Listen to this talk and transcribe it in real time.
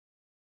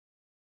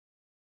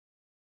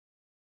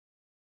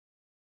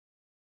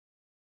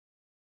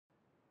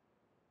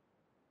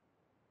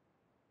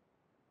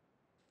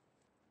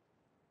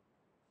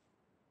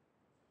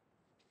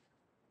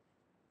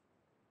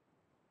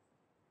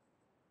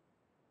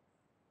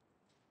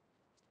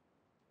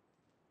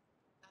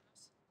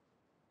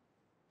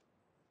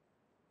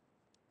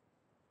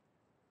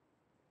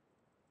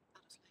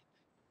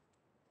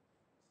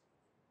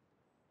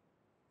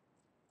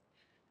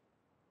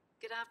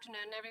Good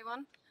afternoon,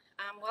 everyone.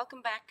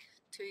 Welcome back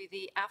to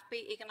the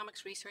AFBI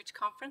Economics Research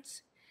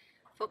Conference,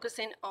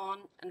 focusing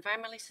on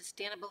environmentally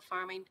sustainable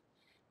farming,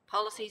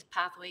 policies,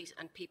 pathways,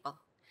 and people,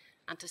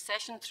 and to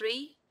session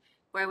 3,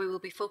 where we will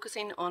be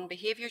focusing on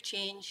behaviour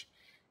change,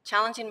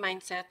 challenging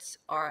mindsets,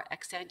 or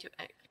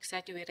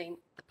accentuating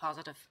the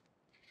positive.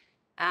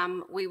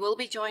 We will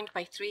be joined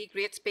by 3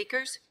 great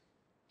speakers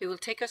who will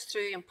take us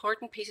through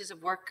important pieces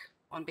of work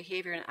on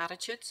behaviour and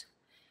attitudes.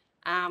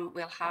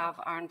 We'll have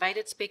our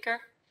invited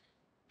speaker,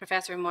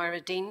 Professor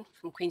Moira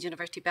from Queen's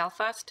University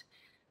Belfast,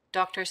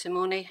 Dr.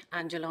 Simone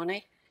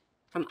Angioloni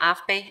from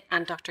AFBI,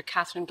 and Dr.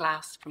 Catherine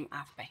Glass from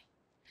AFBI.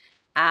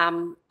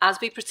 As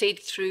we proceed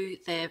through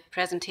the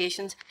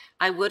presentations,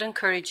 I would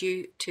encourage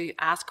you to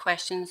ask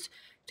questions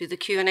through the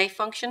Q&A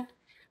function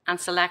and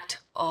select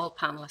all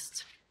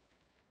panellists.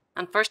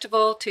 And first of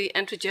all, to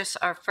introduce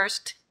our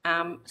first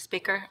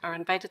speaker, our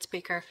invited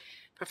speaker,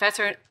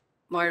 Professor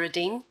Moira,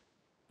 who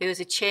is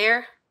a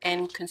chair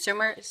in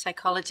Consumer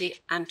Psychology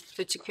and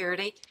Food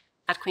Security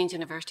at Queen's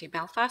University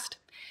Belfast.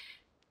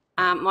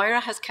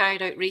 Moira has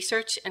carried out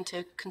research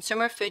into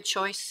consumer food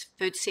choice,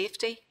 food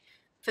safety,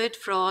 food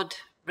fraud,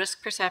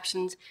 risk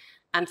perceptions,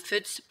 and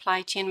food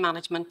supply chain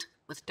management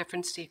with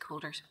different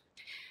stakeholders.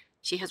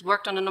 She has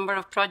worked on a number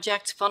of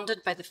projects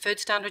funded by the Food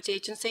Standards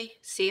Agency,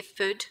 Safe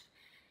Food,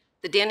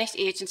 the Danish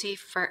Agency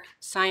for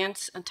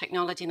Science and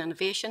Technology and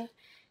Innovation,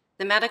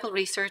 the Medical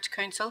Research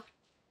Council,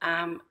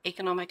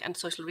 Economic and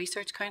Social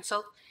Research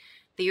Council,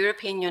 the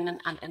European Union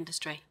and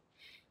industry.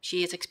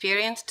 She is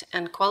experienced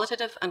in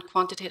qualitative and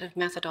quantitative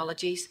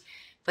methodologies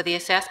for the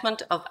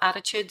assessment of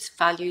attitudes,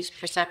 values,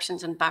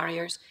 perceptions and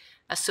barriers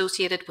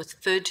associated with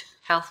food,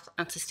 health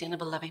and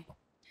sustainable living.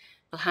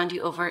 I'll hand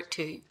you over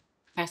to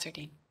Professor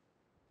Dean.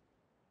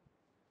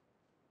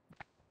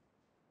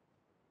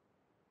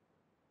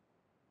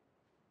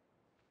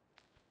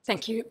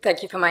 Thank you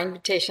for my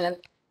invitation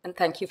and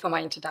thank you for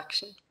my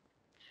introduction.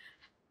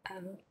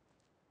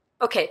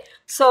 Okay,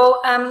 so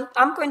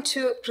I'm going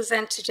to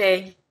present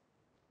today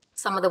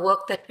some of the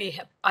work that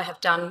I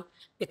have done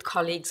with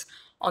colleagues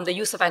on the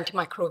use of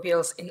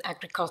antimicrobials in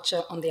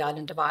agriculture on the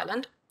island of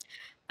Ireland.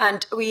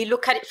 And we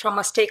look at it from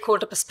a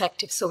stakeholder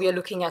perspective, so we are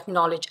looking at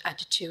knowledge,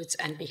 attitudes,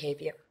 and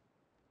behavior.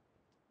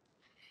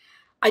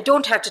 I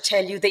don't have to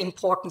tell you the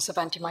importance of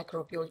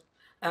antimicrobial,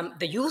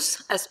 the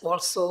use, as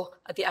also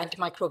the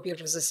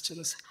antimicrobial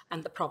resistance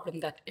and the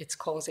problem that it's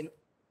causing.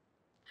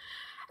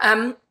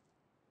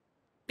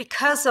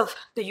 Because of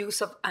the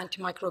use of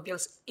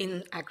antimicrobials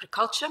in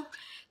agriculture,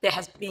 there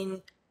has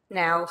been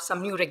now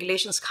some new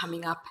regulations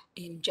coming up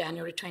in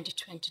January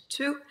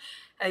 2022,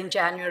 in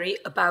January,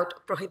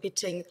 about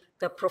prohibiting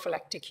the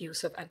prophylactic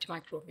use of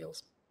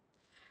antimicrobials.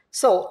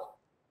 So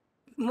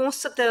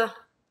most of the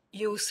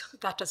use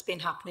that has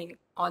been happening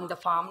on the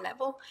farm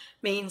level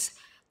means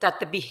that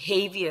the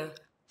behavior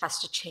has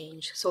to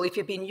change. So if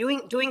you've been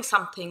doing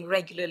something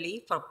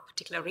regularly for a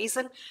particular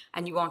reason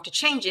and you want to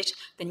change it,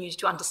 then you need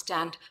to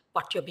understand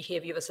what your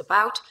behavior is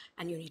about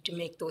and you need to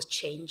make those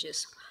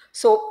changes.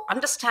 So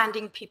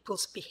understanding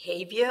people's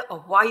behavior or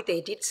why they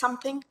did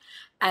something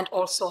and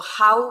also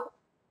how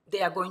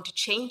they are going to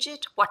change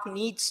it, what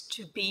needs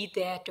to be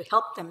there to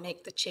help them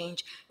make the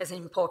change is an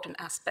important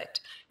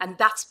aspect. And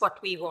that's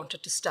what we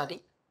wanted to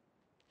study.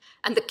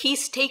 And the key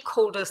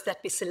stakeholders that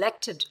we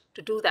selected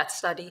to do that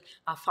study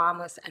are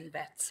farmers and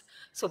vets.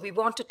 So we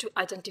wanted to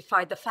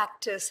identify the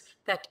factors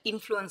that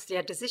influence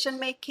their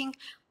decision-making,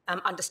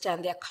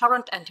 understand their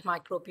current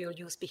antimicrobial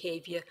use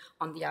behavior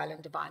on the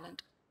island of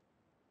Ireland.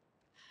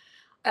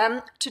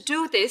 To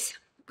do this,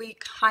 we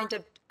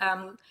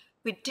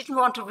we didn't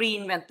want to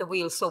reinvent the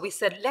wheel, so we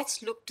said,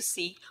 let's look to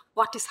see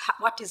what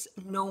is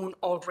known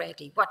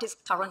already, what is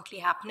currently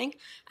happening,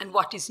 and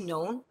what is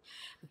known.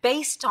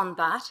 Based on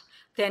that,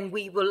 then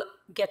we will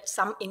get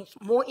some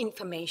more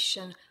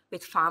information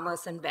with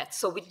farmers and vets.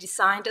 So we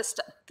designed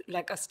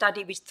a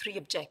study with 3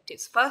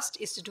 objectives. First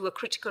is to do a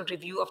critical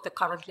review of the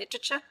current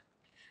literature,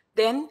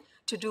 then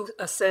to do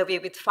a survey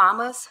with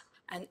farmers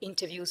and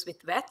interviews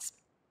with vets.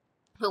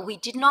 But we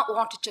did not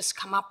want to just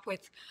come up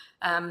with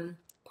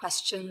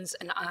questions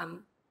and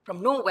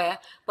from nowhere,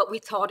 but we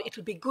thought it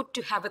would be good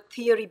to have a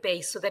theory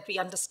base so that we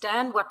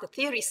understand what the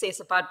theory says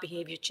about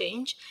behavior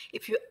change.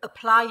 If you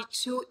apply it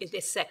to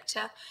this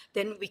sector,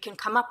 then we can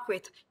come up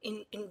with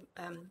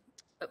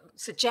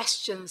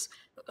suggestions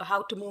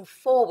how to move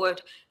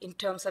forward in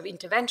terms of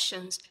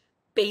interventions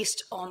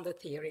based on the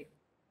theory.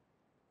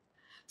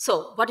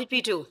 So what did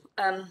we do?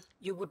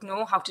 You would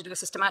know how to do a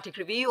systematic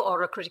review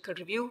or a critical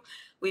review.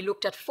 We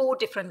looked at 4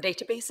 different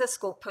databases,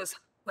 Scopus,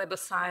 Web of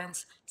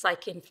Science,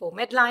 PsycInfo,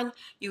 Medline,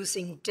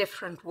 using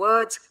different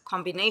words,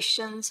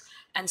 combinations,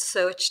 and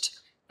searched.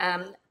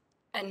 And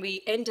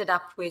we ended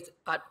up with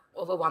about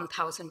over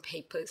 1,000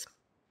 papers.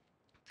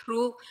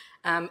 Through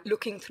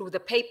looking through the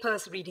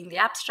papers, reading the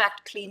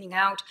abstract, cleaning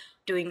out,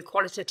 doing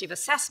qualitative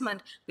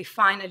assessment, we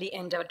finally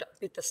ended up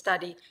with a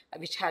study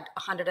which had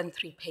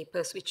 103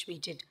 papers, which we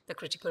did the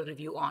critical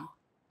review on.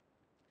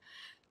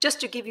 Just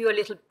to give you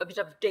a bit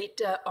of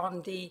data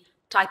on the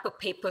type of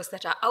papers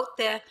that are out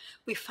there.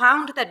 We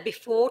found that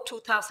before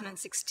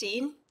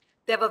 2016,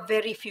 there were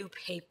very few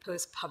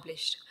papers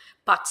published.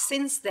 But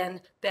since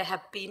then, there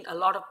have been a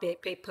lot of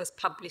papers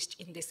published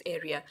in this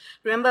area.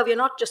 Remember, we're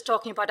not just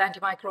talking about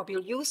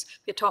antimicrobial use,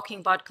 we're talking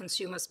about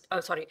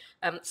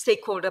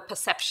stakeholder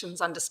perceptions,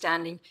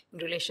 understanding in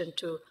relation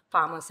to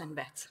farmers and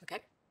vets,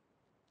 okay?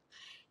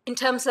 In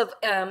terms of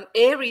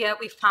area,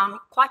 we found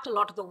quite a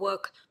lot of the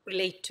work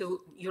relate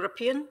to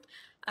European,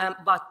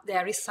 but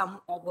there is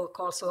some work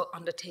also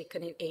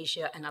undertaken in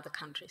Asia and other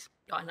countries,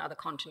 or in other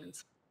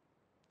continents.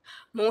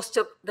 Most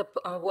of the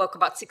work,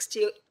 about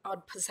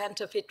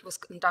 60% of it, was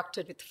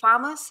conducted with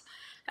farmers.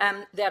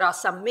 There are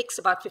some mixed,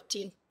 about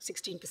 16%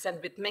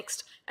 with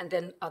mixed, and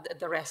then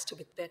the rest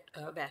with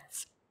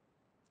vets.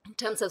 In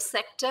terms of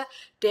sector,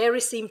 dairy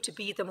seemed to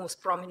be the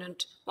most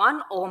prominent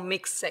one, or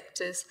mixed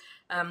sectors,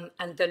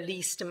 and the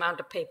least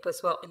amount of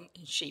papers were in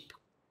sheep.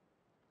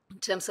 In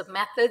terms of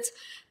methods,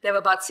 there were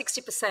about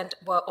 60%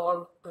 were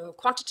all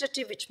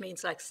quantitative, which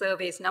means like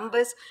surveys,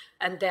 numbers,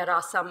 and there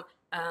are some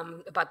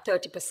about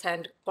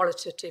 30%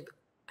 qualitative,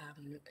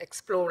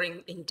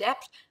 exploring in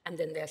depth, and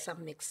then there are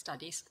some mixed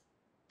studies.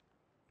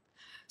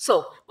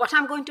 So what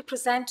I'm going to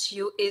present to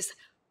you is,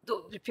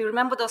 if you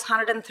remember those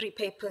 103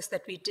 papers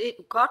that we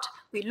got,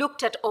 we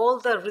looked at all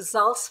the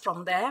results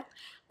from there.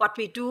 What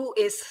we do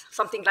is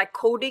something like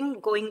coding,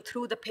 going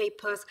through the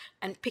papers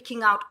and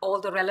picking out all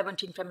the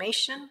relevant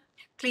information,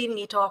 cleaning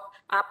it up,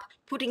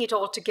 putting it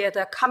all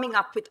together, coming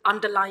up with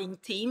underlying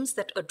themes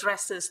that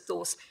addresses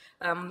those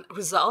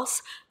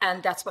results,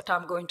 and that's what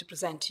I'm going to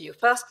present to you.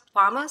 First,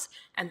 farmers,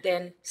 and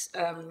then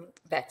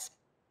vets.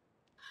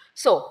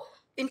 So,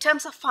 in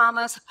terms of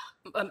farmers,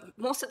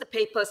 most of the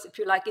papers, if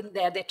you like, in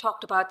there, they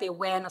talked about the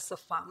awareness of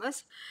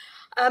farmers.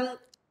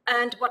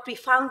 And what we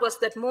found was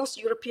that most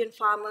European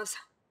farmers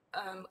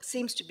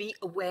seems to be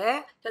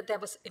aware that there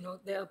was,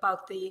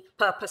 about the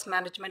purpose,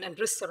 management, and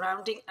risk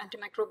surrounding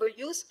antimicrobial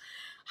use.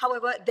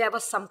 However, there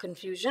was some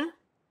confusion.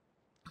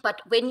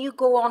 But when you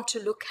go on to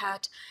look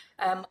at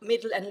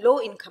middle and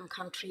low income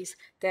countries,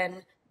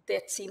 then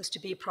that seems to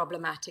be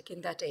problematic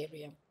in that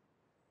area.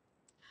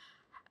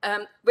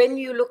 When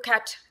you look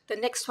at the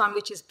next one,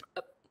 which is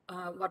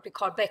what we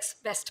call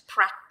best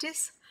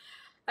practice,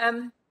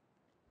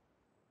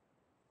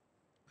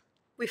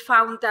 we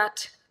found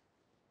that,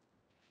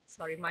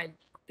 sorry, my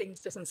things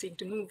doesn't seem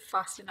to move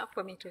fast enough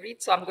for me to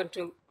read, so I'm going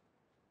to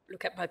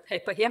look at my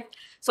paper here.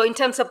 So in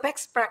terms of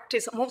best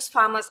practice, most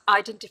farmers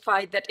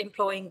identified that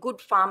employing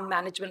good farm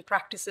management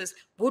practices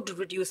would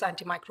reduce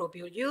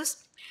antimicrobial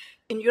use.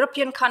 In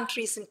European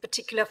countries in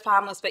particular,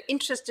 farmers were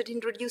interested in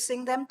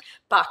reducing them,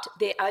 but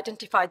they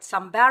identified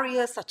some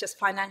barriers such as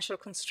financial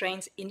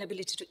constraints,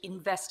 inability to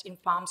invest in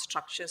farm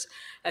structures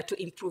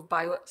to improve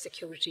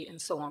biosecurity,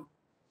 and so on.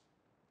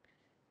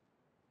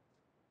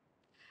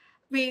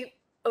 We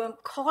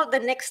call the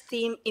next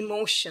theme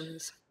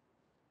emotions,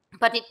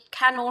 but it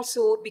can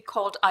also be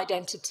called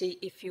identity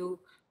if you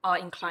are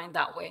inclined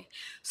that way.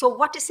 So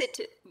what is it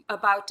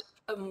about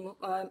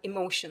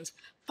emotions?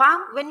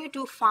 When you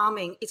do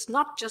farming, it's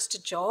not just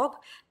a job.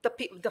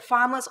 The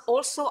farmers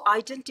also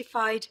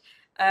identified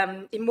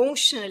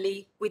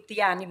emotionally with the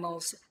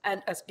animals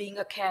and as being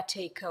a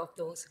caretaker of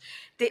those.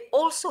 They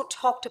also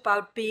talked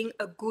about being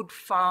a good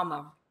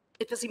farmer.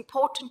 It was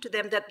important to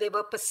them that they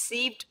were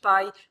perceived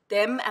by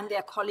them and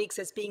their colleagues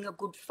as being a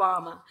good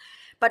farmer.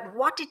 But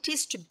what it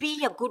is to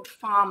be a good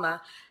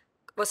farmer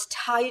was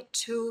tied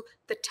to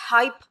the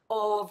type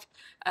of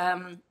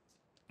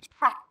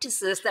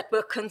practices that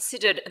were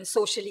considered and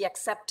socially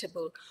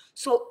acceptable.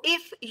 So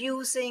if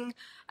using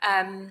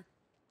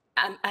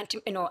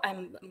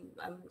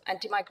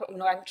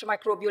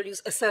antimicrobial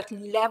use, a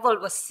certain level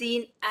was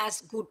seen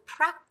as good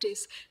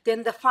practice,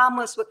 then the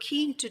farmers were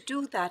keen to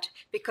do that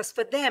because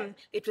for them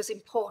it was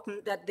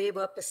important that they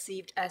were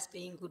perceived as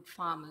being good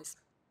farmers.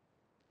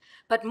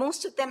 But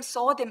most of them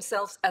saw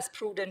themselves as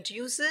prudent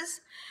users,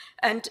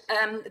 and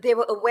they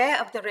were aware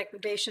of the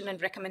regulation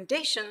and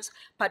recommendations,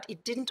 but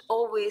it didn't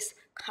always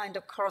kind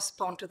of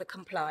correspond to the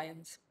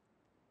compliance.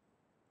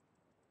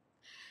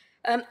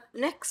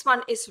 Next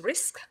one is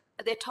risk.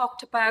 They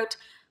talked about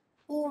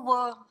who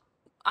were,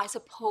 I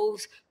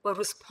suppose, were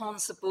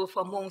responsible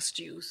for most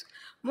use.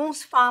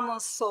 Most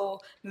farmers saw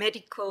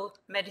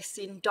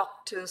medicine,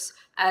 doctors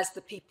as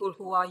the people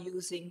who are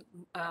using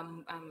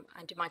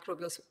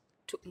antimicrobials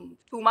too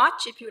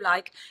much, if you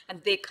like,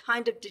 and they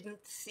kind of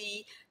didn't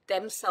see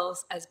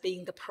themselves as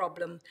being the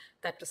problem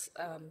that was,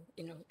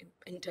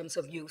 in terms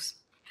of use.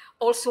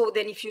 Also,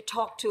 then if you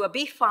talk to a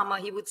beef farmer,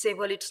 he would say,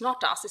 well, it's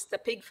not us, it's the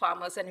pig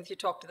farmers. And if you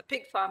talk to the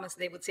pig farmers,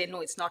 they would say, no,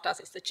 it's not us,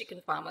 it's the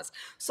chicken farmers.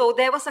 So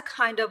there was a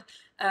kind of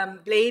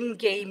blame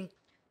game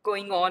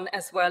going on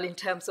as well in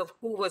terms of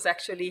who was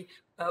actually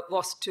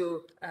was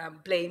to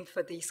blame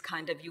for this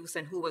kind of use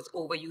and who was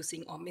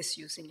overusing or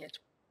misusing it.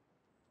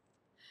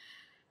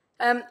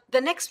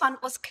 The next one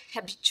was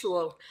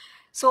habitual.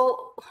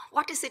 So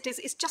what is it?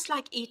 It's just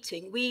like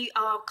eating. We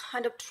are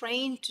kind of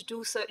trained to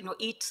do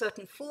eat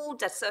certain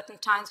foods at certain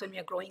times when we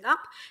are growing up,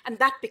 and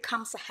that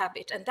becomes a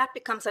habit, and that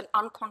becomes an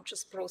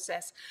unconscious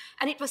process.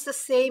 And it was the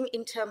same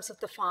in terms of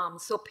the farm.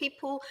 So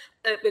people,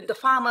 the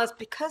farmers,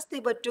 because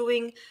they were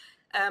doing,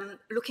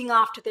 looking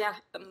after their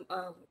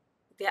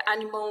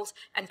animals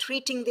and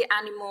treating the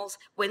animals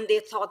when they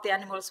thought the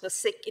animals were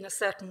sick in a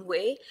certain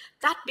way,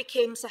 that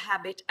became a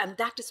habit, and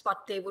that is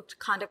what they would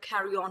kind of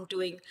carry on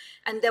doing.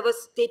 And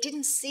they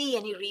didn't see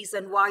any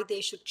reason why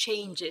they should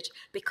change it,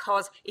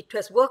 because it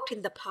has worked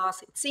in the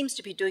past, it seems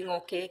to be doing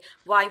okay,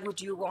 why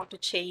would you want to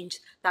change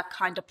that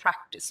kind of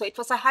practice? So it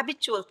was a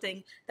habitual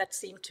thing that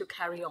seemed to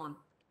carry on.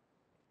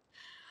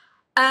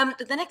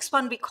 The next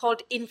one we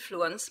called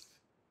influence.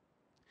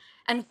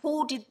 And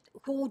who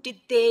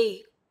did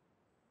they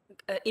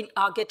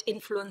get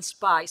influenced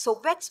by? So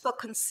vets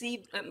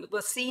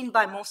were seen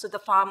by most of the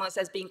farmers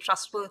as being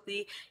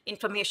trustworthy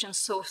information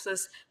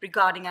sources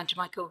regarding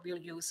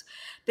antimicrobial use.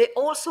 They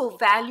also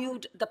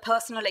valued the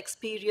personal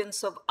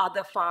experience of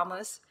other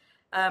farmers,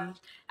 and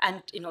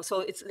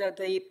so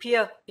the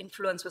peer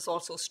influence was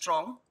also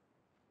strong.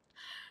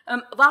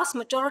 Vast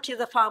majority of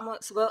the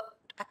farmers were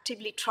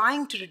actively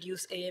trying to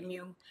reduce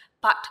AMU,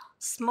 but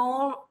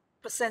small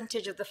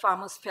percentage of the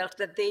farmers felt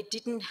that they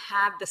didn't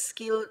have the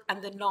skill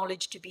and the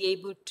knowledge to be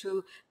able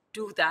to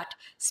do that.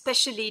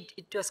 Especially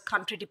it was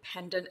country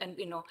dependent, and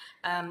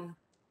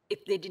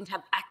if they didn't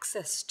have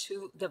access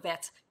to the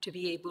vets to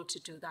be able to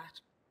do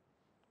that.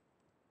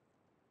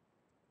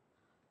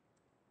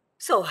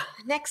 So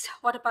next,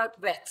 what about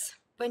vets?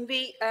 When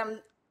the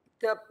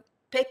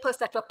papers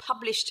that were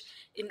published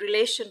in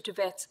relation to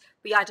vets,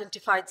 we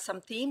identified some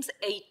themes,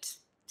 8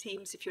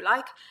 themes, if you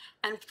like.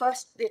 And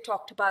first they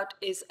talked about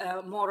is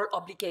a moral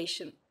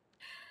obligation.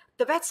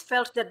 The vets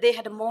felt that they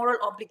had a moral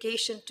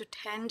obligation to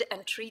tend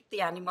and treat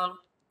the animal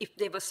if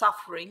they were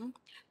suffering,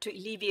 to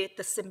alleviate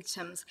the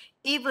symptoms,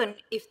 even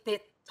if they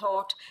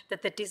thought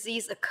that the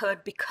disease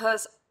occurred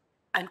because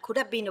and could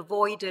have been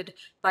avoided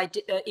by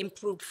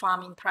improved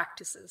farming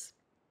practices.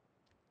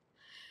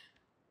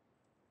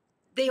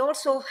 They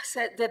also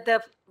said that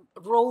the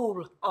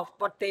role of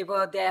what they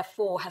were there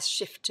for has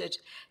shifted.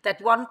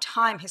 That one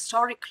time,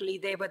 historically,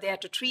 they were there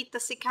to treat the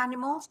sick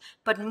animals,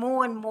 but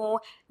more and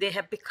more they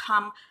have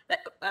become,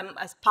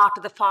 as part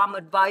of the farm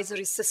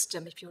advisory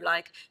system, if you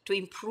like, to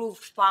improve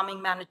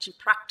farming management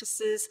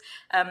practices,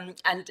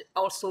 and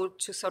also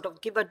to sort of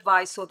give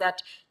advice so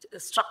that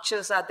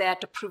structures are there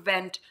to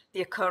prevent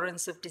the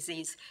occurrence of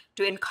disease,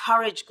 to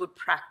encourage good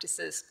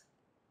practices.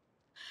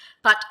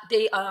 But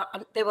they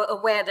were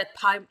aware that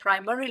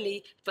primarily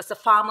it was the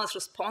farmer's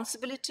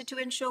responsibility to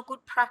ensure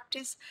good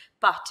practice.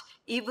 But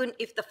even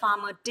if the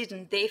farmer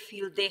didn't, they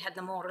feel they had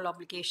the moral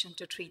obligation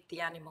to treat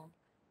the animal.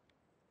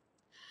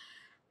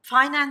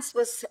 Finance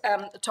was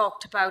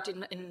talked about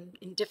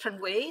in different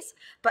ways,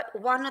 but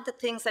one of the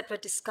things that were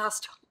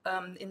discussed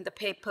in the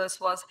papers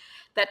was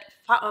that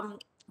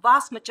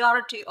vast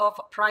majority of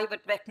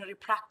private veterinary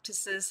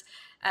practices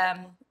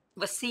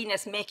were seen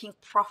as making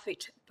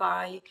profit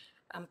by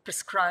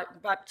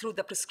through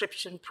the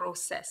prescription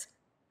process.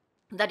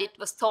 That it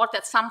was thought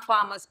that some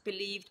farmers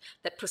believed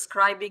that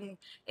prescribing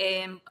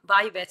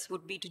by vets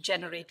would be to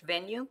generate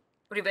revenue.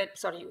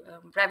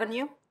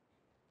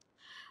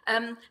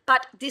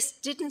 But this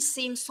didn't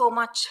seem so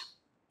much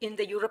in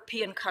the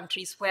European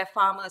countries, where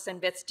farmers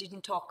and vets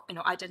didn't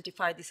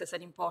identify this as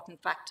an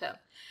important factor.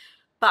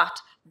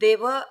 But they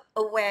were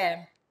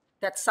aware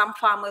that some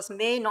farmers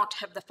may not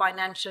have the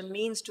financial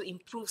means to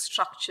improve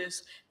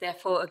structures.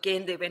 Therefore,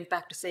 again, they went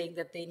back to saying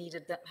that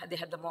they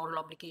had the moral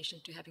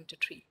obligation to having to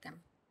treat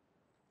them.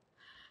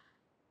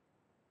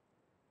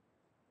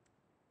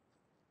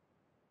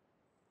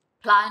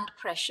 Client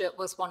pressure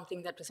was one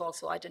thing that was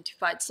also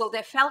identified. So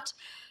they felt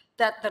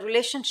that the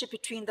relationship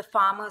between the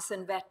farmers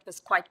and vet was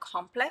quite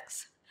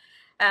complex,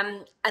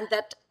 and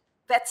that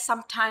vets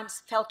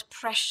sometimes felt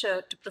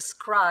pressure to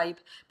prescribe,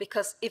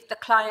 because if the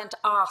client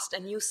asked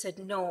and you said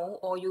no,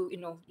 or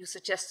you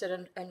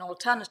suggested an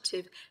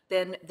alternative,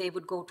 then they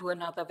would go to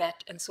another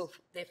vet. And so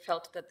they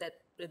felt that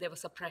there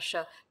was a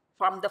pressure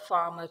from the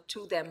farmer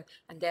to them,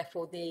 and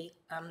therefore they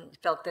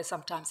felt they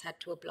sometimes had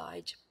to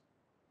oblige.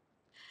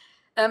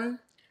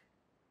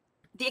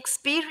 The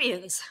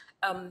experience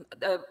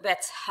the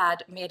vets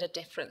had made a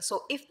difference.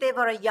 So if they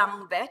were a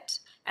young vet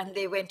and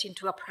they went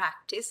into a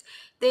practice,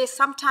 they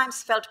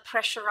sometimes felt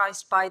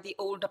pressurized by the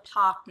older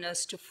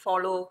partners to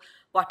follow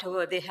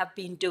whatever they have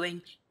been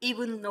doing,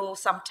 even though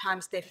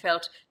sometimes they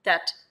felt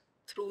that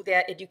through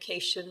their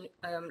education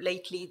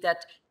lately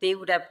that they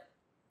would have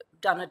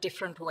done a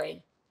different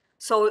way.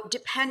 So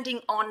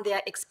depending on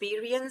their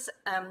experience,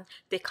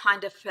 they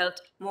kind of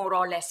felt more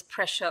or less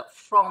pressure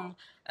from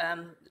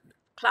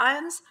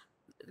clients,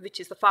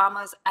 which is the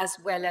farmers, as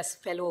well as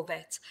fellow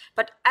vets.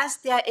 But as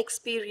their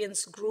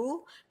experience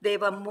grew, they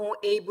were more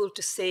able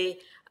to say,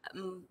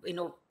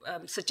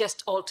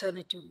 suggest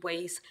alternative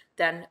ways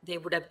than they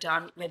would have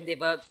done when they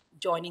were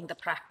joining the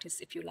practice,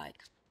 if you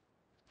like.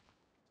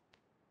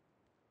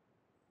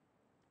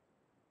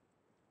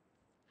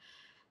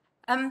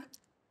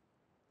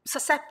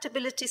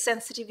 susceptibility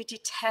sensitivity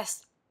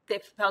tests they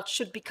felt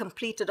should be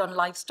completed on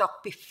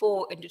livestock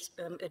before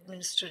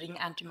administering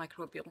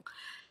antimicrobial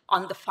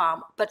on the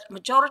farm. But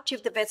majority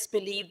of the vets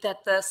believe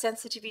that the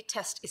sensitivity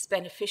test is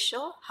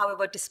beneficial.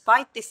 However,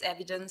 despite this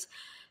evidence,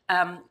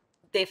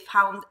 they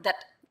found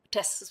that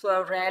tests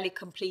were rarely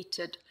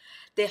completed.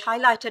 They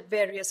highlighted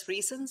various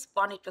reasons.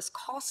 One, it was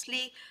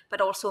costly, but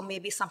also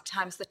maybe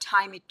sometimes the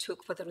time it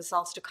took for the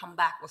results to come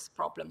back was a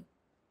problem.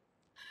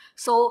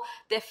 So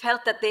they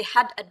felt that they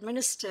had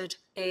administered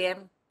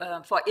AM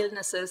for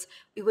illnesses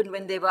even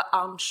when they were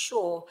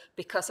unsure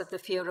because of the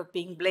fear of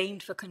being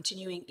blamed for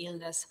continuing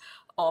illness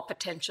or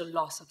potential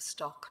loss of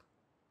stock.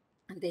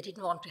 And they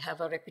didn't want to have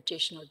a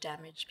reputational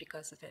damage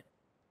because of it.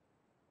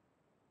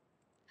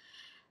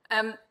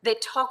 They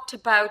talked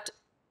about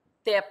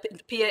their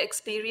peer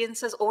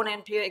experiences, own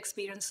and peer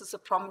experiences, a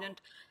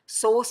prominent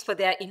source for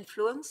their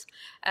influence.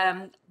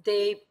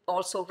 They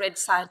also read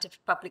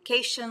scientific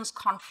publications,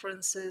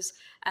 conferences,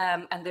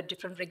 and the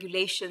different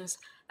regulations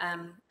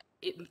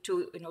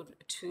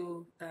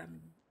to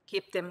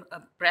keep them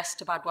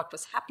abreast about what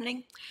was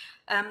happening.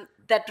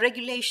 That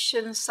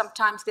regulations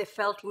sometimes they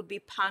felt would be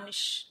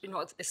punished,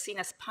 seen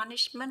as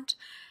punishment,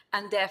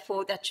 and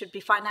therefore that should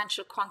be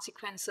financial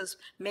consequences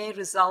may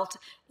result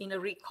in a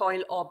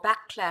recoil or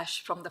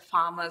backlash from the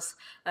farmers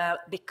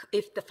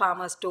if the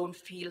farmers don't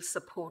feel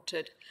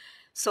supported.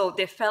 So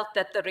they felt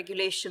that the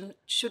regulation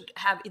should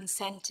have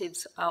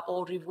incentives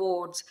or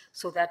rewards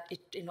so that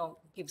it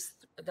gives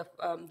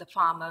the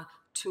farmer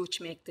to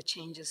make the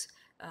changes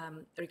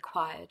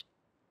required.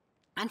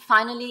 And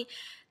finally,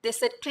 they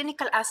said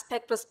clinical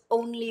aspect was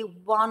only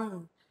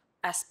one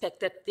aspect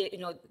that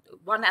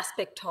one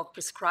aspect of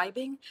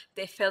prescribing.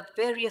 They felt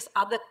various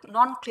other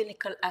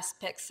non-clinical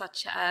aspects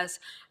such as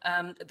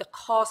the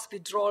cost,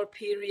 withdrawal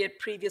period,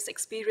 previous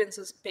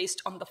experiences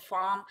based on the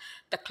farm,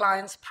 the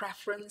client's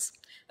preference,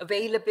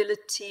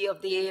 availability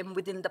of the AM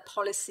within the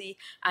policy,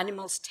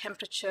 animals'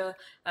 temperature,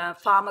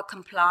 farmer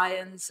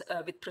compliance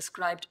with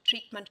prescribed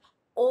treatment,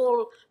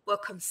 all were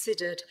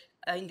considered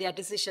in their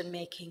decision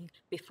making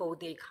before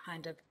they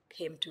kind of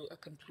came to a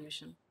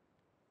conclusion.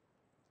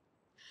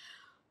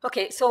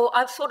 Okay, so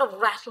I've sort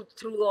of rattled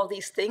through all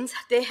these things.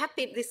 They have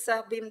been,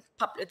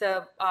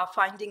 the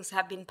findings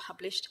have been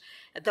published.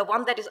 The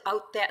one that is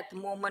out there at the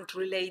moment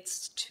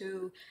relates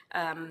to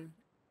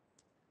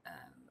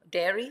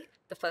dairy,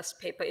 the first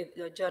paper in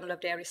the Journal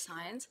of Dairy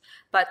Science.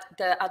 But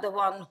the other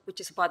one,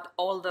 which is about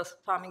all the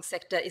farming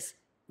sector, is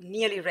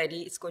nearly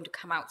ready. It's going to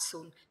come out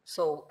soon.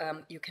 So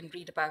you can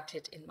read about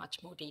it in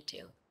much more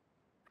detail.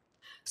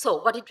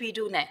 So what did we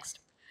do next?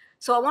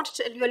 So I want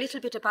to tell you a little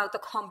bit about the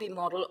Combi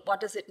model. What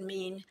does it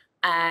mean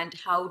and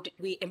how did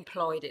we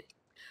employed it?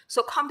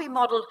 So Combi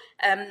model,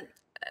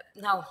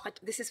 now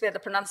this is where the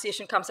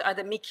pronunciation comes,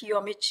 either Miki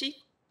or Michi.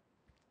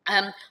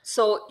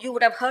 So you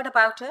would have heard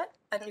about her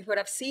and you would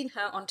have seen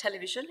her on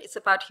television. It's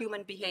about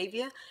human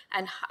behavior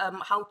and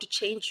how to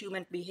change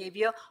human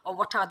behavior, or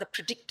what are the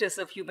predictors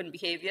of human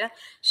behavior.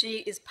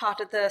 She is part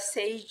of the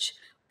SAGE,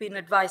 been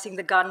advising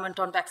the government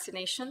on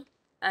vaccination,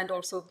 and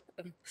also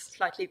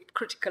slightly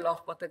critical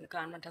of what the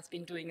government has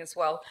been doing as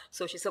well.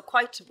 So she's a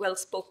quite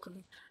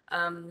well-spoken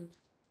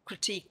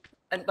critique,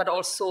 but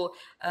also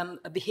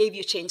a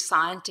behavior change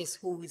scientist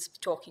who is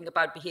talking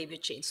about behavior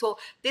change. So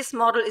this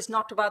model is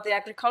not about the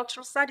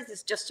agricultural studies,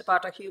 it's just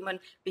about a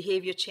human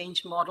behavior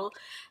change model.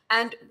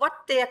 And what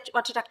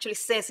it actually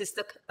says is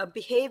that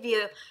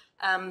behavior,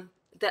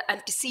 the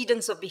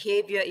antecedents of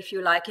behavior, if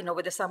you like,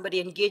 whether somebody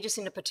engages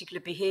in a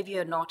particular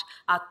behavior or not,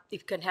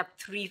 it can have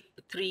three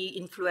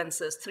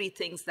influences, three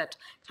things that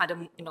kind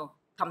of,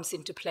 comes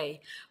into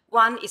play.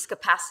 One is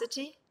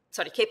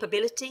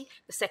capability.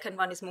 The second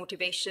one is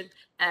motivation,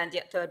 and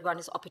the third one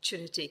is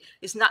opportunity.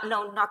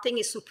 Nothing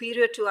is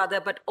superior to other,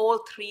 but all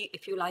three,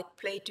 if you like,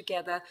 play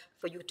together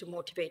for you to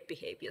motivate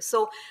behavior.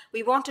 So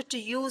we wanted to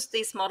use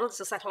this model, it's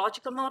a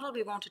psychological model.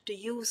 We wanted to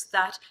use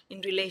that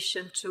in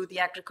relation to the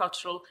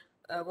agricultural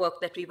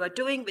work that we were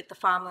doing with the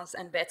farmers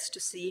and vets to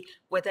see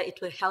whether it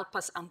will help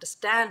us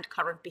understand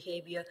current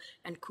behavior,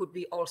 and could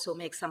we also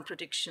make some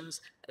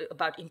predictions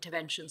about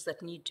interventions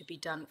that need to be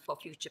done for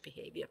future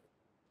behavior.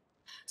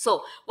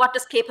 So what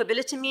does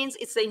capability mean?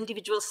 It's the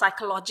individual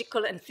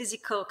psychological and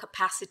physical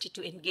capacity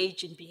to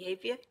engage in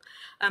behavior.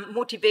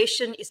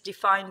 Motivation is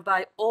defined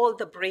by all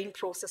the brain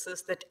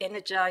processes that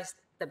energize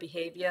the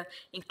behavior,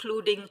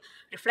 including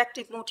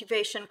reflective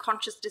motivation,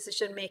 conscious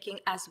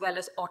decision-making, as well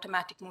as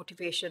automatic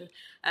motivation.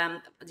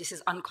 This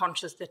is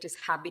unconscious, that is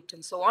habit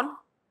and so on.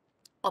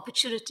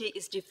 Opportunity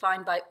is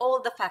defined by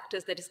all the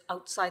factors that is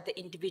outside the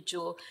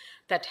individual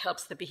that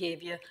helps the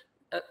behavior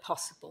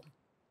possible.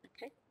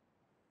 Okay.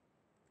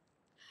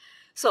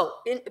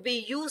 So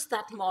we use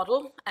that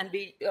model and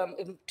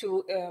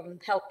to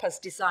help us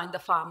design the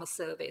farmer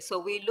survey. So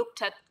we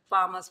looked at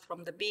farmers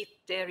from the beef,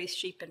 dairy,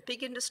 sheep, and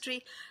pig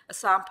industry. A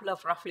sample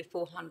of roughly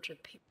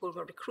 400 people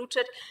were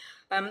recruited.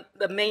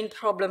 The main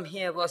problem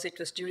here was it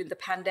was during the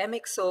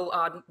pandemic, so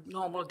our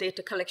normal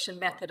data collection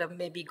method of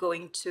maybe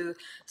going to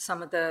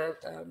some of the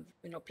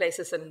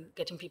places and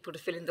getting people to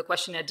fill in the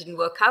questionnaire didn't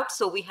work out.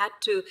 So we had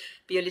to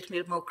be a little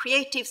bit more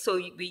creative. So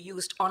we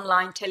used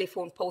online,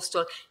 telephone,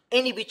 postal,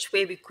 any which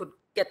way we could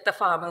get the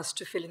farmers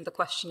to fill in the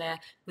questionnaire,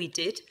 we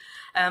did.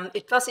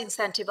 It was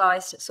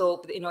incentivized,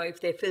 so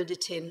if they filled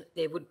it in,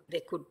 they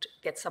could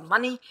get some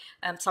money.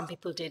 Some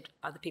people did,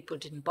 other people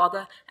didn't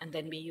bother, and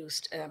then we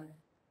used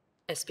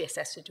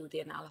SPSS to do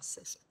the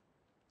analysis.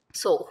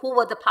 So who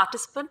were the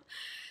participants?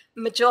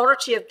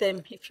 Majority of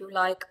them, if you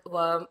like,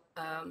 were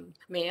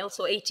male.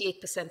 So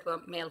 88%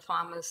 were male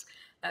farmers,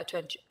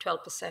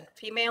 12%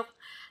 female.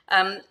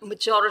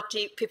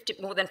 Majority,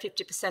 more than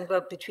 50%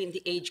 were between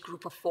the age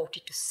group of 40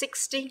 to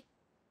 60.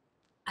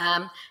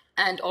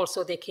 And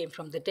also they came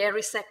from the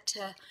dairy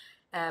sector.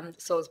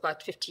 So it's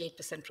about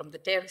 58% from the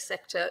dairy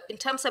sector. In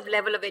terms of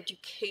level of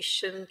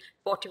education,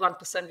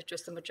 41%, which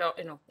was the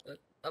majority,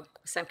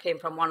 percent came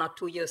from 1 or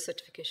 2 years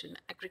certification in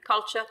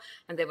agriculture,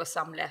 and there were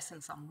some less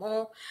and some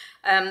more.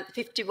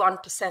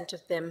 51%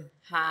 of them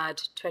had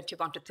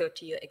 21 to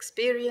 30 year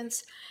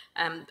experience.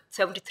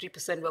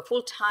 73% were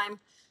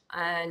full-time,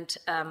 and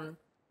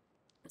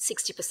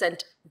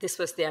 60%, this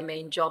was their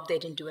main job. They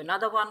didn't do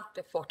another one.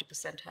 The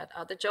 40% had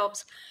other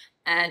jobs,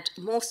 and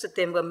most of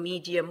them were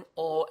medium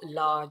or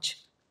large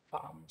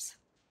farms.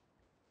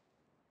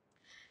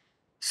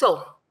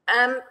 So,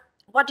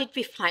 what did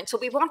we find? So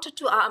we wanted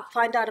to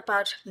find out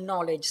about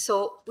knowledge.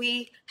 So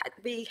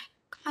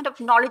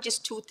knowledge is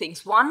two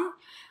things. One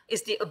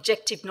is the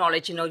objective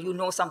knowledge, you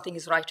know something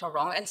is right or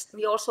wrong. And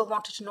we also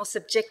wanted to know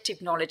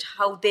subjective knowledge,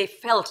 how they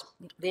felt,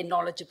 how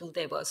knowledgeable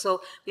they were.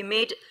 So we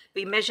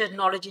measured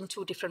knowledge in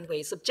two different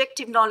ways.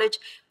 Subjective knowledge,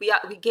 we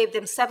gave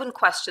them 7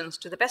 questions.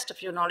 To the best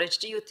of your knowledge,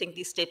 do you think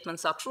these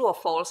statements are true or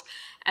false?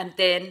 And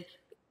then,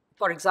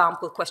 for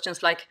example,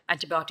 questions like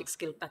antibiotics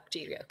kill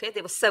bacteria. Okay,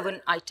 there were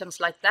 7 items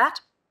like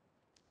that.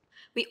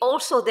 We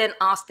also then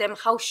asked them,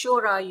 how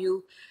sure are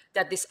you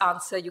that this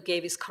answer you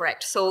gave is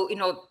correct? So,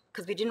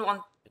 because we didn't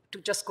want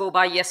to just go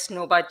by yes,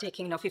 no, by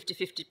taking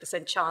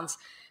 50% chance.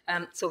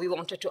 So we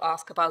wanted to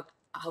ask about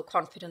how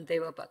confident they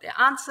were about their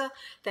answer.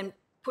 Then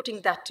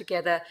putting that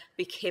together,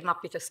 we came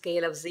up with a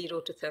scale of 0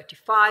 to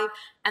 35.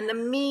 And the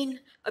mean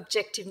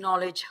objective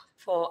knowledge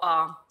for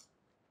our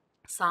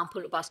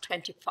sample was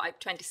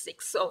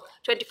 26, so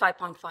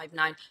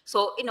 25.59.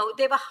 So,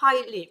 they were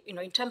highly,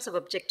 in terms of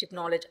objective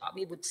knowledge,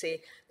 we would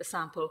say the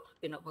sample,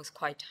 was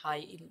quite high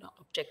in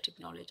objective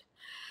knowledge.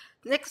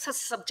 Next is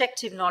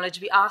subjective knowledge.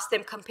 We asked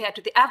them compared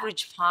to the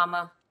average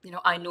farmer,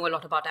 I know a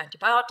lot about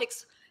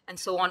antibiotics and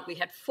so on. We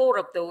had 4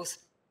 of those.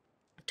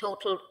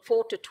 Total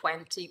 4 to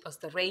 20 was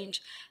the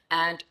range,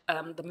 and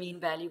the mean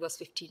value was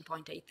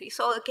 15.83.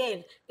 So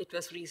again, it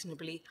was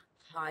reasonably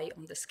high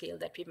on the scale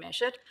that we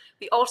measured.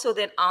 We also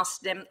then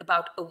asked them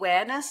about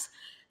awareness,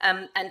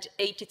 and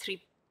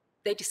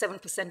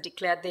 87%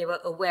 declared they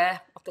were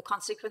aware of the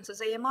consequences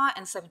of AMR,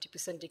 and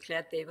 70%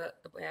 declared they were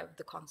aware of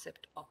the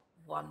concept of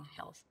One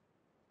Health.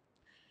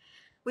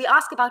 We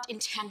asked about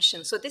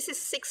intention. So this is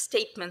 6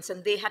 statements,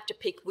 and they had to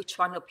pick which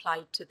one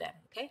applied to them,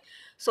 okay?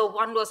 So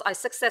one was, I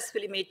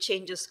successfully made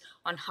changes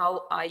on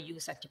how I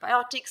use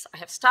antibiotics. I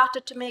have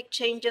started to make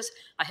changes.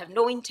 I have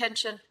no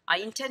intention. I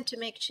intend to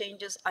make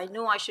changes. I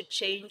know I should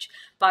change,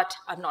 but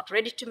I'm not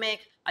ready to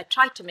make. I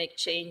tried to make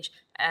change,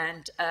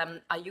 and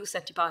I use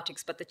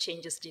antibiotics, but the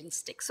changes didn't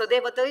stick. So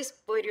there were those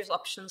various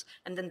options,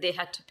 and then they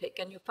had to pick.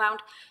 And you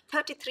found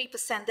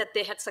 33% that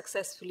they had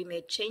successfully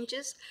made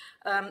changes.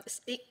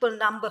 Equal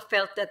number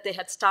felt that they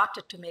had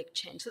started to make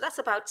change. So that's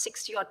about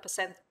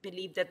 60-odd%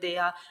 believe that they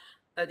are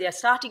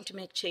starting to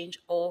make change,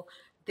 or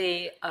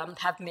they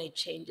have made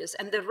changes.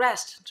 And the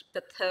rest,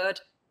 the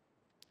third,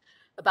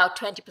 about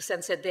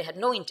 20% said they had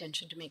no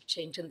intention to make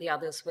change, and the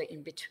others were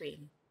in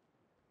between.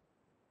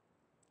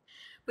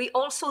 We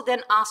also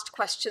then asked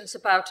questions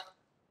about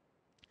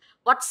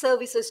what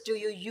services do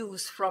you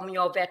use from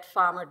your vet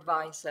farm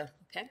advisor,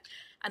 okay?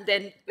 And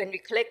then when we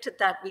collected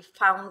that, we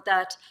found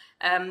that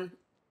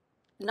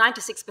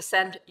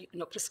 96%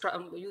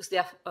 use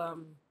their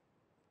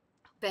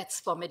vets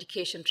for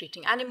medication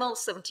treating animals,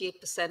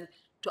 78%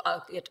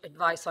 to get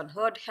advice on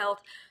herd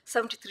health,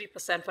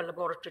 73% for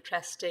laboratory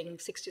testing,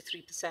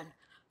 63%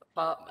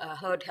 for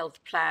herd health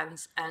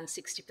plans, and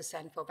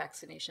 60% for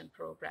vaccination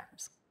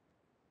programs.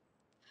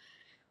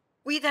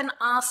 We then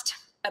asked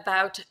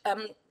about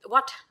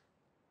what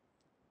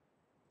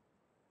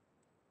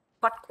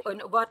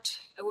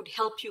would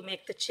help you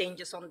make the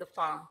changes on the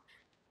farm.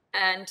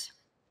 And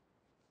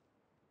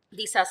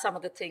these are some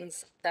of the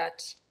things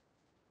that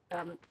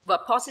were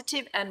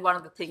positive, and one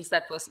of the things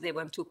that they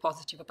weren't too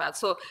positive about.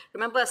 So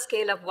remember a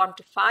scale of 1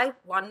 to 5.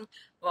 1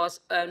 was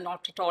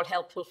not at all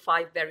helpful,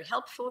 5 very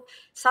helpful.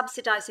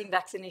 Subsidizing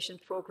vaccination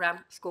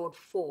program scored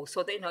 4.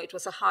 So it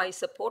was a high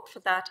support for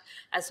that,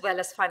 as well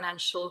as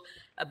financial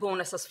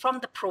bonuses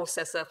from the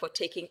processor for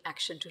taking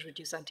action to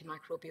reduce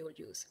antimicrobial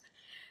use.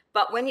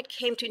 But when it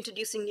came to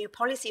introducing new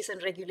policies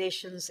and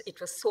regulations,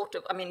 it was sort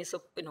of, I mean, it's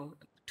a,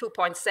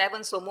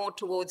 2.7, so more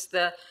towards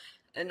the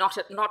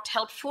not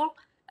helpful,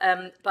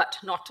 but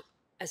not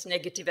as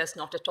negative as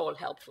not at all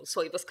helpful.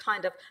 So it was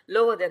kind of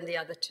lower than the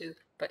other two,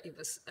 but it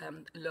was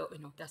low,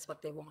 that's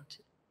what they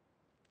wanted.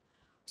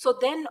 So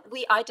then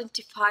we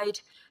identified,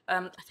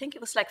 I think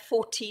it was like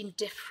 14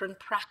 different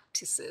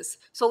practices.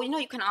 So,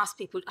 you can ask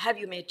people, have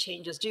you made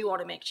changes? Do you want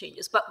to make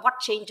changes? But what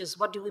changes?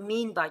 What do we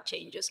mean by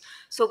changes?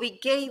 So we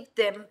gave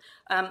them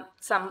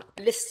some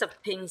lists of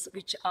things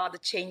which are the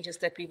changes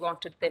that we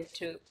wanted them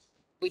to,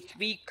 which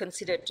we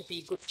considered to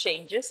be good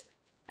changes.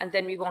 And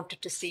then we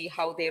wanted to see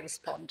how they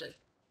responded.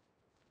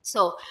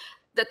 So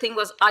the thing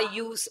was, I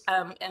use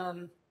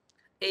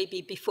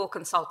AB before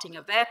consulting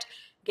a vet,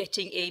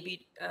 getting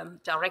AB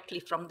directly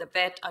from the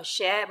vet. I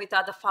share with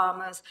other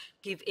farmers,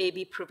 give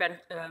AB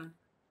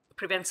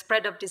prevent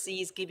spread of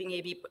disease, giving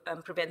AB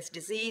prevents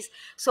disease.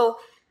 So,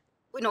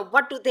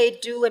 what do they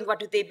do and what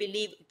do they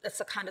believe? That's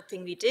the kind of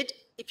thing we did.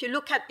 If you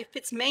look at, if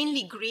it's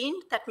mainly green,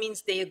 that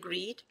means they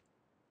agreed.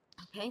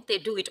 Okay, they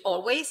do it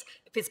always.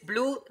 If it's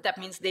blue, that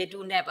means they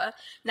do never.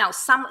 Now,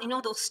 some,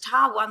 those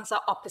star ones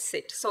are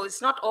opposite. So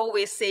it's not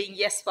always saying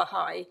yes for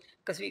high,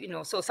 because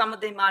so some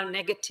of them are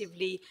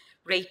negatively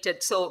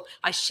rated. So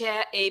I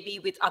share AB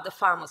with other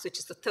farmers, which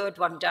is the third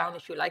one down,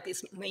 if you like.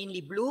 It's mainly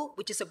blue,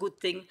 which is a good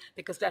thing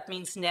because that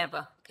means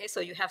never. Okay, so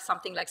you have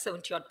something like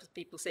 70-odd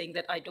people saying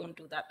that I don't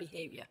do that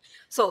behavior.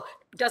 So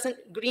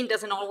green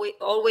doesn't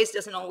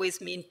always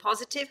mean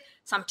positive.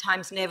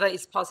 Sometimes never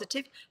is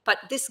positive, but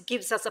this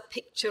gives us a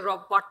picture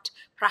of what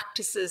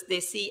practices they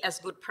see as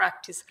good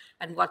practice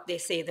and what they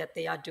say that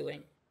they are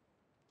doing.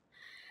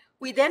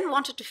 We then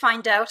wanted to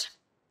find out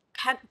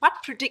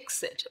what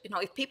predicts it?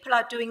 If people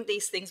are doing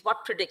these things,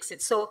 what predicts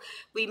it? So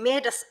we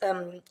made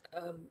a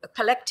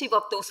collective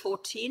of those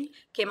 14,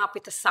 came up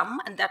with a sum,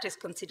 and that is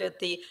considered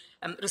the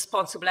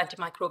responsible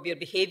antimicrobial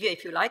behavior,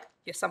 if you like.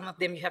 Some of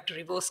them you have to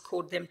reverse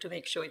code them to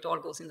make sure it all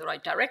goes in the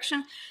right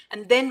direction.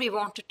 And then we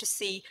wanted to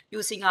see,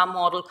 using our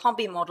model,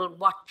 Combi model,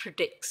 what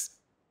predicts.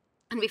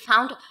 And we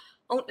found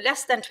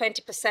less than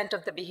 20%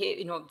 of the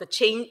behavior,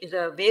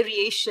 the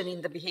variation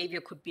in the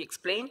behavior could be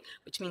explained,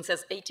 which means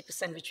there's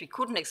 80% which we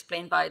couldn't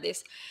explain by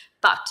this.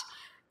 But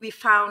we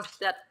found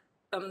that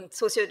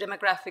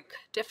socio-demographic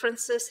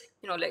differences,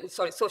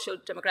 social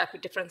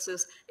demographic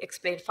differences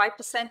explain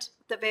 5% of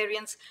the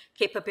variance,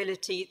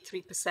 capability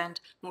 3%,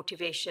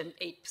 motivation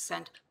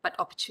 8%, but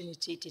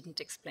opportunity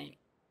didn't explain.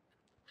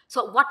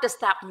 So what does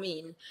that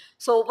mean?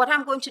 So what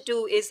I'm going to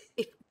do is,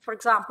 for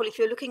example, if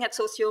you're looking at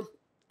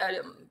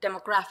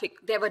demographic,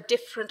 there were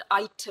different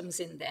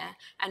items in there,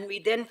 and we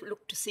then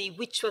looked to see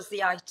which was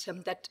the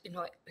item that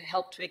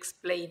helped to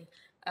explain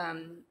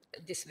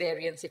this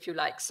variance, if you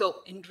like.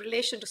 So in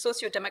relation to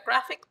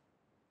socio-demographic,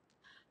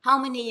 how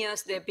many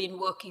years they've been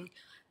working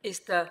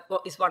is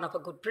one of the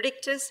good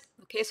predictors.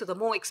 Okay, so the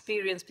more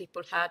experience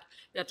people had,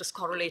 that was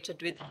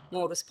correlated with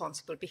more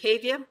responsible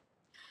behavior.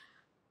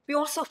 We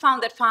also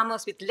found that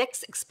farmers with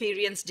less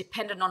experience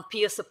depended on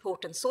peer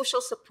support and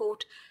social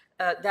support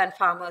than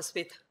farmers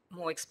with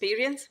more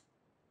experience.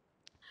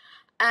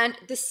 And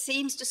this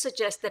seems to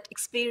suggest that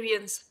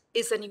experience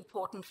is an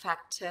important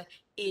factor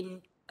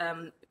in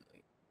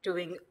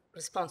doing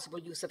responsible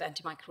use of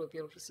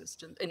antimicrobial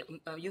resistance,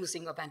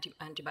 using of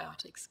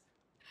antibiotics.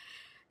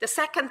 The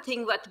second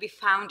thing that we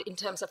found in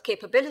terms of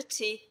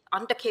capability,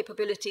 under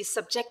capability,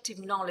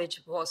 subjective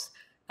knowledge was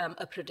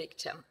a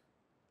predictor.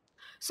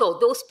 So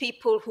those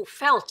people who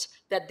felt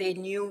that they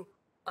knew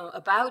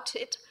about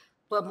it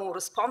were more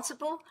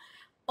responsible.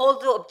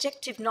 Although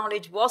objective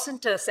knowledge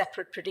wasn't a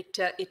separate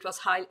predictor, it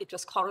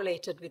was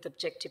correlated with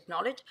objective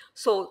knowledge.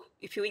 So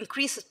if you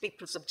increase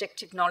people's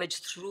objective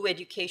knowledge through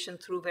education,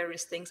 through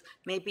various things,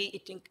 maybe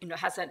it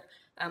has a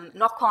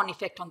knock-on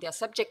effect on their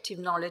subjective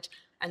knowledge.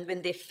 And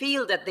when they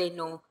feel that they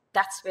know,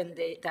 that's when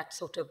that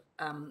sort of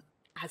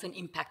has an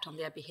impact on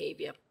their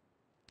behavior.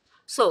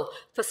 So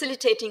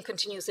facilitating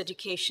continuous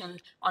education,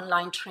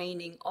 online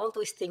training, all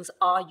those things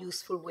are a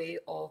useful way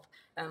of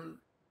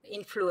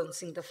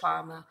influencing the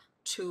farmer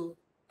to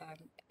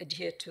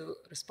adhere to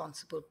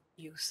responsible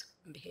use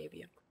and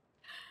behavior.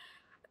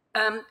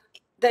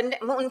 Then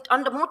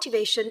under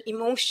motivation,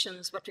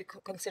 emotions, what we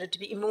consider to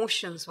be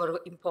emotions, were an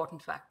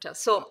important factor.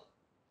 So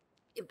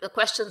if the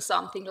question is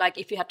something like,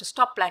 if you had to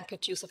stop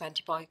blanket use of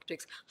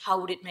antibiotics, how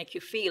would it make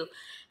you feel?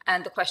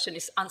 And the question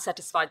is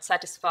unsatisfied,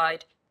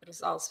 satisfied. The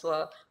results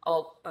were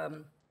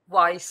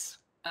wise,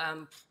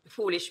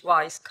 foolish,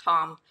 wise,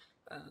 calm,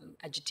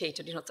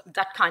 agitated,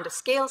 that kind of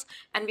scales.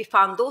 And we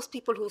found those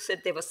people who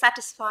said they were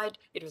satisfied,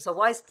 it was a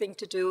wise thing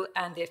to do,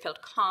 and they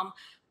felt calm,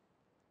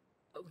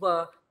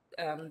 were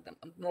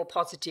more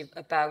positive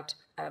about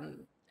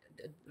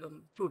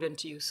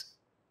prudent use.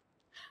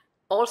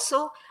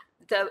 Also,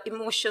 the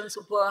emotions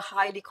were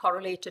highly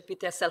correlated with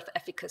their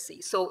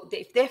self-efficacy. So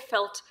if they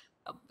felt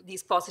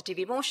these positive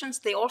emotions,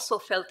 they also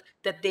felt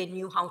that they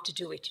knew how to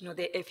do it,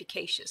 they're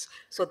efficacious.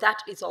 So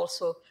that is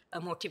also a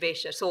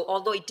motivator. So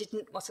although it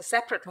was a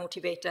separate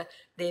motivator,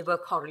 they were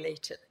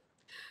correlated.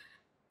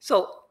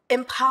 So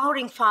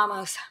empowering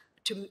farmers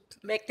to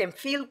make them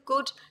feel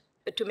good,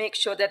 to make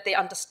sure that they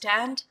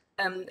understand,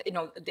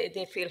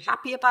 they feel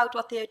happy about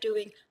what they're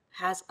doing,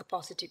 has a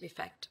positive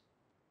effect.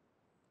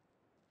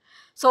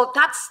 So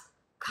that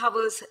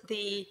covers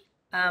the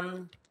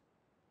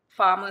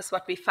farmers,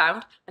 what we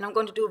found. And I'm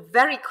going to do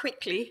very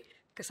quickly,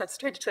 because that's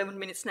 27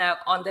 minutes now,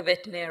 on the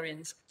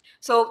veterinarians.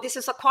 So this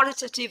is a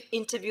qualitative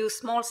interview,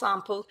 small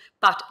sample,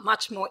 but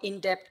much more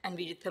in-depth, and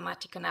we did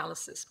thematic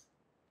analysis.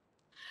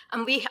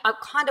 And we are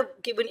kind of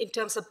given in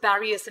terms of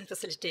barriers and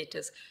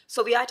facilitators.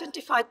 So we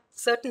identified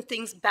certain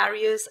things,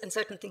 barriers, and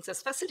certain things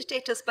as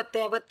facilitators, but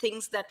there were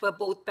things that were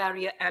both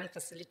barrier and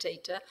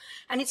facilitator.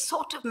 And it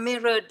sort of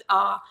mirrored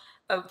our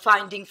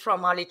finding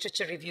from our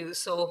literature review.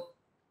 So,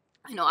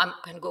 I'm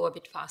going to go a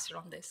bit faster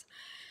on this.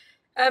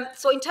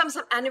 So in terms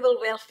of animal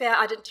welfare,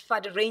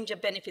 identified a range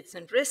of benefits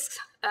and risks.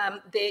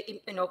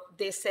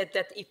 They said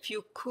that if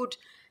you could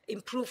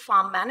improve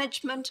farm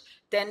management,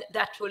 then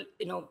that will,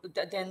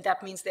 then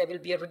that means there will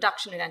be a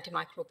reduction in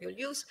antimicrobial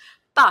use.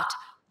 But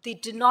they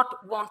did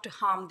not want to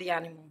harm the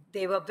animal.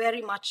 They were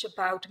very much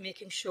about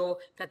making sure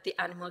that the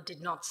animal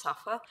did not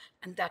suffer,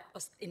 and that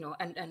was,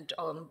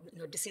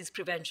 disease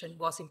prevention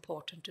was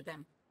important to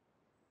them.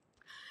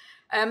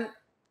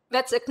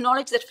 Let's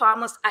acknowledge that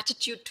farmers'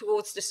 attitude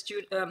towards the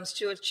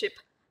stewardship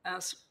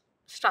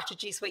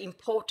strategies were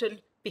important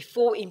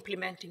before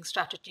implementing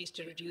strategies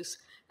to reduce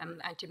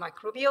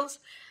antimicrobials.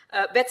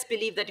 Vets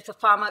believe that if a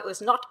farmer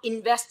was not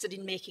invested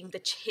in making the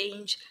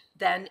change,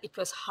 then it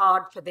was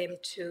hard for them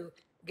to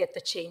get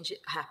the change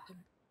happen.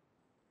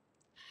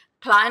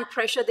 Client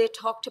pressure they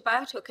talked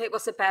about,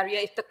 was a barrier.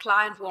 If the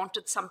client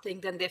wanted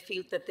something, then they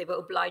feel that they were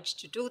obliged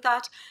to do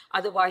that.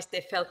 Otherwise,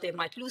 they felt they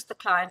might lose the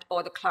client,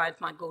 or the client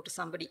might go to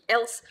somebody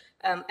else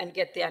and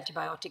get the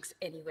antibiotics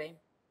anyway.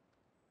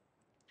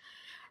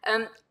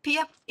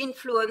 Peer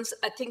influence,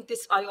 I think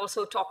I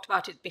also talked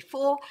about it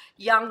before.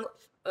 Young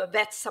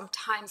vets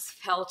sometimes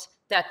felt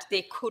that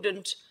they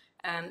couldn't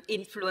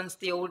influence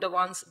the older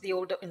ones. The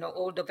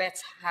older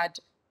vets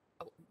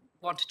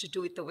wanted to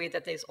do it the way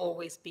that there's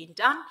always been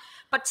done.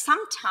 But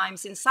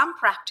sometimes in some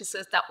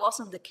practices, that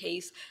wasn't the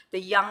case. The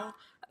young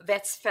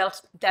vets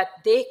felt that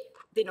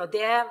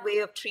their way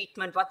of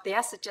treatment, what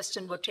their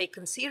suggestion were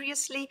taken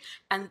seriously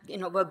and,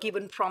 were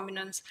given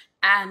prominence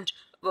and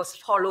was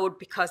followed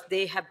because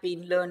they have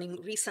been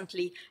learning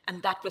recently,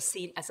 and that was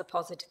seen as a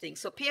positive thing.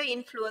 So peer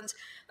influence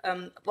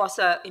was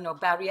a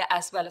barrier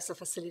as well as a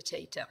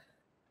facilitator.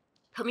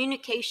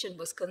 Communication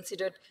was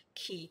considered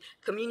key.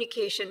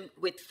 Communication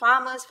with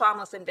farmers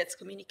and vets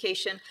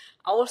communication.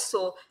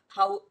 Also,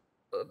 how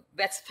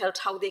vets felt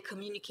how they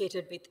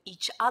communicated with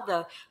each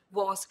other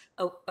was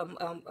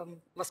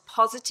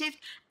positive,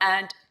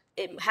 and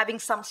having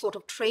some sort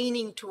of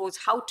training towards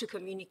how to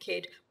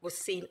communicate was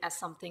seen as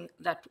something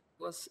that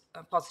was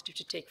positive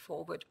to take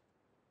forward.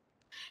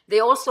 They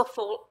also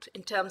felt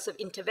in terms of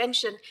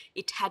intervention,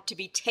 it had to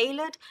be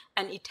tailored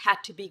and it had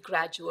to be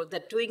gradual,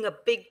 that doing a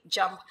big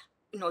jump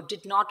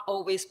did not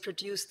always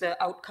produce the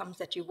outcomes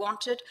that you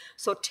wanted.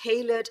 So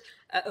tailored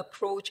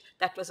approach,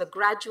 that was a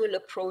gradual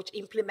approach,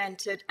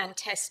 implemented and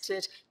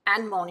tested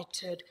and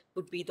monitored,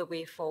 would be the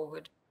way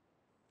forward.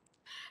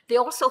 They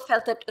also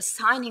felt that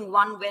assigning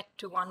one vet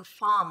to one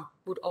farm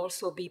would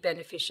also be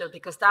beneficial,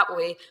 because that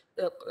way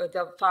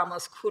the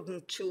farmers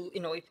couldn't choose,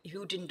 if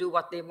you didn't do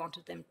what they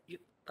wanted them,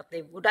 what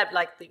they would have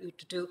liked you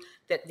to do,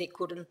 that they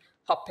couldn't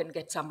hop and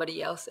get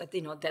somebody else,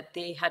 that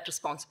they had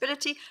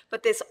responsibility.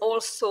 But there's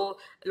also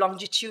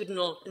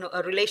longitudinal,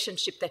 a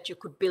relationship that you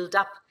could build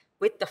up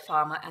with the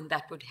farmer, and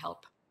that would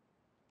help.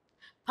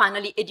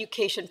 Finally,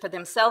 education for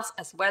themselves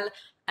as well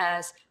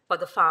as for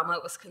the farmer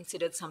was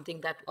considered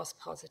something that was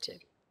positive.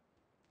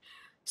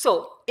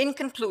 So, in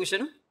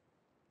conclusion,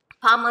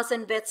 farmers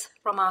and vets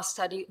from our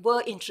study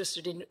were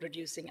interested in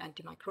reducing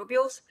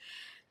antimicrobials.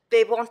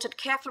 They wanted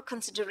careful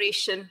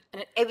consideration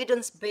and an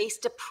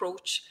evidence-based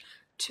approach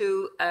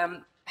to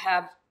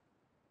have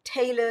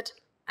tailored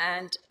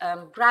and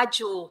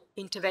gradual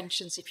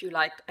interventions, if you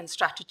like, and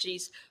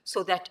strategies,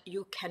 so that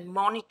you can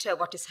monitor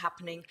what is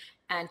happening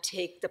and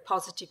take the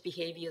positive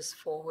behaviors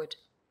forward.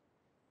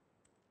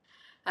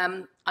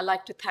 I'd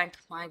like to thank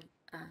my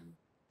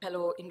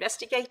fellow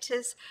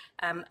investigators,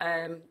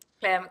 Claire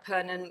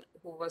McKernan,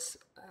 who was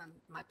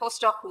my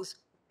postdoc, who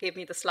gave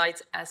me the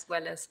slides, as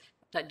well as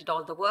that did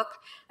all the work,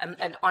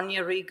 and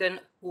Anya Regan,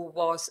 who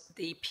was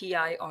the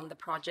PI on the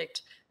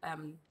project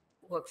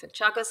Works in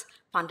Chagas,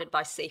 funded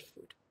by Safe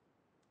Food.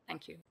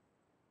 Thank you.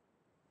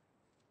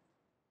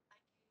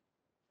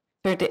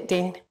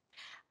 Dean.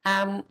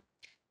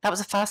 That was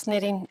a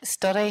fascinating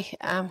study,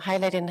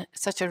 highlighting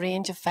such a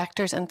range of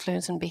factors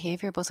influencing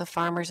behaviour, both of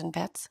farmers and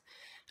vets.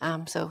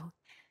 So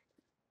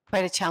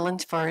quite a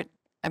challenge for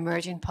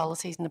emerging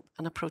policies and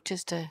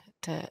approaches to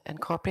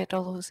incorporate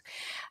all those.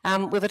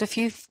 We've had a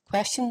few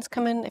questions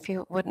come in, if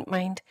you wouldn't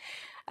mind.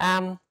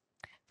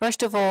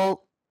 First of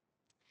all,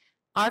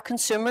 are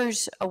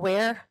consumers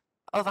aware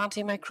of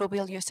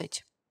antimicrobial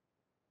usage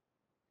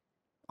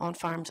on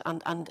farms,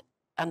 and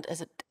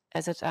is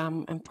it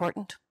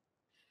important?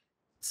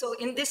 So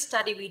in this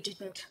study, we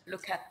didn't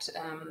look at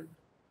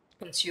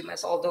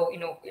consumers, although,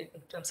 in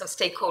terms of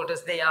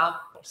stakeholders, they are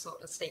also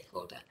a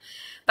stakeholder.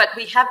 But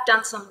we have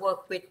done some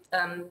work with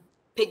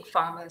pig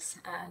farmers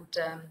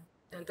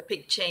and the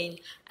pig chain,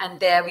 and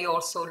there we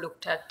also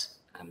looked at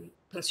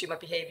consumer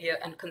behavior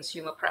and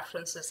consumer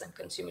preferences and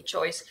consumer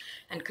choice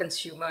and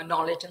consumer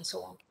knowledge and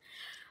so on.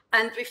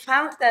 And we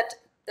found that,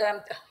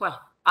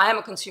 well, I am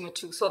a consumer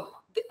too, so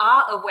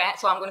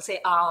so I'm going to say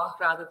our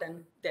rather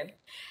than them.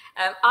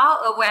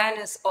 Our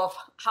awareness of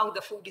how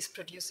the food is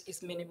produced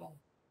is minimal.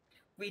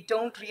 We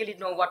don't really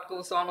know what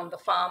goes on the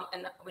farm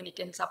and when it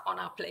ends up on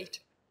our plate.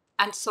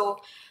 And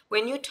so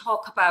when you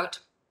talk about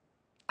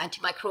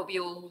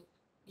antimicrobial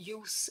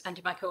use,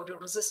 antimicrobial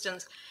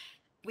resistance,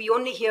 we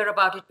only hear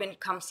about it when it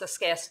comes to a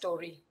scare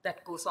story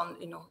that goes on,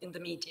 in the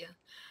media.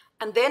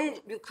 And then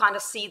you kind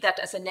of see that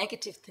as a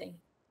negative thing.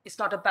 It's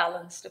not a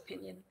balanced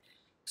opinion.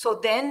 So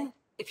then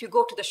if you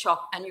go to the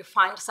shop and you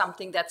find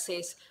something that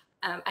says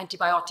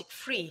antibiotic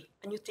free,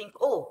 and you think,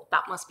 oh,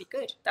 that must be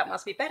good. That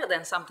must be better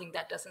than something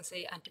that doesn't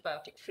say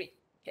antibiotic free,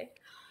 okay?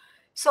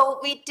 So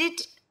we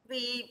did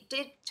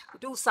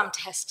do some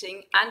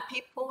testing, and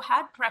people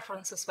had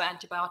preferences for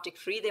antibiotic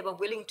free. They were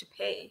willing to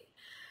pay,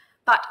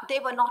 but they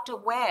were not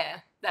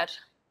aware that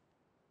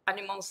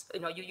animals,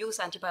 you use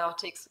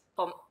antibiotics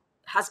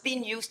has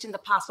been used in the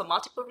past for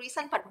multiple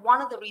reasons, but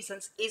one of the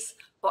reasons is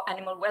for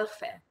animal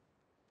welfare.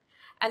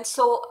 And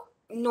so,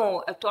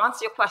 no, to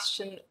answer your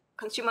question,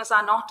 consumers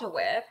are not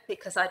aware,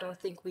 because I don't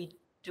think we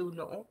do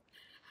know.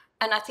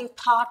 And I think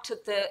part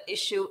of the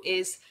issue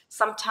is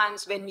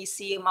sometimes when we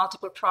see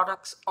multiple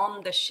products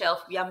on the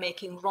shelf, we are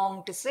making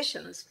wrong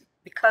decisions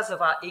because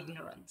of our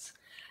ignorance.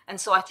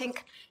 And so I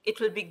think it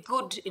will be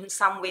good in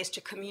some ways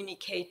to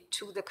communicate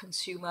to the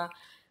consumer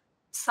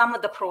some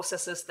of the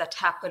processes that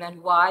happen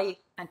and why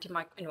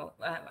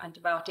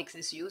antibiotics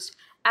is used,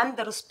 and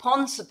the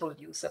responsible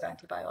use of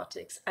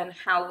antibiotics, and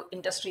how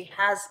industry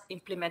has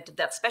implemented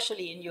that,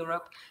 especially in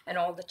Europe, and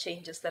all the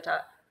changes that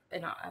are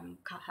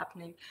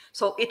happening.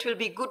 So it will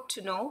be good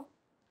to know.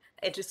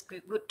 It is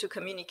good to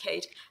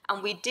communicate.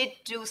 And we did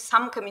do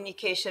some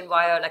communication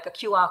via like a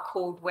QR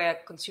code where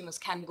consumers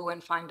can go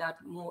and find out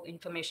more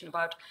information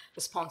about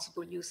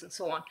responsible use and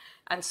so on.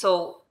 And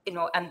so,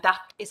 and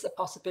that is a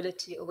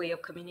possibility, a way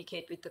of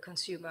communicate with the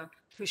consumer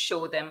to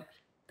show them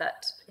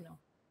that,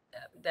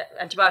 that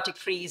antibiotic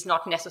free is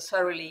not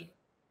necessarily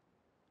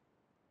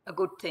a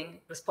good thing.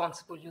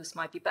 Responsible use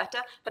might be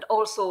better, but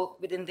also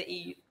within the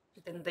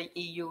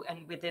EU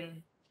and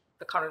within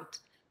the current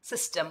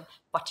system,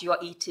 what you are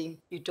eating,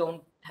 you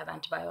don't have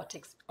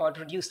antibiotics or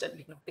reduced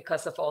it,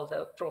 because of all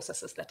the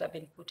processes that have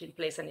been put in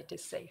place, and it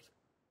is safe.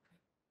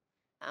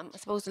 I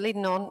suppose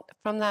leading on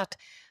from that,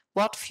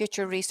 what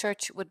future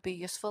research would be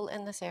useful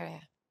in this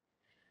area?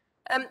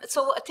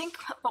 So I think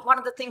one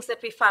of the things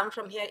that we found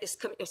from here is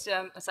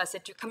as I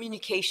said,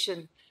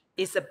 communication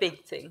is a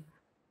big thing.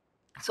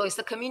 So it's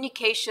the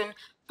communication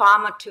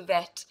farmer to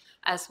vet,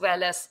 as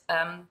well as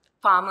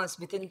farmers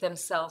within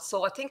themselves.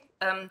 So I think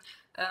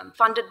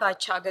funded by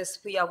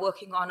Chagas, we are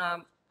working on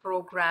a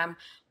program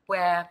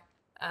where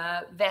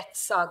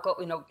vets are,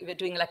 we're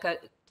doing like a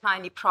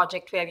tiny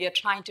project where we are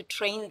trying to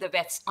train the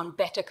vets on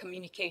better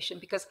communication,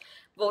 because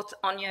both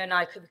Anya and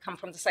I come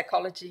from the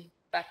psychology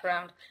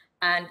background,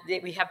 and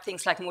we have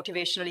things like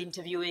motivational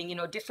interviewing,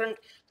 different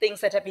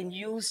things that have been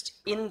used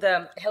in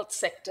the health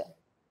sector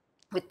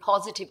with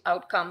positive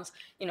outcomes,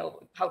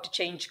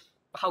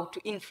 how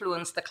to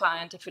influence the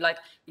client, if you like,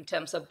 in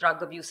terms of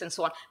drug abuse and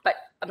so on. But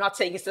I'm not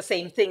saying it's the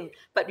same thing,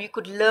 but we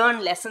could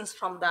learn lessons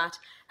from that.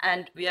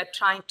 And we are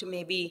trying to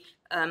maybe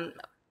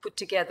put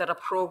together a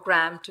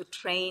program to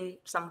train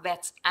some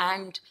vets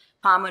and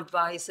farm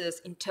advisors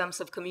in terms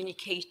of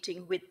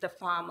communicating with the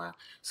farmer,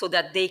 so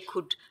that they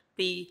could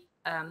be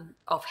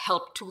of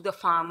help to the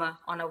farmer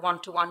on a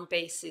one-to-one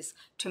basis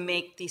to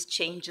make these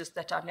changes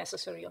that are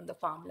necessary on the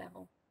farm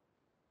level.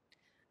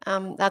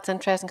 That's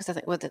interesting, because I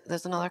think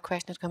there's another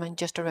question that's come in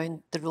just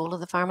around the role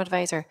of the farm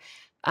advisor.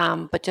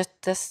 But just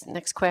this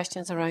next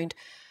question is around,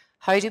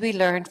 how do we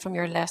learn from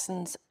your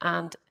lessons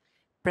and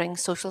bring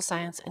social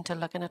science into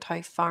looking at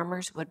how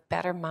farmers would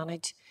better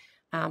manage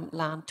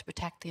land to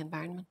protect the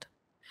environment?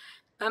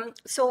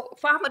 So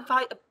farm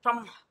advice,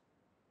 from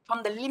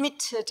the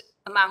limited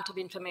amount of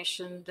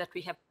information that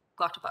we have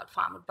got about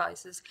farm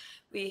advisors,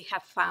 we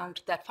have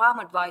found that farm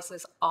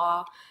advisors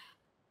are,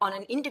 on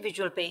an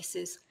individual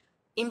basis,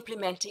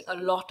 implementing a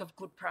lot of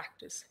good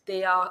practice.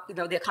 They are,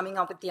 they're coming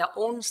up with their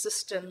own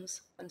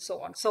systems and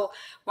so on. So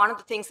one of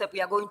the things that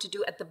we are going to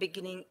do at the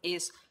beginning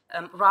is,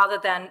 rather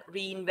than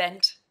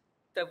reinvent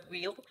the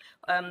wheel,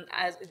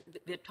 as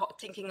we're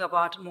thinking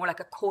about more like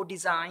a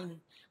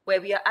co-design, where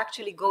we are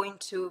actually going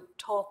to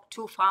talk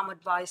to farm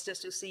advisors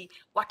to see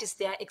what is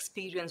their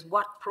experience,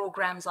 what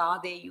programs are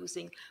they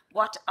using,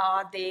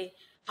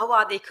 how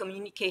are they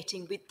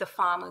communicating with the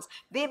farmers.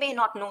 They may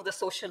not know the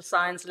social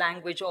science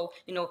language, or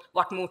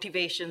what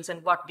motivations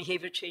and what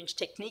behavior change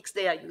techniques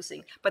they are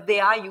using, but they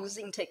are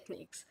using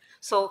techniques.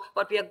 So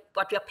what we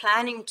are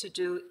planning to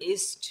do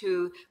is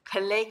to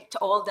collect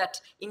all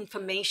that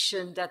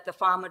information that the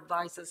farm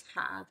advisors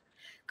have,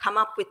 come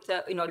up with,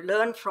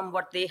 learn from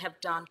what they have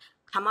done,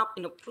 come up,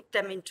 put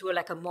them into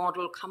like a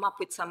model, come up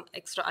with some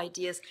extra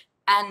ideas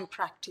and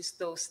practice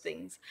those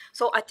things.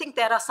 So I think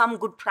there are some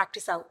good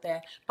practice out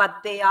there, but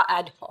they are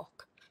ad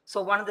hoc.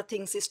 So one of the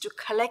things is to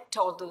collect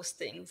all those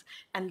things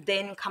and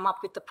then come up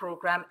with the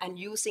program and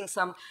using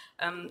some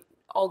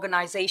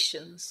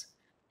organizations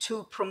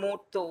to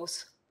promote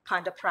those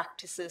kind of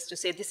practices, to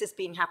say this has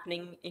been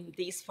happening in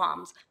these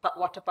farms, but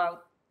what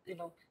about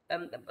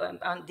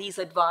these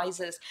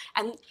advisors?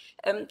 And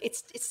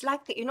it's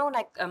like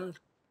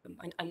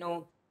I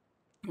know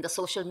in the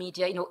social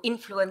media,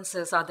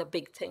 influencers are the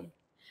big thing.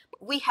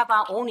 We have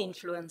our own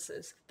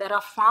influencers. There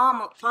are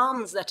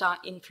farms that are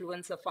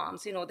influencer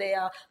farms. They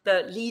are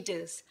the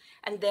leaders,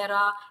 and there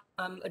are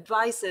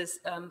advisors,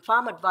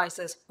 farm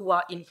advisors who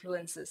are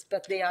influencers,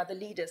 but they are the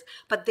leaders.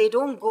 But they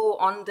don't go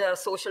on the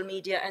social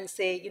media and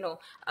say,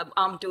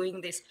 I'm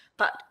doing this.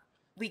 But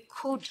we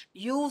could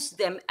use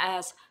them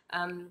as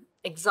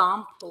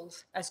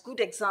examples, as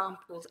good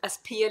examples, as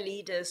peer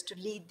leaders to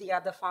lead the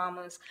other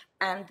farmers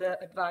and the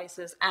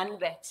advisors and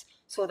vets,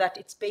 so that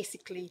it's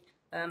basically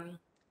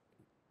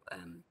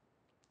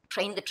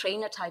train the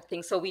trainer type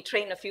thing. So we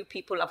train a few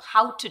people of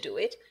how to do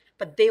it,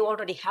 but they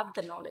already have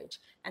the knowledge,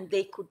 and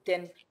they could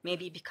then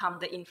maybe become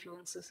the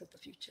influencers of the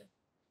future.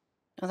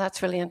 Well,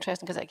 that's really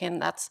interesting, because again,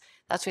 that's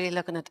really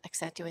looking at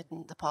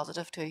accentuating the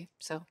positive too.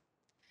 So,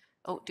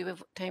 do we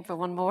have time for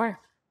one more?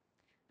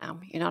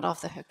 You're not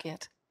off the hook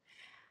yet.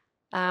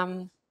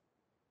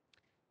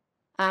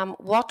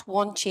 What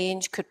one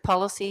change could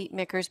policy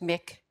makers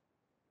make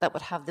that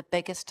would have the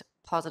biggest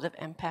positive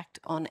impact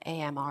on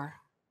AMR?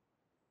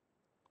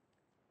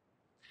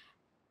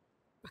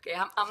 Okay,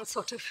 I'm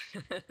sort of,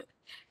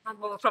 I'm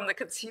more from the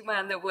consumer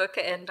and the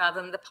worker end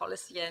rather than the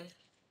policy end.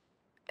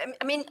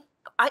 I mean,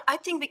 I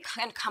think we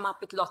can come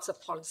up with lots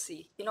of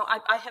policy.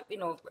 I have,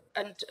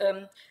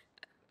 and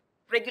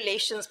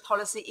regulations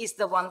policy is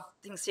the one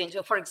thing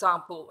changer. For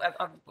example,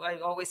 I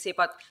always say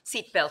about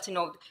seatbelt.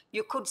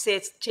 You could say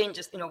it's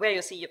changes. Where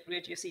you see your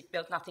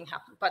seatbelt, nothing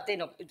happened. But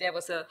there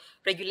was a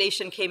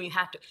regulation came, you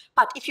had to.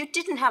 But if you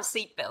didn't have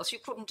seatbelts, you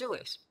couldn't do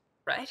it,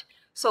 right?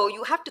 So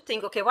you have to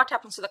think, okay, what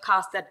happens to the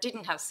cars that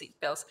didn't have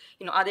seatbelts?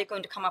 Are they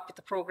going to come up with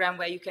a program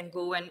where you can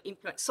go and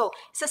implement? So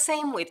it's the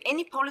same with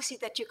any policy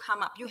that you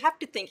come up. You have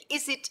to think,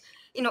 is it,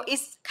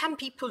 can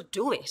people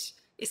do it?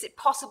 Is it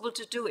possible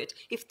to do it?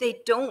 If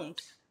they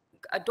don't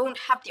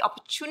have the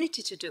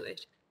opportunity to do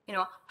it,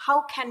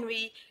 how can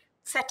we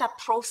set up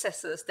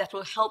processes that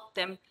will help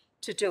them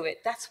to do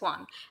it? That's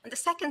one. And the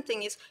second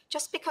thing is,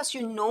 just because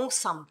you know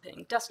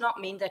something does not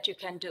mean that you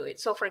can do it.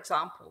 So for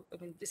example,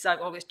 this I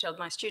always tell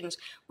my students,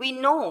 we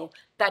know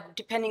that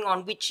depending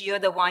on which year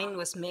the wine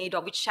was made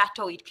or which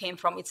chateau it came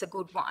from, it's a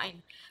good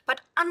wine.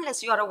 But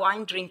unless you are a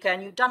wine drinker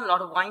and you've done a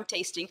lot of wine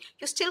tasting,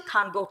 you still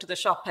can't go to the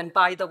shop and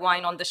buy the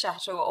wine on the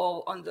chateau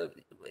or on the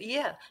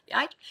year,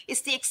 right?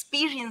 It's the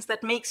experience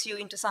that makes you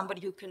into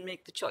somebody who can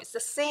make the choice. The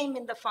same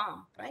in the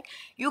farm, right?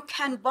 You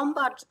can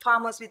bombard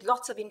farmers with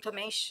lots of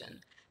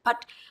information,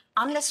 but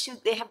unless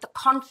they have the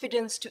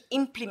confidence to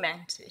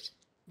implement it,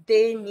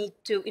 they need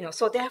to,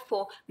 so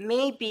therefore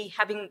maybe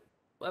having,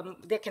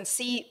 they can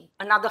see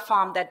another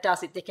farm that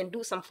does it, they can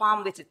do some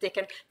farm visits, they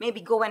can maybe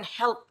go and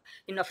help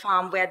in a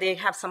farm where they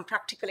have some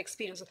practical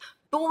experience.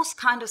 Those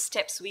kind of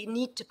steps we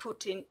need to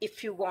put in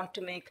if you want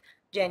to make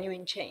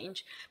genuine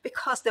change,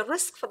 because the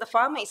risk for the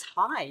farmer is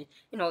high.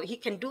 He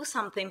can do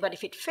something, but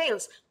if it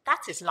fails,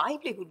 that's his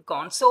livelihood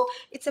gone. So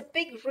it's a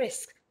big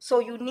risk. So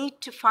you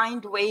need to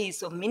find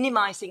ways of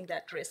minimizing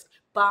that risk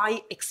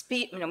by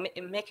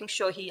making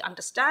sure he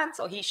understands,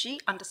 or she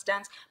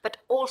understands, but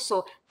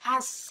also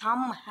has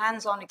some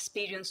hands-on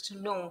experience to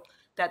know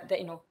that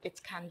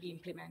it can be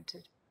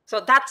implemented. So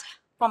that's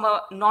from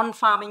a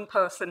non-farming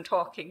person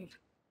talking.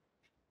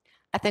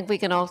 I think we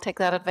can all take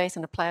that advice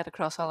and apply it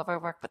across all of our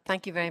work, but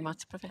thank you very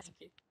much, Professor.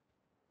 Thank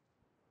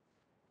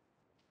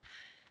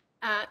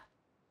you.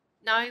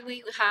 Now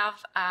we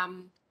have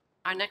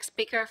our next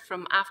speaker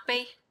from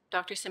AFBI,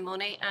 Dr.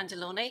 Simone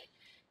Angioloni,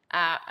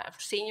 a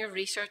senior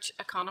research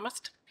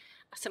economist.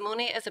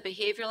 Simone is a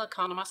behavioural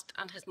economist,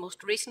 and his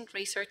most recent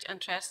research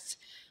interests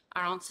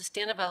are on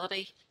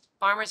sustainability,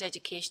 farmers'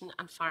 education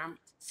and farm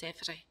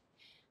safety.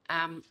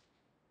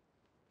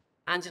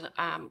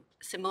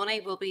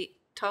 Simone will be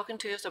talking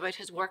to us about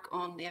his work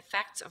on the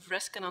effects of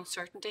risk and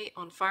uncertainty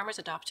on farmers'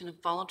 adoption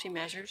of voluntary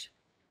measures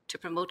to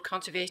promote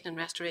conservation and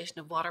restoration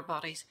of water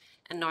bodies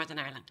in Northern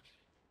Ireland.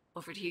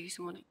 Over to you,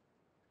 Simone.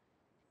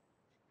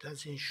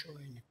 Doesn't show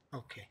any.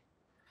 Okay.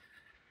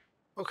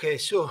 Okay,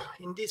 so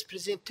in this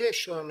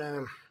presentation,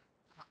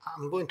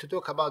 I'm going to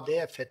talk about the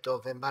effect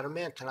of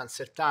environmental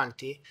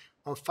uncertainty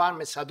on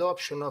farmers'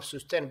 adoption of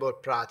sustainable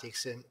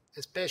practices,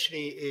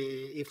 especially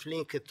if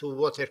linked to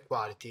water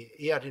quality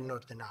here in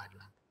Northern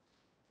Ireland.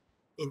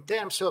 In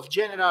terms of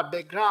general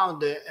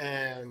background,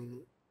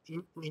 in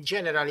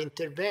general,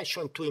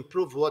 intervention to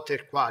improve water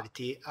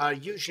quality are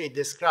usually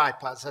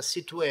described as a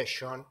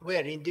situation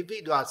where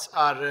individuals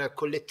are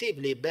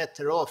collectively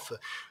better off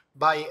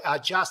by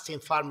adjusting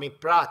farming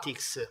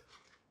practices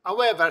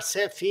However,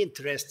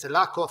 self-interest,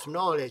 lack of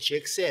knowledge,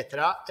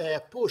 etc.,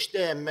 push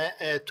them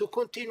to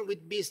continue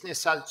with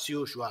business as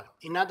usual.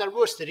 In other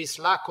words, there is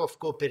lack of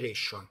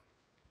cooperation.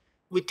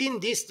 Within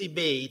this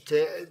debate,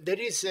 there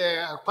is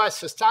a quite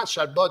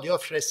substantial body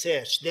of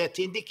research that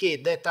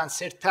indicate that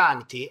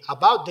uncertainty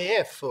about the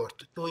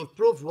effort to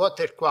improve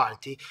water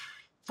quality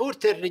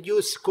further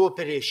reduce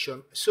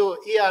cooperation.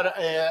 So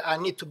here I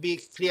need to be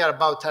clear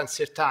about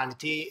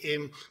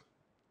uncertainty.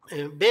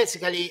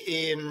 Basically,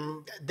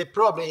 the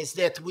problem is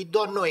that we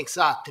don't know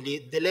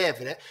exactly the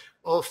level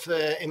of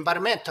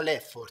environmental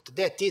effort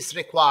that is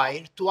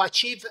required to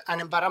achieve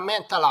an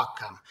environmental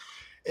outcome.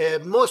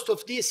 Most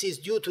of this is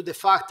due to the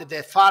fact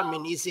that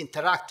farming is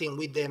interacting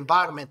with the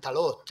environment a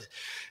lot.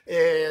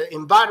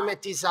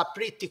 Environment is a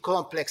pretty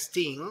complex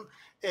thing.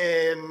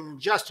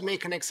 Just to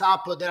make an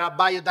example, there are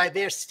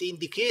biodiversity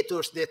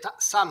indicators that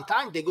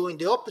sometimes they go in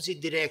the opposite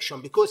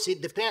direction because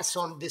it depends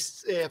on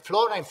this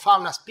flora and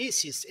fauna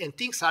species, and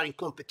things are in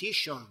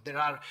competition. There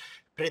are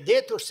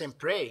predators and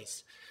prey.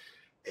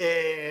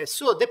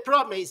 So the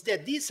problem is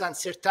that this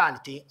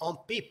uncertainty on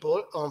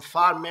people, on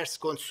farmers,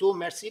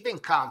 consumers, even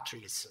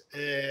countries,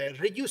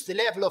 reduce the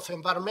level of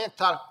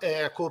environmental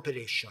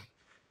cooperation.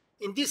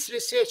 In this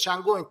research,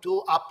 I'm going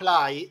to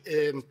apply,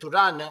 to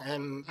run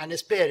an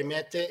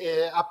experiment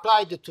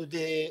applied to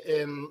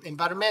the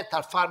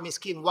environmental farming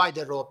scheme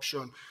wider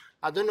option.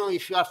 I don't know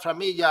if you are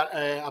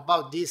familiar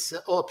about this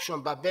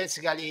option, but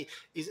basically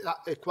it's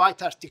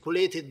quite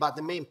articulated, but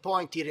the main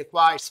point, it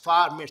requires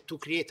farmers to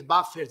create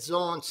buffer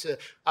zones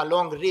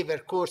along river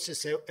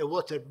courses and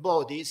water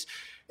bodies,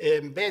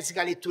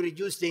 basically to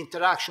reduce the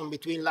interaction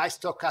between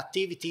livestock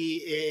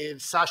activity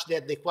such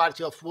that the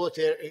quality of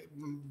water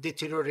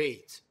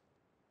deteriorates.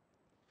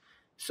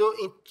 So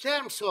in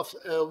terms of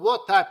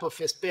what type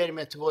of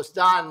experiment was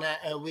done,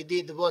 we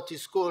did what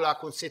is called a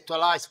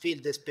conceptualized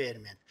field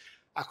experiment.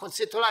 A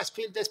conceptualized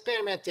field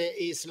experiment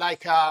is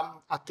like a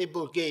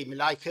table game,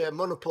 like a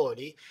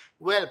Monopoly,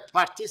 where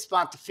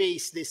participants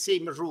face the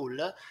same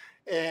rule.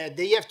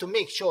 They have to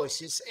make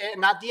choices,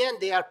 and at the end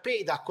they are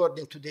paid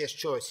according to their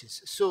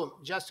choices. So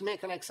just to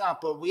make an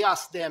example, we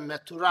asked them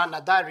to run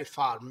a dairy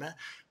farm.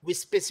 We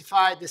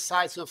specify the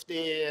size of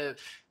the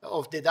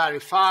dairy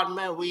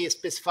farm. We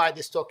specify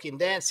the stocking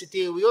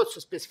density. We also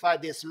specify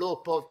the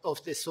slope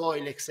of the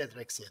soil,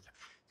 etc., etc.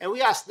 And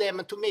we asked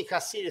them to make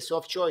a series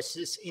of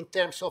choices in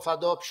terms of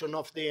adoption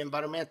of the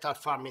environmental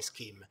farming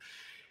scheme.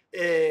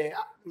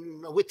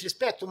 With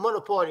respect to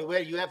Monopoly,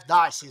 where you have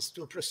dice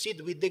to proceed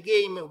with the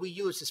game, we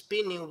use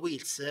spinning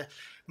wheels,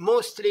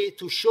 mostly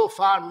to show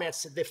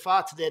farmers the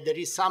fact that there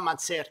is some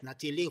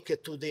uncertainty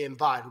linked to the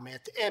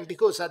environment, and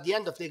because at the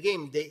end of the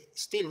game, they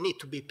still need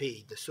to be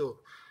paid. So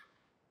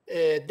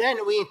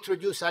then we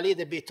introduce a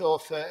little bit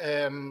of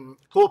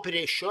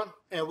cooperation,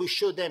 and we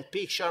show them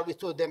picture. We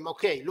told them,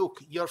 okay,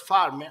 look, your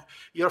farm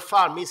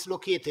is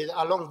located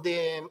along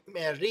the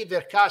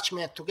river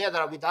catchment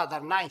together with other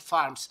 9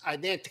 farms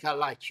identical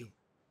like you.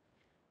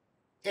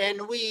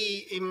 And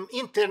we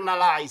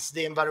internalize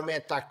the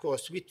environmental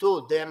cost. We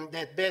told them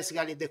that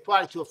basically the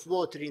quality of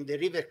water in the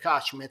river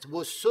catchment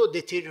was so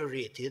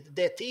deteriorated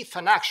that if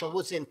an action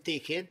wasn't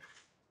taken,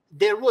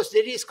 there was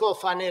the risk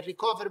of an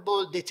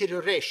irrecoverable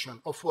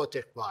deterioration of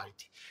water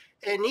quality.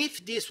 And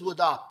if this would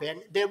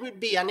happen, there will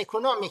be an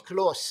economic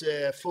loss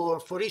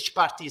for each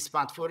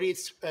participant, for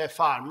each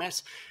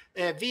farmers,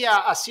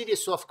 via a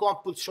series of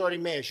compulsory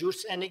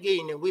measures. And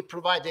again, we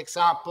provide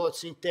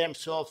examples in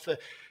terms of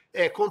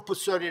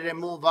compulsory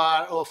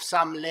removal of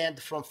some land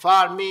from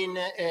farming,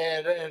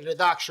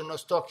 reduction of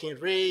stocking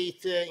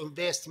rate,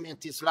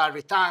 investment in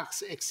slurry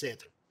tanks,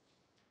 etc.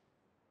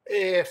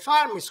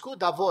 Farmers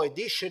could avoid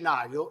this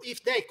scenario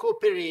if they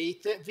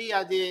cooperate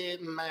via the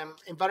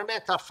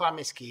environmental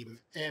farming scheme.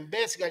 And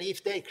basically,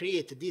 if they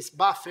create this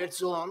buffer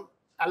zone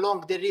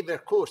along the river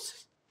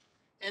course.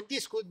 And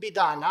this could be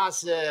done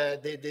as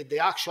the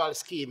actual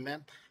scheme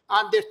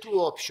under 2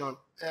 options.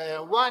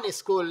 One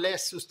is called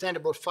less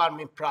sustainable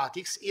farming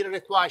practice. It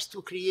requires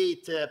to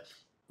create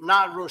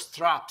narrow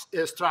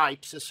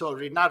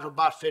narrow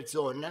buffer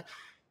zone,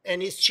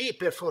 and it's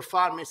cheaper for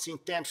farmers in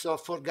terms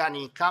of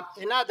organic income.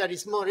 Another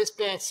is more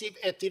expensive,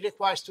 and it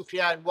requires to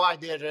create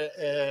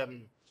wider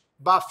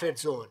buffer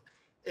zone.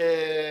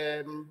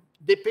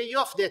 The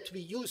payoff that we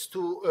used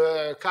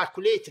to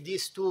calculate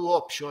these 2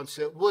 options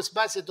was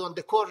based on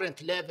the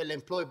current level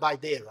employed by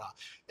DERA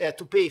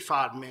to pay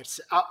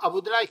farmers. I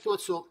would like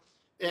also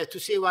to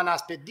say one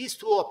aspect. These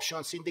 2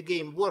 options in the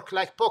game work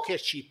like poker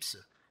chips.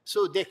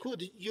 So they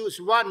could use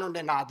one on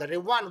another,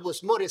 and one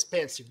was more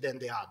expensive than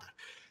the other.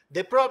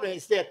 The problem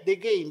is that the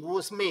game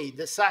was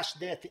made such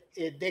that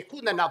they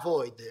couldn't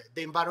avoid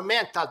the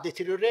environmental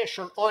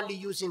deterioration only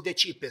using the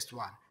cheapest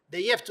one.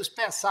 They have to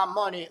spend some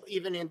money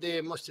even in the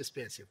most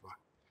expensive one.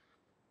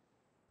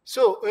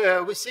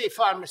 So we say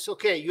farmers,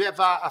 okay, you have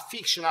a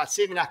fictional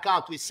saving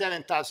account with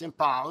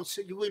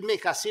 £7,000. You will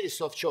make a series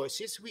of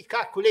choices. We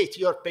calculate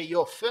your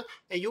payoff,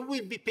 and you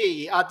will be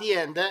paid at the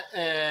end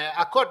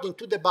according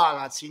to the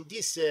balance in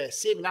this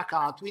saving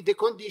account, with the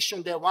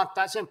condition that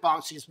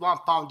 £1,000 is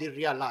 £1 in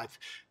real life.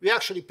 We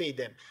actually pay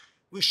them.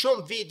 We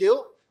show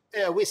video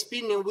with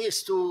spinning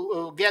wheels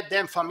to get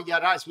them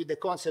familiarized with the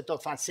concept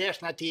of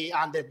uncertainty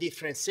under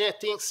different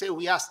settings.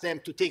 We asked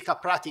them to take a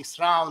practice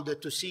round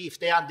to see if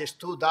they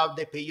understood how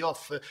the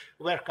payoff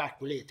were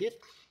calculated.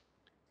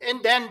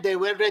 And then they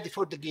were ready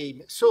for the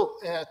game. So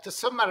to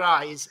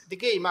summarize, the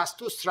game has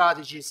two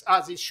strategies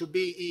as it should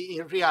be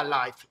in real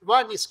life.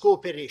 One is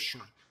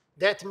cooperation.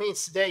 That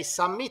means they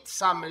submit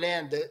some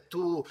land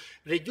to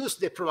reduce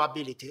the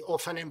probability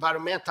of an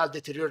environmental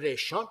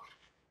deterioration.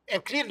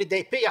 And clearly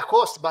they pay a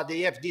cost, but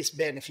they have this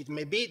benefit.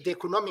 Maybe the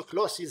economic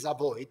loss is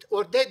avoided,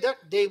 or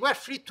they were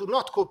free to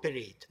not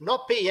cooperate,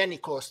 not pay any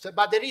cost,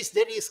 but there is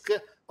the risk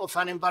of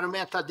an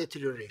environmental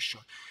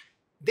deterioration.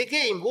 The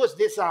game was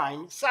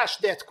designed such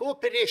that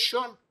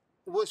cooperation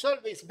was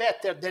always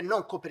better than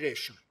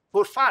non-cooperation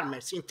for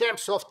farmers in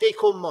terms of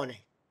take-home money.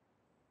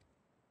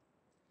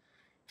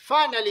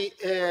 Finally,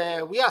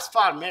 we asked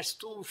farmers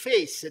to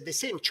face the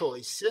same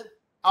choice.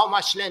 How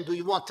much land do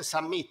you want to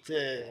submit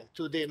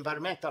to the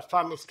environmental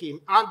farming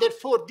scheme under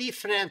 4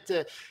 different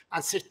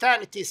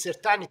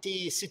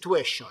certainty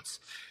situations?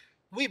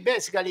 We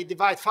basically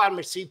divide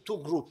farmers in 2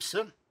 groups.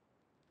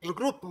 In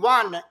group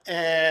 1,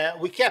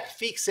 we kept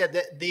fixed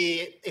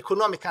the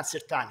economic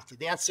uncertainty,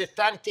 the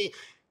uncertainty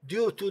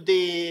due to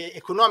the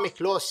economic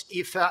loss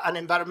if an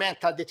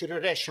environmental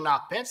deterioration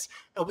happens.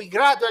 And we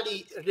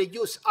gradually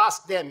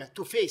ask them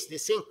to face the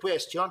same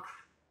question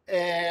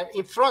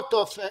in front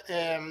of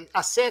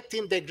a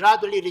setting that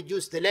gradually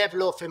reduced the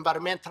level of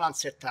environmental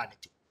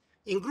uncertainty.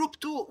 In group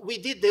 2, we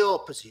did the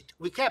opposite.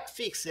 We kept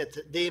fixed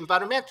the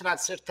environmental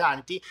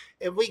uncertainty,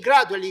 and we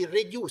gradually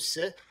reduced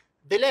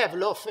the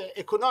level of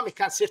economic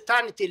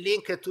uncertainty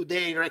linked to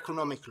their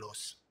economic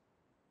loss.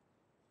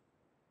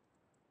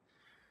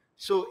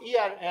 So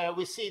here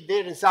we see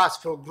the results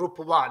for group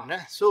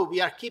 1. So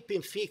we are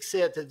keeping fixed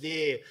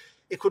the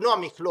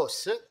economic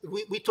loss.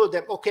 We told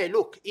them, okay,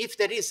 look, if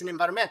there is an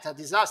environmental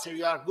disaster,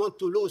 you are going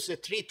to lose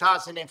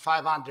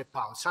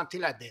 £3,500,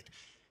 something like that.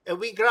 And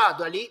we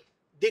gradually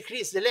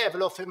decrease the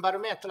level of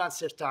environmental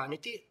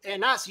uncertainty.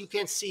 And as you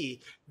can see,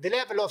 the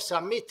level of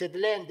submitted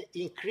land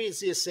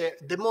increases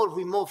the more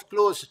we move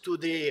close to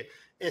the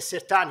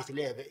certainty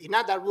level. In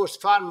other words,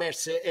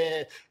 farmers'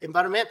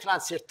 environmental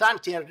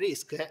uncertainty and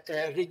risk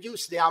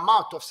reduce the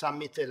amount of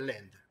submitted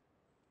land.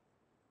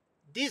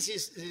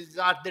 These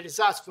are the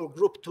results for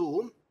group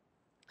 2.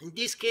 In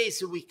this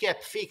case, we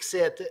kept fixed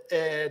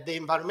the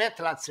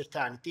environmental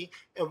uncertainty,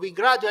 and we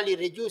gradually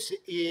reduce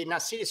in a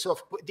series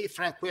of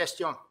different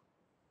questions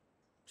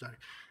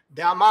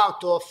the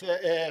amount of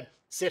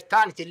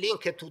certainty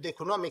linked to the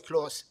economic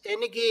loss.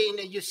 And again,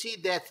 you see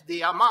that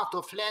the amount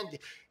of land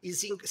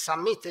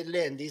submitted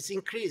land is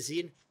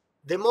increasing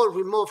the more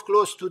we move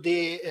close to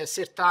the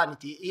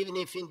certainty, even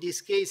if in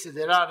this case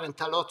there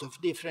aren't a lot of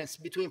difference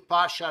between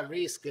partial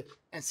risk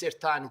and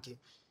certainty.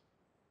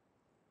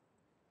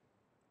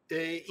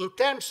 In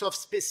terms of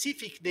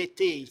specific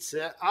details,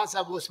 as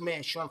I was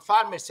mentioned,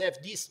 farmers have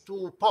these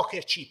 2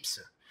 poker chips.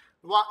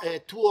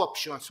 2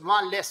 options,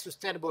 one less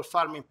sustainable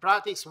farming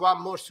practice,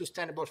 one more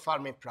sustainable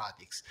farming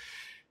practice.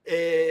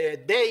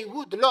 They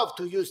would love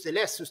to use the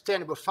less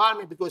sustainable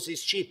farming because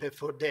it's cheaper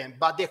for them,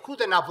 but they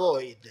couldn't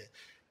avoid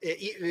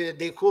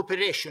the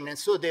cooperation and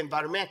so the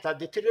environmental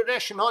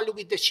deterioration only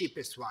with the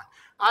cheapest one.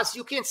 As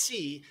you can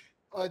see,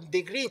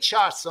 the green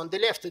charts on the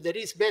left, there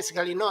is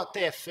basically no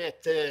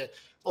effect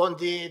on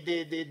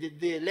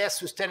the less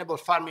sustainable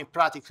farming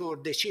practice or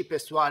the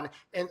cheapest one,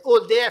 and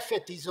all the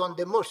effort is on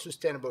the more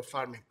sustainable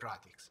farming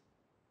practice.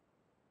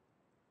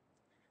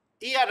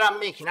 Here I'm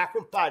making a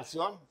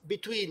comparison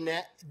between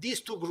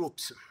these 2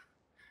 groups.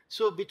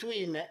 So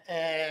between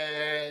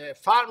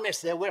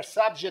farmers that were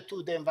subject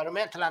to the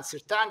environmental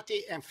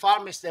uncertainty and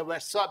farmers that were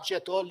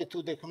subject only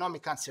to the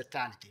economic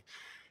uncertainty.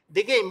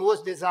 The game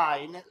was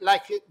designed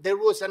like there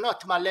was an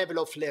optimal level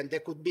of land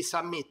that could be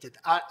submitted,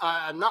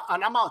 an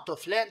amount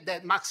of land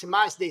that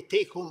maximized the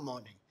take-home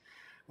money.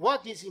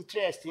 What is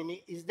interesting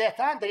is that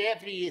under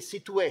every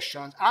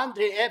situation,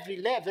 under every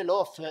level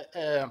of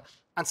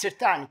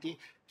uncertainty,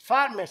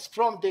 farmers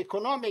from the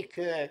economic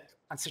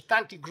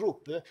uncertainty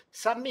group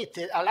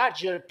submitted a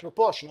larger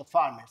proportion of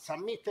farmers,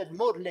 submitted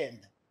more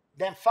land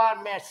than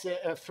farmers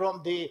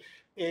from the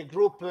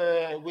group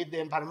with the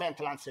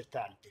environmental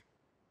uncertainty.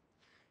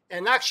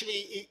 And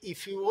actually,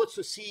 if you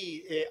also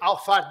see how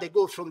far they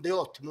go from the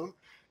optimum,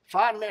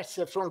 farmers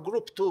from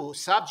group 2,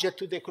 subject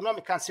to the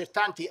economic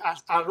uncertainty,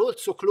 are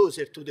also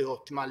closer to the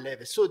optimal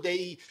level. So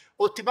they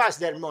optimize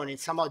their money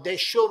somehow. They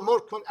show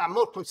a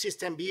more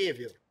consistent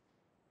behavior.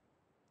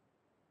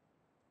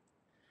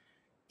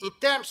 In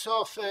terms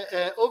of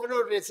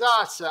overall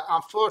results,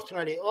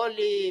 unfortunately,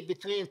 only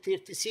between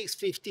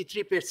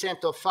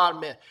 36–53% of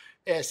farmers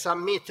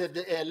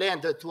submitted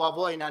land to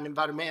avoid an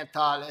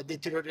environmental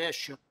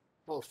deterioration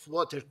of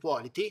water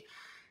quality.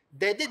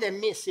 They didn't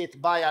miss it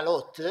by a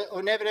lot.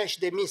 On average,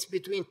 they missed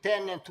between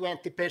 10 and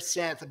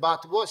 20%.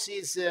 But what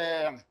is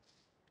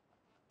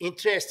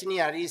interesting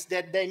here is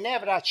that they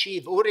never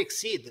achieve or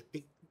exceed,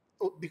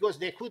 because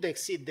they could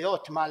exceed the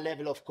optimal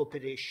level of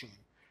cooperation.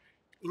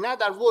 In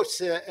other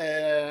words,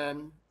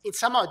 in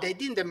somehow they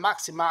didn't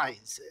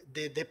maximize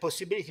the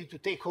possibility to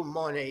take home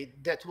money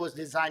that was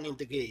designed in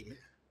the game.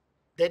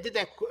 They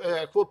didn't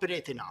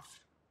cooperate enough.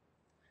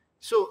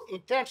 So in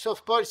terms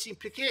of policy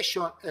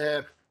implication,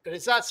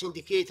 results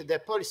indicate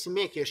that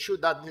policymakers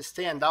should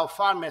understand how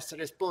farmers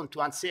respond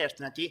to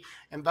uncertainty,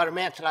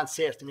 environmental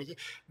uncertainty,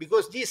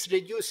 because this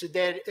reduces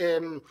their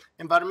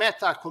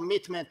environmental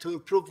commitment to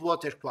improve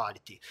water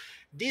quality.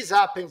 This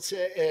happens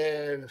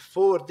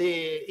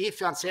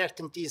if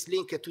uncertainty is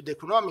linked to the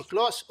economic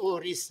loss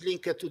or is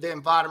linked to the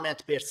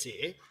environment per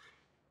se.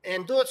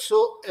 And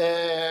also,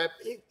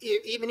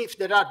 even if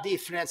there are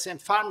differences,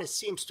 and farmers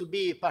seems to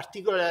be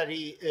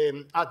particularly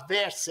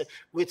adverse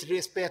with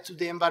respect to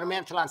the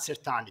environmental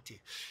uncertainty.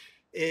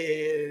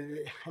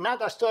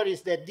 Another story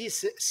is that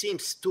this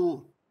seems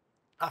to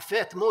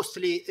affect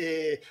mostly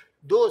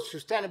those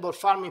sustainable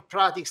farming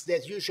practices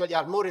that usually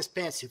are more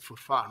expensive for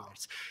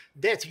farmers.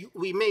 That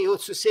we may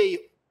also say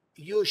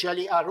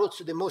usually are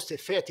also the most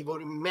effective,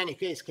 or in many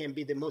cases can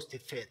be the most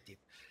effective.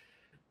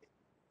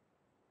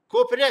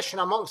 Cooperation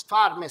amongst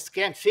farmers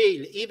can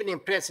fail even in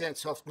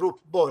presence of group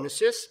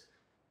bonuses.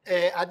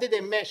 I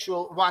didn't mention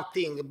one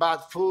thing,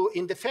 but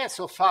in defense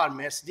of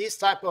farmers, this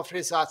type of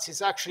results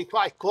is actually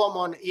quite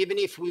common, even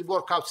if we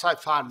work outside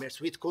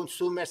farmers with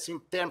consumers in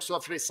terms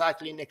of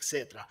recycling,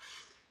 etc.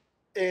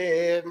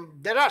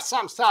 There are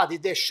some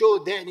studies that show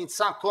that in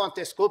some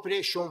contexts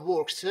cooperation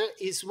works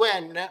is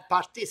when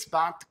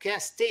participants can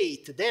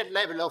state their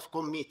level of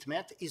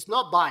commitment is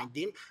not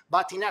binding,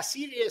 but in a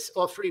series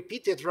of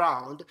repeated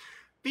rounds,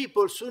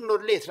 people sooner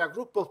or later, a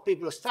group of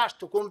people start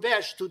to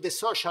converge to the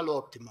social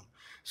optimum.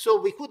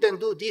 So we couldn't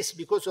do this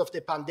because of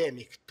the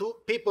pandemic.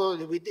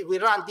 We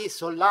ran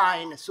this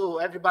online, so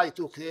everybody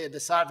took the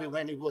survey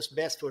when it was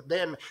best for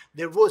them.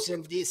 There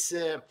wasn't this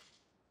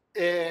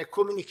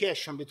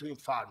communication between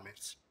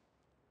farmers.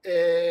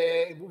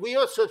 We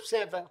also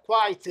observe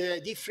quite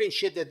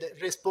differentiated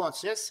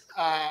responses.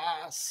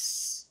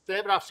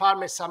 Several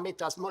farmers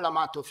submit a small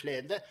amount of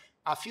land.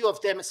 A few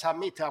of them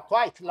submit a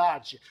quite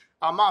large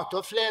amount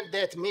of land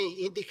that may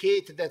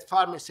indicate that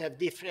farmers have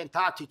different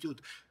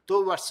attitude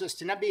towards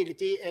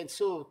sustainability, and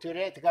so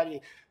theoretically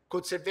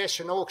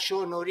conservation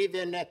auction or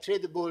even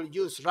tradable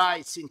use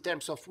rights in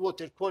terms of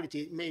water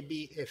quality may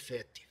be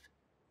effective.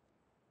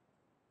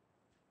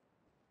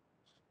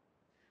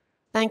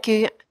 Thank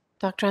you,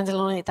 Dr.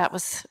 Angioloni. That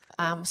was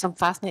some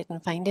fascinating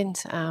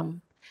findings,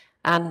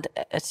 and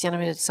it's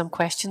generated some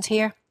questions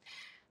here.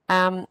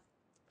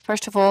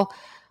 First of all,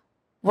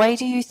 why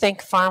do you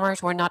think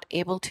farmers were not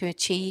able to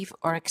achieve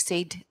or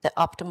exceed the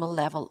optimal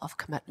level of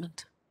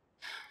commitment?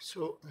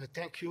 So,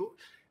 thank you.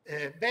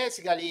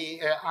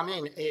 Basically, I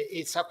mean,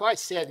 it's a quite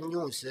sad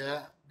news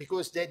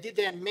because they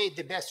didn't make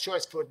the best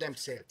choice for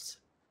themselves,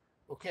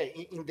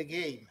 okay, in the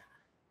game.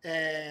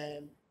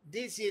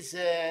 This is,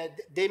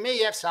 they may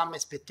have some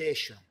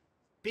expectation.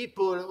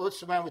 People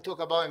also, when we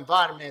talk about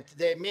environment,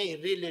 they may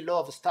really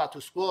love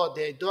status quo,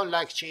 they don't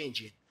like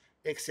changing,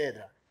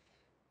 etc.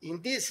 In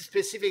this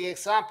specific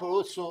example,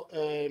 also,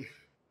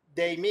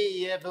 they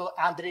may have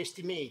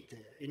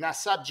underestimated in a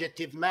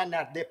subjective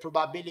manner the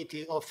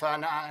probability of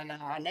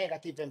a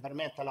negative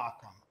environmental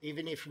outcome,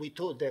 even if we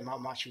told them how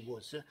much it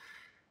was.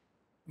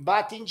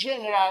 But in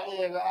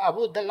general, I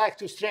would like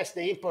to stress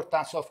the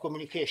importance of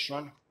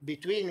communication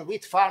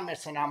with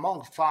farmers and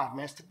among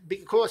farmers,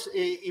 because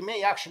it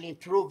may actually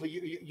improve.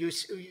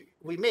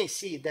 We may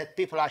see that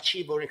people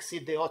achieve or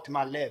exceed the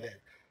optimal level.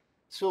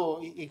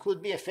 So it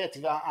could be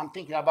effective. I'm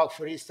thinking about,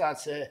 for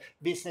instance,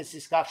 business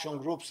discussion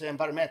groups,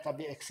 environmental,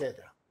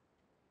 etc.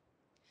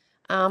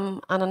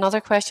 And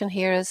another question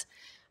here is,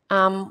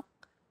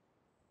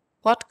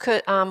 what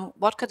could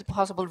the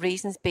possible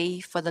reasons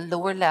be for the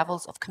lower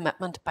levels of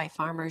commitment by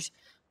farmers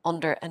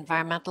under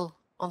environmental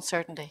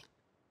uncertainty?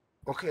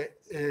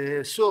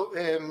 Okay, so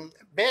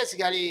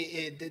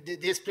basically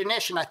the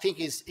explanation, I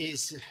think,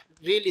 is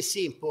really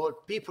simple.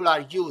 People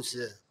are used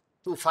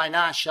to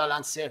financial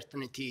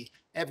uncertainty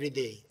every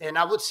day. And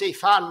I would say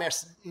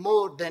farmers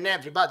more than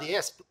everybody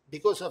else,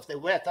 because of the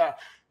weather,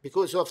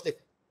 because of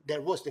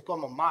there was the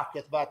common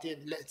market, but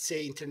let's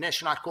say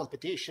international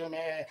competition,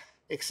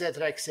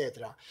 etc.,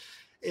 etc.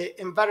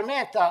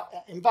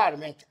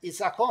 Environment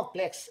is a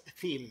complex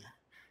theme.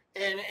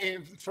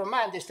 And from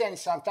my understanding,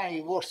 sometimes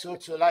it works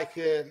also like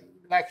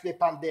the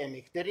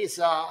pandemic. There is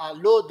a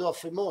load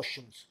of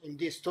emotions in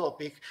this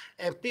topic,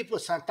 and people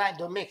sometimes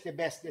don't make the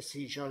best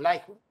decision.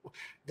 Like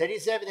there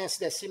is evidence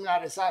that similar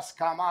results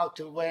come out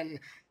when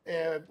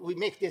we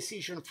make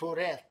decisions for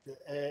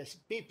Earth.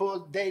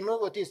 People, they know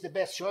what is the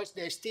best choice,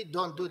 they still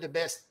don't do the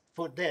best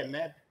for them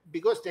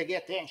because they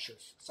get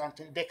anxious.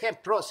 Something they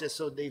can't process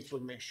all the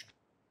information.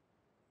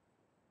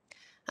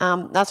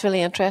 That's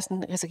really interesting,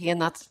 because again,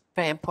 that's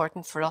very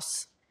important for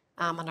us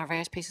and our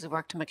various pieces of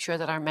work to make sure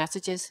that our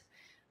messages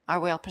are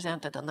well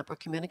presented and that we're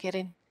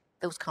communicating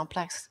those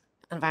complex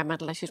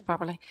environmental issues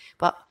properly.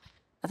 But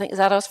I think, is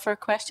that us for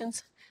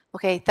questions?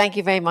 Okay, thank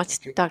you very much,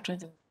 Dr.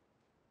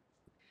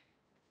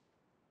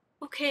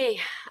 Okay,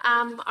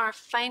 our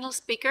final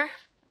speaker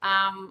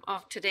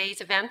of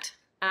today's event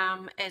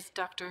is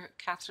Dr.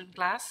 Catherine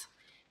Glass.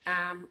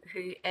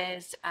 who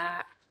is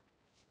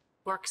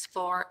works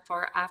for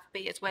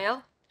AFBI as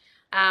well.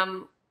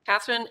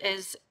 Catherine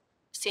is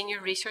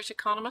Senior Research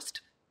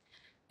Economist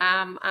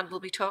and will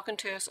be talking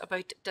to us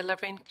about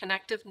delivering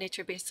connective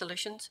nature-based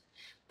solutions,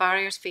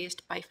 barriers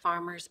faced by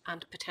farmers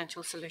and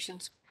potential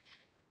solutions.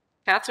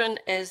 Catherine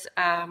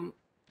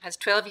has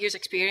 12 years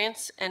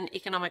experience in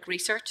economic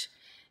research,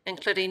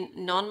 including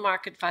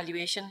non-market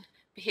valuation,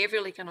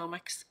 behavioural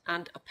economics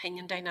and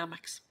opinion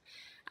dynamics.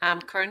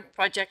 Current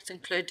projects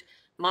include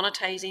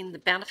monetising the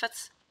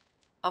benefits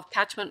of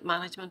catchment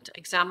management,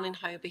 examining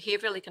how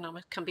behavioural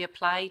economics can be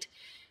applied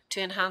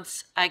to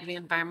enhance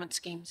agri-environment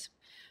schemes.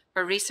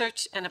 Her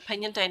research in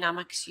opinion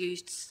dynamics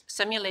used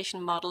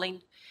simulation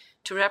modelling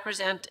to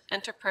represent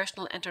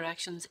interpersonal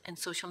interactions in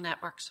social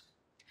networks.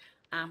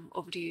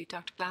 Over to you,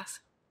 Dr. Glass.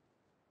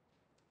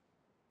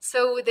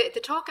 So the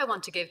talk I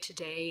want to give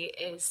today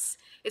is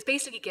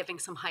basically giving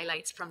some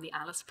highlights from the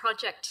ALICE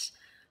project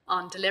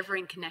on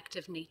delivering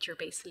connective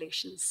nature-based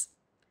solutions,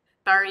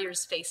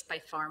 barriers faced by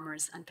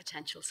farmers and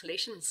potential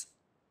solutions.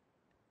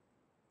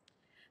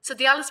 So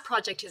the ALICE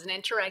project is an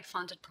Interreg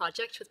funded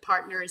project with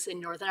partners in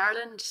Northern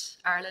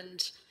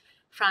Ireland,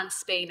 France,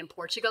 Spain and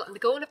Portugal. And the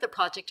goal of the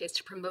project is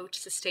to promote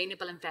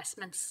sustainable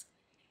investments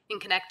in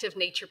connective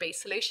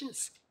nature-based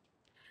solutions.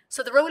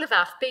 So the role of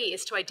AFBI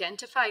is to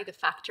identify the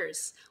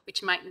factors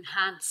which might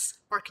enhance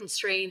or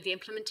constrain the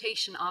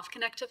implementation of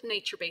connective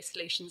nature-based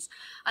solutions,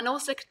 and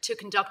also to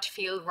conduct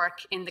field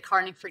work in the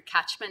Carlingford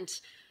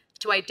catchment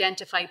to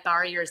identify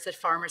barriers that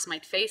farmers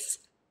might face.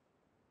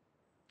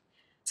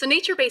 So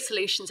nature-based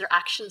solutions are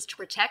actions to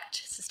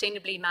protect,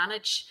 sustainably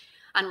manage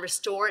and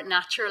restore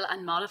natural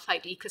and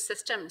modified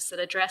ecosystems that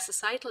address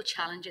societal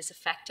challenges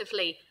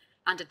effectively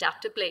and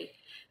adaptably,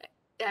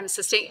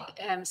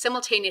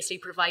 simultaneously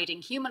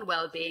providing human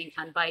well-being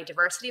and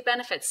biodiversity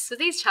benefits. So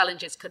these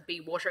challenges could be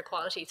water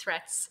quality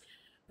threats,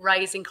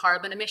 rising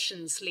carbon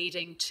emissions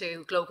leading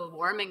to global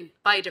warming,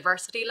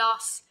 biodiversity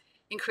loss,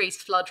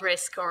 increased flood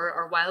risk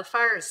or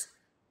wildfires.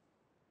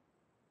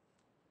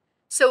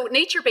 So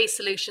nature-based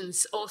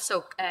solutions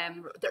also,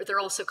 they're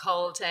also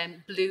called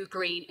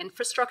blue-green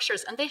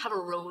infrastructures, and they have a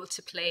role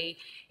to play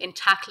in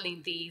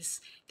tackling these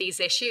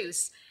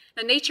issues.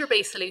 Now,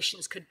 nature-based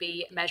solutions could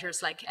be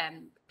measures like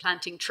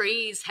planting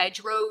trees,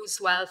 hedgerows,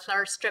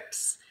 wildflower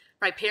strips,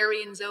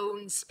 riparian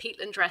zones,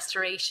 peatland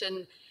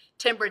restoration,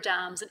 timber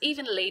dams, and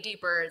even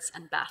ladybirds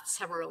and bats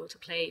have a role to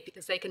play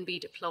because they can be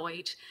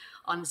deployed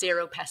on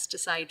zero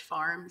pesticide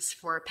farms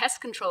for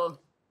pest control.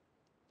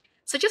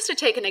 So just to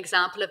take an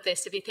example of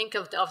this, if you think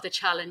of the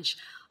challenge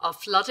of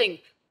flooding,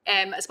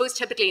 I suppose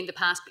typically in the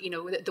past,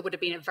 there would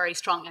have been a very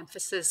strong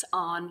emphasis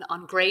on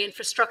grey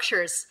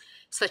infrastructures,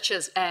 such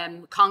as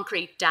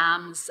concrete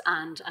dams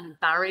and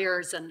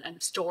barriers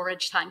and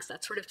storage tanks,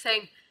 that sort of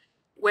thing.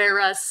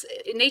 Whereas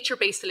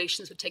nature-based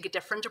solutions would take a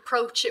different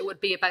approach. It would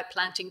be about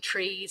planting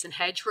trees and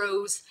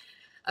hedgerows,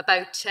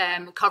 about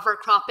cover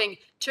cropping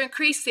to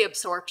increase the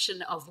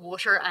absorption of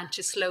water and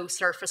to slow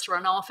surface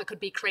runoff. It could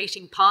be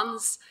creating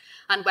ponds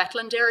and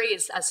wetland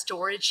areas as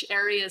storage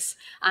areas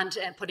and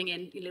putting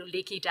in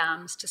leaky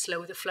dams to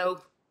slow the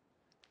flow.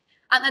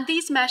 And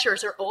these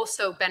measures are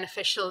also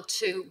beneficial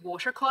to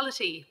water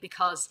quality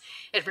because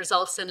it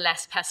results in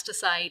less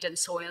pesticide and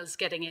soils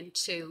getting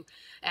into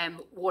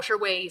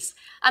waterways,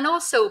 and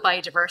also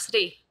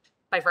biodiversity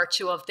by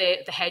virtue of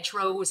the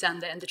hedgerows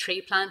and the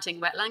tree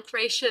planting, wetland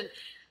creation,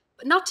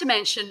 not to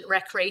mention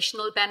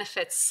recreational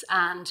benefits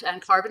and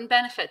carbon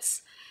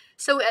benefits.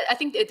 So I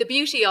think the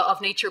beauty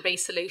of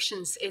nature-based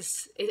solutions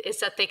is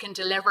that they can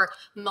deliver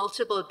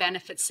multiple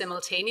benefits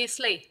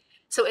simultaneously.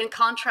 So in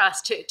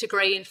contrast to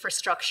grey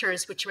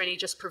infrastructures, which really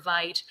just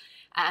provide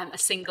a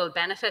single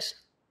benefit.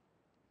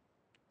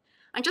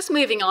 And just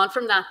moving on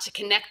from that to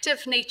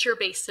connective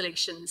nature-based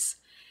solutions.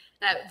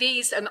 Now,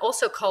 these are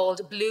also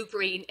called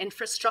blue-green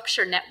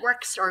infrastructure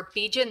networks, or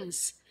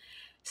BGINs.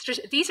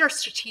 These are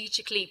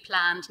strategically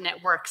planned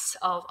networks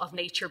of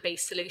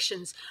nature-based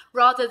solutions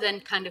rather than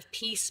kind of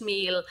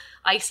piecemeal,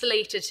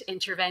 isolated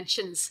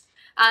interventions.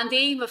 And the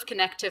aim of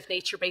connective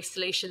nature-based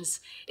solutions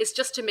is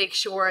just to make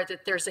sure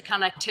that there's a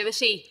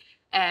connectivity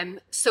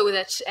so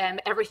that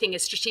everything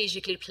is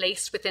strategically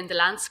placed within the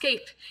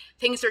landscape.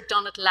 Things are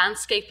done at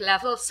landscape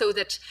level so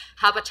that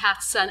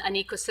habitats and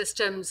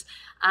ecosystems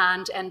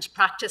and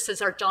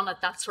practices are done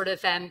at that sort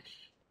of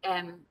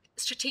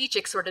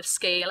strategic sort of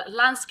scale,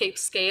 landscape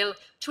scale,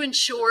 to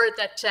ensure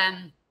that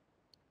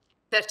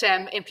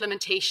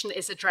implementation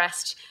is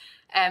addressed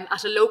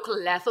at a local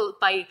level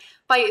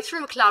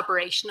through a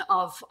collaboration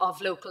of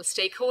local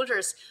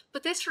stakeholders.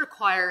 But this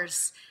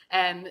requires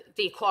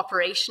the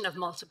cooperation of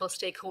multiple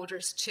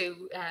stakeholders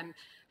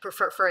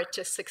for it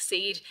to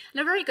succeed.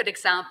 And a very good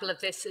example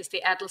of this is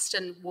the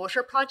Edelston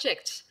Water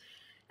Project.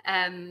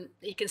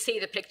 You can see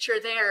the picture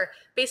there.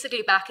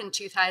 Basically, back in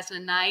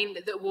 2009,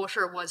 the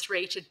water was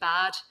rated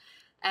bad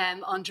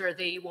under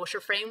the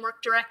Water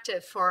Framework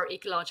Directive for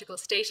ecological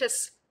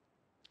status.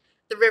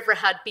 The river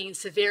had been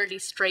severely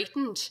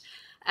straitened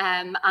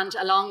And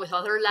along with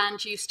other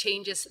land use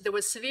changes, there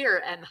was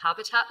severe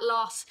habitat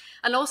loss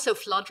and also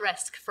flood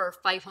risk for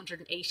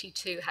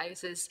 582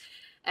 houses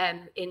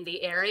in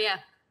the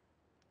area.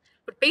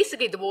 But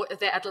basically,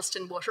 the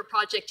Edelston Water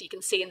Project, you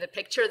can see in the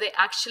picture, they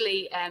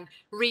actually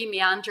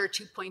re-meander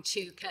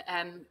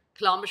 2.2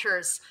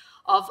 kilometres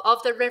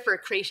of the river,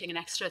 creating an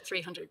extra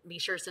 300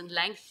 metres in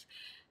length.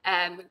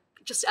 And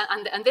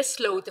this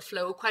slowed the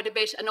flow quite a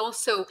bit and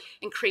also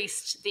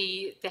increased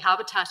the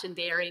habitat in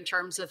the area in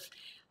terms of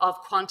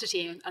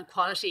quantity and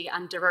quality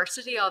and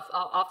diversity of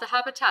the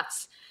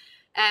habitats.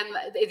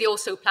 They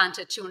also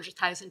planted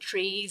 200,000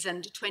 trees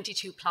and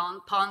 22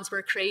 ponds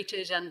were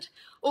created and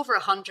over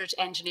 100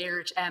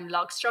 engineered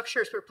log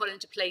structures were put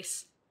into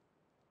place.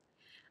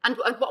 And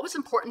what was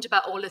important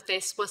about all of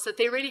this was that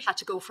they really had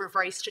to go for a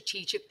very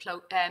strategic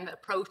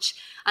approach,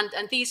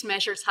 and these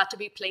measures had to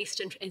be placed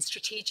in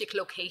strategic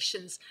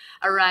locations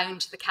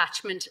around the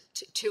catchment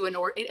in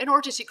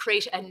order to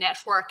create a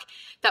network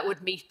that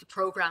would meet the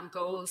programme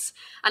goals.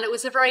 And it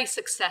was a very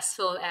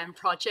successful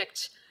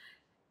project.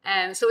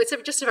 So it's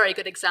just a very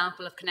good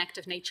example of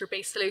connective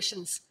nature-based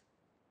solutions.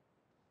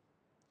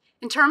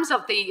 In terms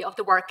of the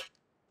work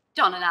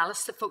done in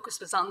Alice, the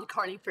focus was on the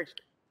Carlingford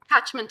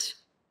catchment.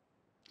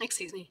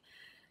 Excuse me.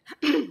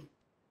 The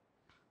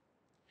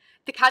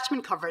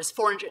catchment covers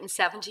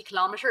 470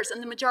 kilometres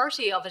and the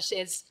majority of it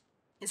is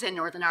in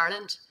Northern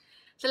Ireland.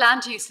 The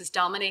land use is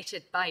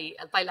dominated by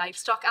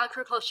livestock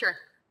agriculture,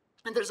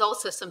 and there's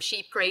also some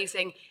sheep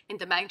grazing in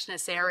the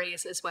mountainous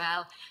areas as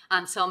well,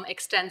 and some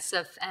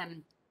extensive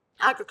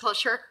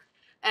agriculture.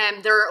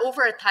 There are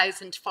over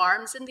 1,000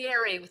 farms in the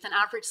area with an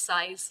average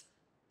size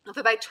of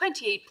about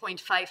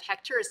 28.5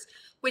 hectares,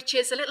 which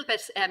is a little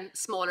bit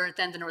smaller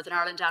than the Northern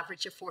Ireland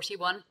average of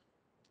 41.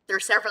 There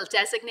are several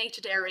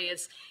designated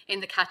areas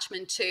in the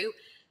catchment too,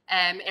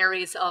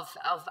 areas of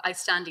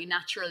outstanding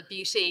natural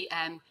beauty,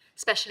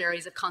 special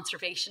areas of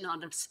conservation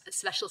and of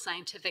special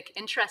scientific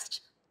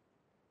interest.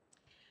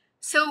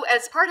 So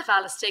as part of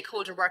Alice,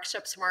 stakeholder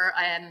workshops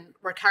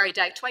were carried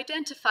out to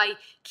identify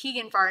key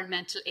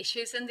environmental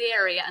issues in the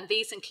area, and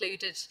these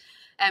included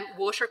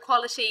water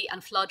quality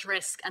and flood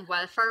risk and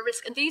wildfire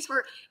risk. And these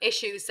were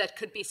issues that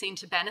could be seen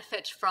to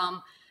benefit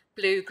from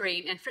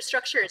blue-green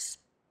infrastructures.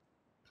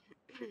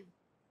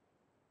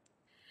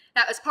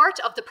 Now, as part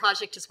of the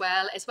project as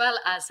well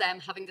as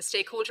having the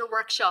stakeholder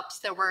workshops,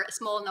 there were a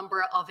small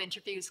number of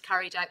interviews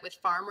carried out with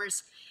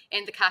farmers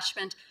in the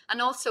catchment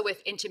and also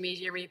with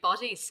intermediary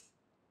bodies.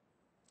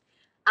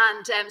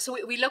 And so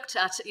we looked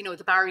at,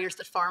 the barriers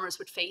that farmers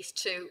would face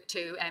to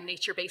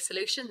nature-based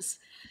solutions.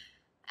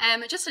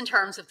 Just in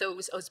terms of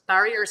those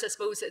barriers, I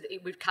suppose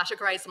we'd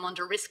categorise them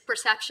under risk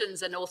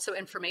perceptions and also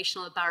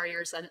informational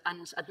barriers and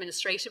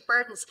administrative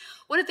burdens.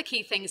 One of the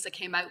key things that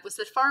came out was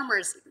that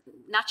farmers,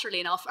 naturally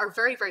enough, are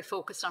very, very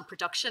focused on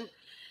production,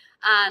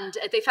 and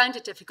they found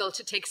it difficult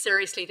to take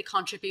seriously the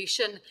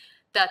contribution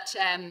that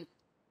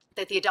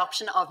the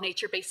adoption of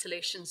nature-based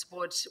solutions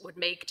would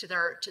make to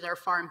their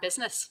farm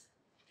business.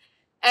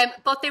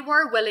 But they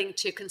were willing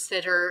to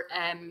consider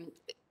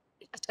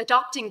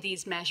adopting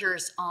these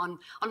measures on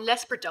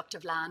less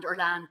productive land or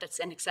land that's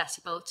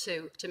inaccessible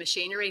to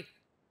machinery.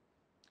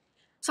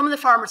 Some of the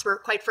farmers were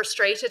quite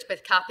frustrated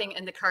with capping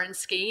in the current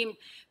scheme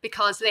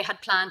because they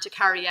had planned to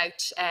carry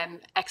out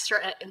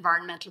extra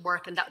environmental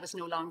work, and that was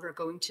no longer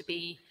going to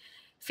be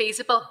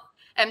feasible.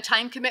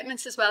 Time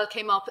commitments as well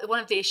came up. One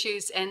of the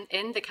issues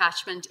in the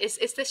catchment is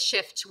this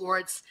shift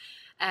towards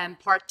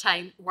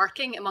part-time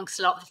working amongst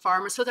a lot of the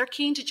farmers. So they're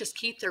keen to just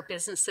keep their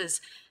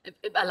businesses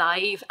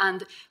alive,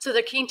 and so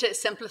they're keen to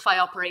simplify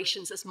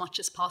operations as much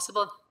as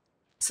possible.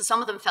 So some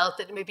of them felt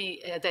that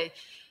maybe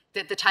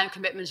the time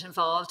commitment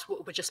involved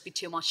would just be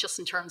too much just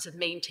in terms of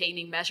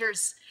maintaining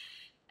measures.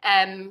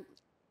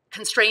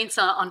 Constraints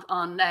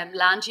on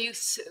land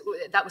use,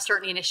 that was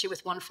certainly an issue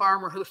with one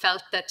farmer who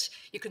felt that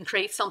you can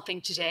create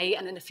something today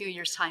and in a few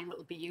years' time it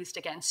will be used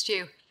against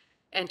you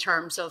in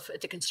terms of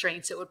the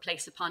constraints it would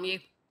place upon you.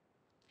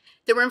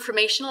 There were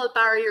informational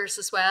barriers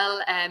as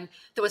well.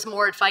 There was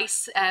more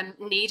advice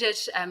needed.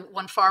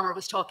 One farmer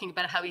was talking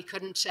about how he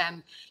couldn't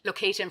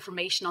locate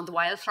information on the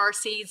wildflower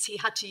seeds he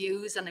had to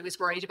use, and he was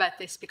worried about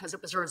this because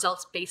it was a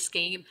results-based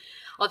scheme.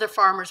 Other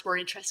farmers were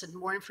interested in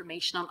more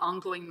information on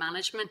ongoing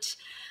management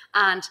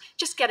and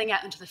just getting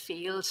out into the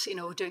field,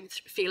 doing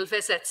field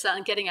visits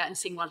and getting out and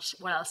seeing what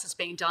else is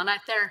being done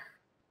out there.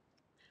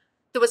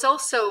 There was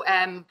also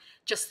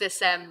just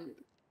this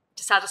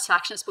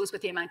dissatisfaction, I suppose,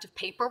 with the amount of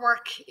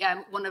paperwork.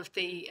 One of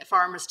the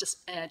farmers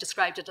just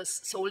described it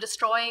as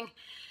soul-destroying,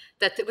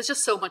 that it was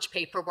just so much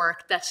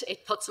paperwork that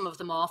it put some of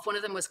them off. One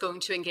of them was going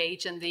to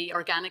engage in the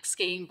organic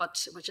scheme,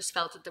 but we just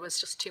felt that there was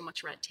just too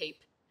much red tape.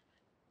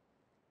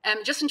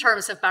 Just in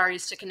terms of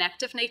barriers to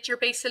connective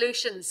nature-based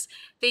solutions,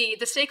 the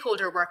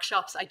stakeholder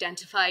workshops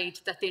identified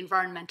that the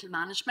environmental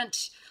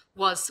management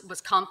was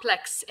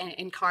complex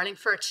in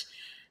Carlingford.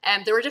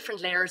 There were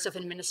different layers of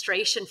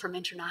administration, from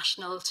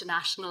international to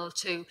national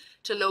to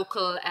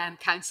local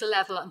council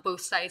level on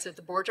both sides of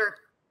the border.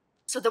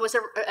 So there was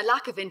a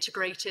lack of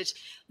integrated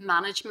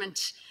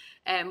management.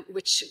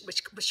 which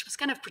was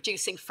kind of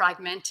producing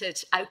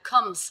fragmented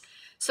outcomes.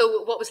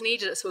 So what was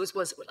needed, I suppose,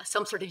 was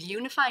some sort of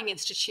unifying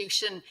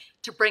institution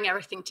to bring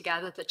everything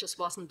together that just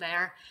wasn't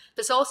there.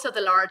 There's also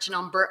the large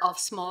number of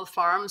small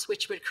farms,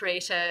 which would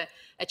create a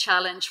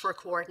challenge for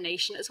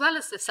coordination, as well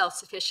as the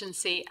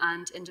self-sufficiency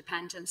and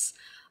independence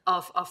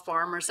of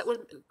farmers that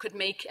could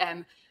make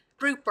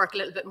group work a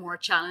little bit more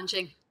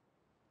challenging.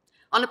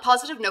 On a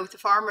positive note, the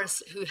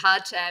farmers who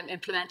had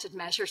implemented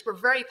measures were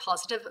very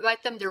positive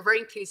about them. They were very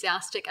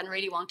enthusiastic and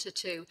really wanted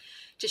to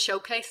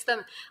showcase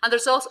them. And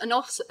there's also an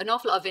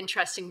awful lot of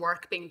interesting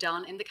work being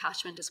done in the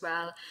catchment as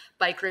well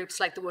by groups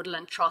like the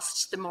Woodland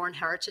Trust, the Moira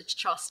Heritage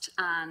Trust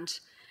and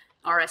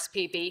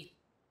RSPB.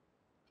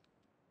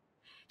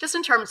 Just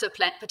in terms of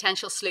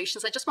potential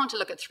solutions, I just want to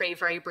look at three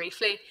very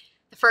briefly.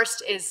 The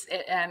first is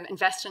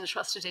invest in a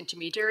trusted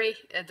intermediary.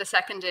 The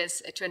second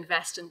is to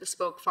invest in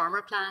bespoke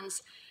farmer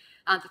plans.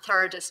 And the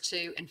third is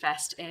to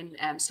invest in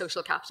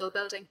social capital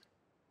building.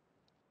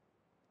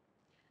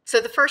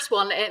 So the first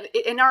one,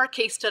 in our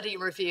case study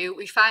review,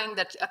 we found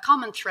that a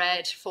common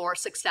thread for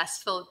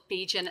successful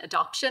BGIN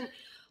adoption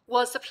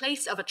was the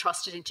place of a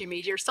trusted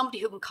intermediary, somebody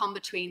who can come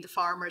between the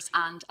farmers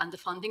and the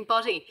funding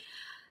body.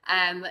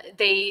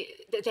 They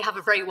have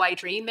a very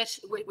wide remit,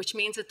 which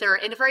means that they're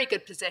in a very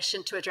good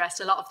position to address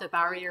a lot of the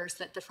barriers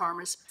that the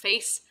farmers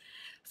face.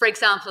 For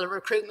example,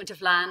 recruitment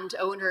of land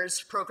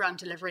owners, program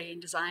delivery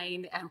and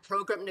design,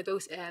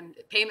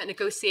 payment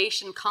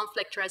negotiation,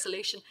 conflict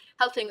resolution,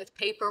 helping with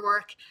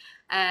paperwork,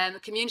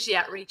 community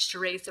outreach to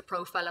raise the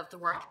profile of the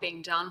work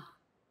being done.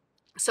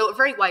 So a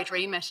very wide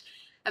remit.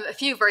 A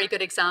few very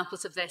good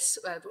examples of this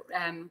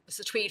was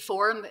the Tweed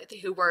Forum,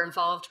 who were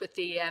involved with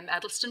the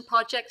Edelston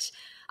project,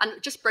 and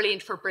just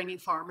brilliant for bringing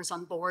farmers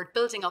on board,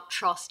 building up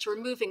trust,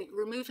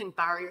 removing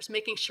barriers,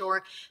 making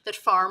sure that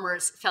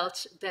farmers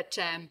felt that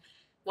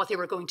what they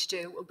were going to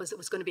do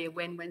was going to be a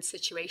win-win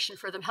situation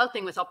for them,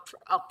 helping with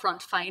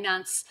upfront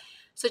finance.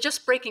 So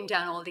just breaking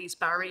down all these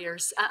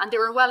barriers, and they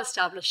were a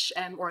well-established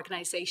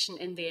organisation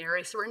in the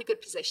area, so we're in a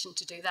good position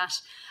to do that.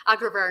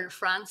 Agri-Food in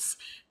France,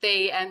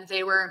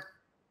 they were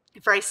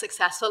very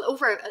successful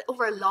over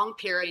a long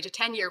period, a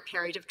 10-year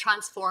period of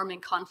transforming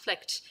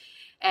conflict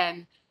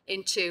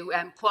into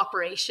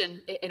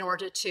cooperation in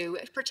order to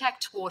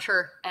protect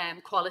water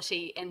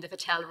quality in the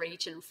Vitel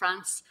region in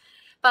France.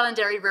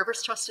 Ballandary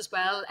Rivers Trust as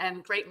well,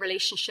 great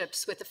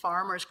relationships with the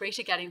farmers, great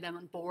at getting them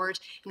on board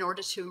in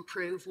order to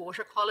improve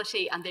water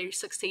quality, and they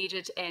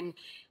succeeded in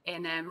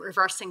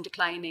reversing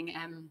declining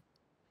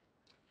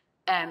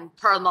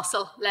pearl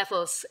mussel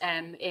levels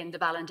in the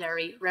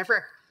Ballandary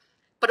River.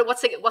 But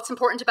what's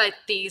important about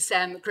these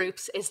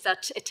groups is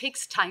that it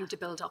takes time to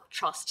build up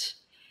trust.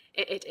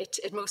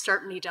 It most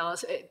certainly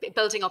does.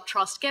 Building up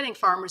trust, getting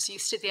farmers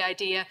used to the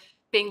idea,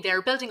 being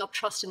there, building up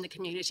trust in the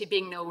community,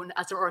 being known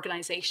as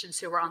organisations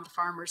who are on the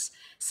farmers'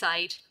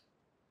 side.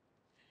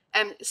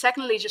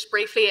 Secondly, just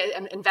briefly,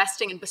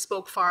 investing in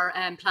bespoke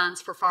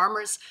plans for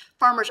farmers.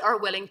 Farmers are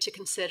willing to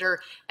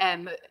consider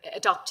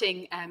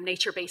adopting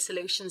nature-based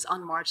solutions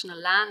on marginal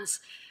lands.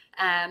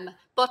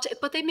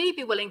 But they may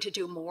be willing to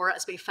do more,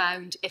 as we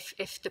found,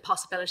 if the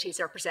possibilities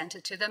are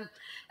presented to them.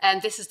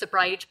 And this is the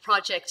Bride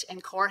project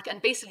in Cork,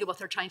 and basically what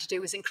they're trying to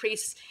do is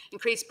increase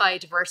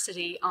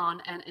biodiversity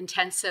on an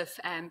intensive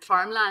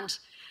farmland.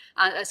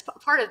 And as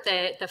part of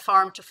the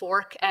farm to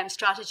fork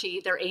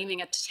strategy, they're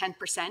aiming at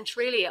 10%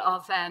 really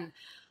of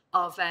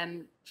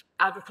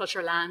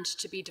agricultural land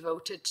to be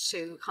devoted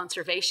to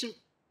conservation.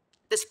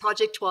 This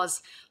project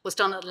was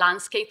done at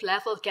landscape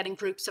level, getting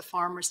groups of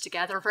farmers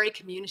together, very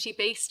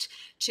community-based,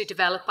 to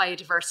develop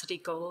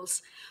biodiversity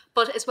goals.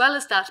 But as well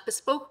as that,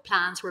 bespoke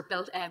plans were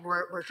built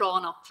were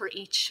drawn up for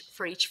each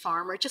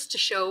farmer, just to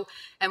show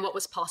what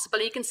was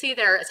possible. You can see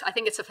there, I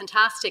think it's a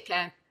fantastic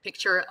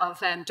picture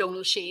of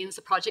Donal Sheehan's,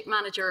 the project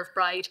manager of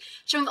Bride,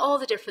 showing all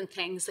the different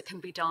things that can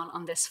be done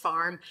on this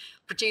farm,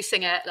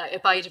 producing a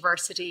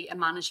biodiversity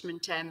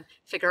management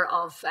figure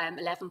of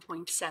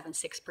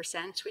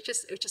 11.76%,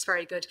 which is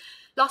very good.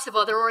 Lots of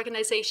other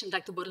organisations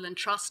like the Woodland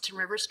Trust and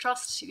Rivers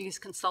Trust use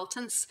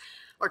consultants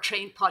or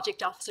trained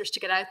project officers to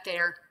get out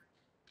there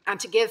and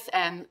to give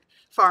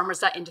farmers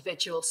that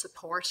individual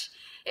support.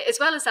 As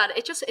well as that,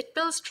 it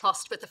builds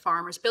trust with the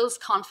farmers, builds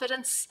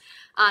confidence,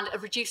 and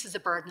it reduces the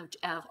burden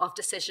of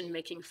decision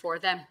making for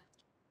them.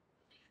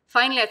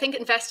 Finally, I think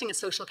investing in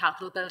social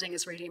capital building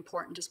is really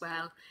important as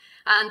well.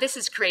 And this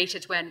is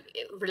created when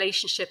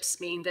relationships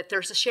mean that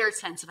there's a shared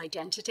sense of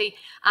identity.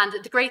 And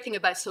the great thing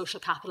about social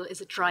capital is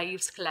it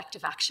drives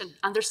collective action.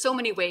 And there's so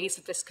many ways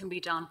that this can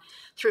be done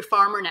through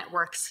farmer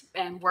networks,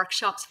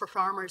 workshops for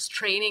farmers,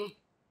 training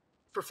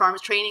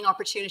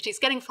opportunities,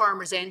 getting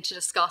farmers in to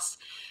discuss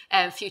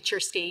future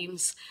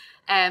schemes,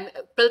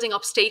 building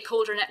up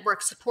stakeholder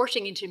networks,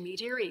 supporting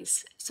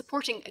intermediaries,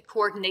 supporting a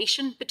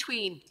coordination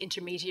between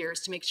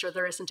intermediaries to make sure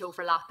there isn't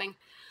overlapping.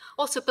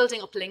 Also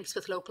building up links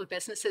with local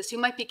businesses who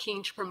might be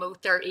keen to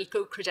promote their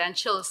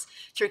eco-credentials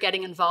through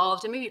getting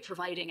involved and maybe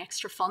providing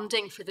extra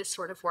funding for this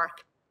sort of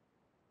work.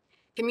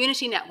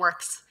 Community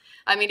networks.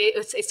 I mean,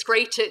 it's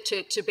great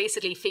to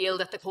basically feel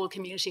that the whole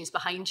community is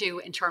behind you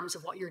in terms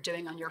of what you're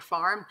doing on your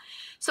farm.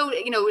 So,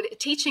 you know,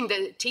 teaching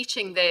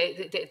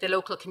the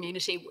local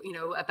community, you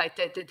know, about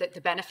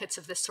the benefits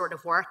of this sort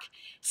of work,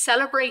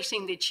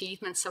 celebrating the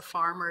achievements of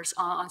farmers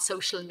on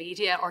social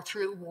media or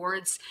through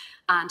awards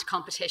and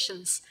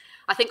competitions.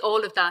 I think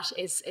all of that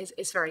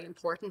is very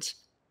important.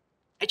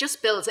 It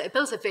just builds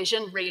a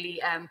vision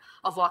really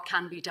of what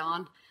can be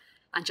done,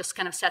 and just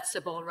kind of sets the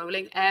ball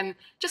rolling.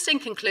 Just in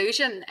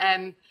conclusion,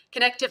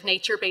 connective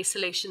nature-based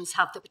solutions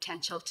have the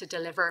potential to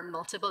deliver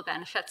multiple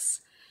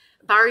benefits.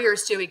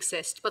 Barriers do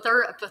exist, but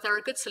there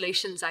are good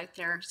solutions out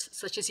there,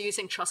 such as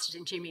using trusted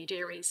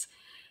intermediaries,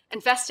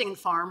 investing in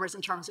farmers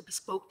in terms of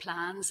bespoke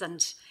plans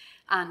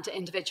and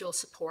individual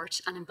support,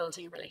 and in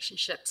building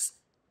relationships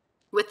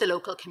with the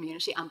local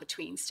community and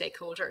between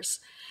stakeholders.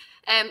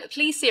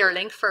 Please see our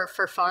link for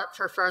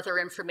further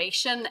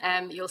information.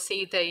 You'll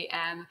see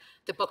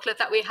the booklet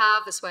that we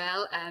have as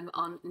well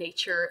on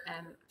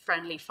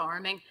nature-friendly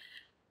farming,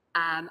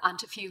 and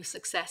a few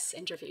success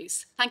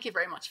interviews. Thank you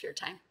very much for your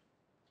time.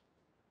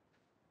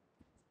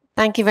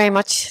 Thank you very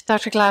much,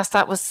 Dr. Glass.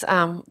 That was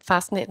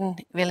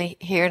fascinating, really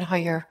hearing how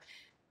you're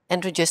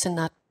introducing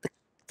the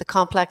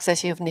complex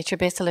issue of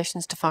nature-based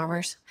solutions to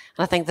farmers.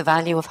 And I think the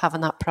value of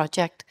having that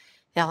project,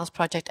 the ALICE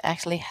project,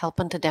 actually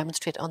helping to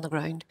demonstrate on the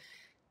ground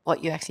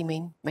what you actually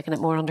mean, making it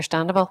more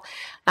understandable.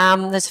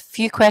 There's a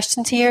few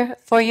questions here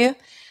for you.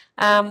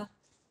 How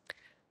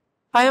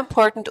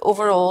important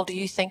overall do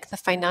you think the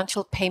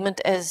financial payment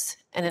is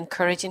in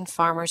encouraging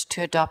farmers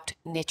to adopt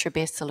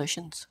nature-based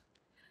solutions?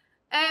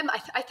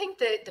 I think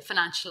the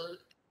financial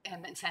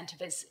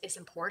incentive is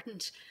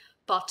important,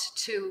 but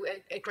to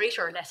a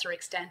greater or lesser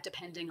extent,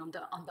 depending on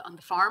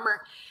the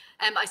farmer.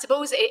 I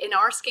suppose in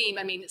our scheme,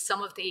 I mean,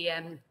 some of the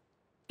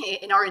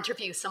in our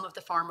interviews, some of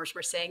the farmers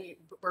were saying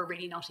we're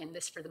really not in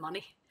this for the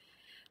money.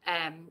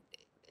 I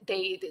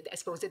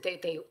suppose that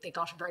they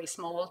got a very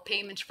small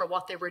payment for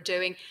what they were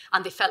doing,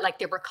 and they felt like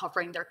they were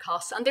covering their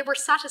costs, and they were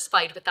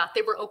satisfied with that.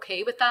 They were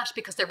okay with that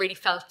because they really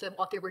felt that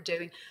what they were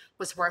doing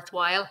was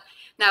worthwhile.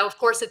 Now, of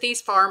course, if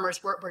these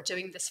farmers were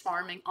doing this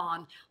farming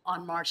on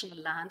marginal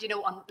land, you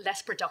know, on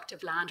less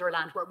productive land or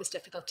land where it was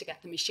difficult to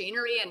get the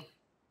machinery in.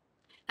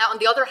 Now, on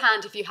the other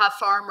hand, if you have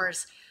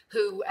farmers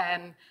who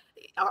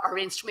are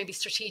in maybe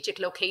strategic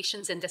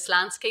locations in this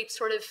landscape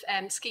sort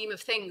of scheme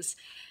of things,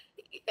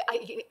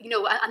 you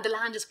know, and the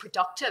land is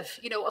productive,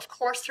 you know, of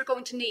course they're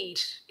going to need,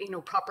 you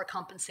know, proper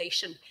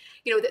compensation.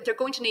 You know, they're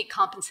going to need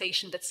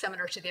compensation that's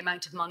similar to the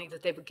amount of money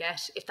that they would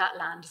get if that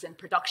land is in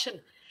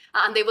production.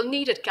 And they will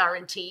need it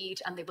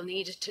guaranteed, and they will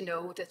need to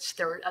know that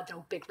there are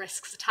no big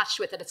risks attached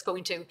with it. It's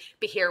going to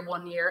be here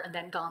 1 year and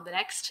then gone the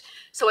next.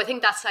 So I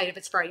think that side of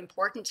it's very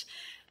important.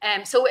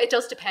 So it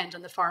does depend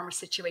on the farmer's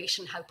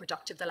situation, how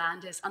productive the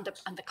land is, and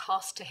the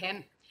cost to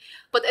him.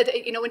 But,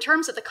 you know, in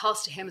terms of the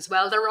cost to him as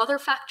well, there are other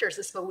factors,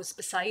 I suppose,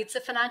 besides the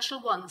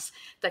financial ones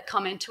that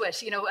come into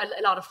it. You know,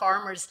 a lot of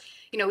farmers,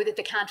 you know,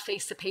 they can't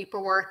face the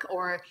paperwork,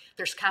 or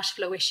there's cash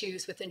flow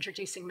issues with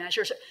introducing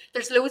measures.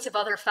 There's loads of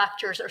other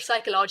factors, or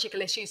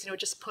psychological issues, you know,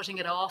 just putting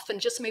it off and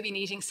just maybe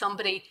needing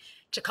somebody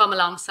to come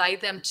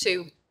alongside them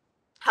to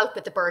help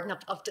with the burden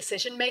of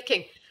decision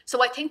making.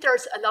 So I think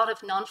there's a lot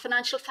of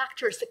non-financial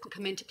factors that can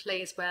come into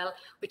play as well,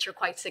 which are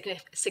quite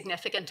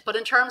significant. But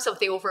in terms of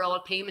the overall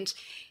payment,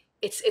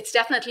 it's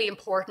definitely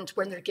important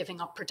when they're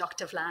giving up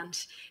productive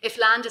land. If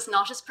land is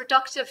not as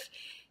productive,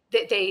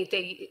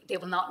 they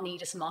will not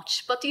need as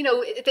much. But, you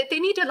know, they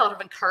need a lot of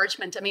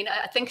encouragement. I mean,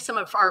 I think some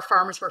of our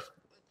farmers were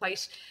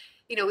quite,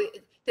 you know,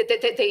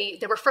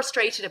 they were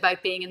frustrated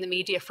about being in the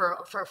media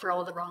for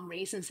all the wrong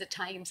reasons at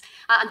times.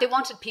 And they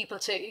wanted people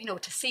to, you know,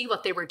 to see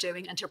what they were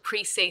doing and to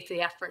appreciate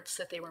the efforts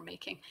that they were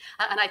making.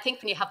 And I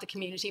think when you have the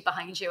community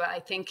behind you, I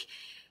think,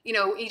 you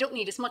know, you don't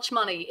need as much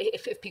money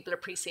if people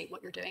appreciate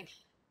what you're doing.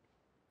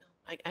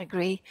 I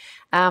agree.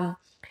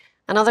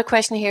 Another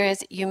question here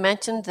is, you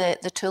mentioned the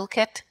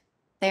toolkit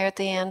there at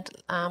the end,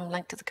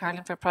 linked to the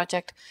Carlingford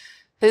project.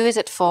 Who is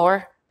it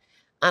for,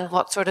 and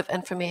what sort of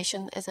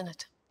information is in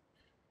it?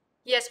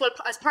 Yes, well,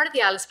 as part of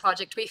the ALICE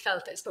project, we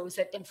felt, I suppose,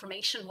 that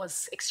information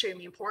was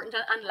extremely important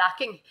and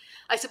lacking.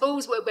 I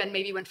suppose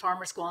when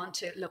farmers go on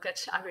to look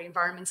at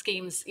agri-environment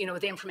schemes, you know,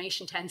 the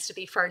information tends to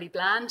be fairly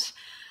bland.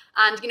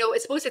 And, you know, I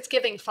suppose it's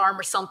giving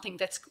farmers something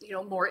that's, you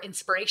know, more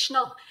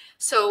inspirational.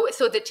 So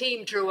the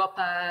team drew up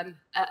a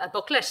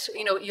booklet.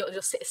 You know,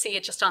 you'll see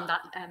it just on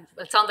that. It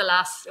was on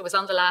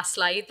the last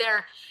slide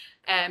there,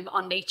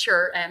 on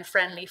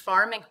nature-friendly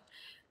farming.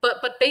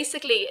 But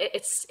basically,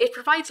 it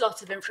provides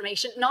lots of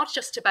information, not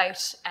just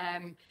about.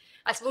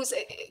 I suppose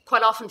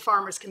quite often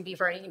farmers can be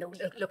very, you know,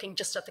 looking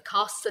just at the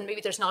costs, and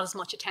maybe there's not as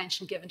much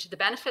attention given to the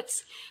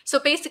benefits. So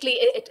basically,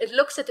 it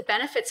looks at the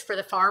benefits for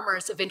the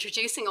farmers of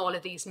introducing all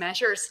of these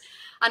measures,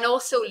 and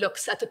also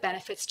looks at the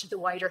benefits to the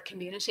wider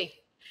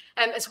community,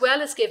 as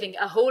well as giving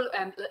a whole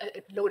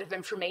load of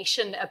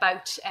information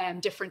about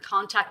different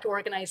contact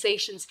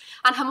organisations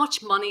and how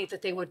much money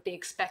that they would be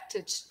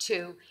expected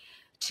to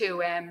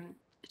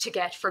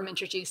get from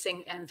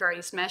introducing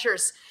various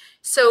measures.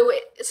 So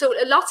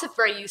lots of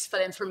very useful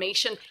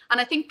information, and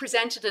I think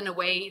presented in a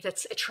way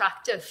that's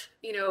attractive,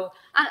 you know,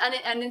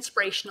 and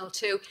inspirational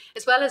too,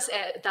 as well as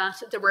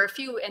that there were a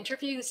few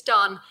interviews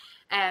done,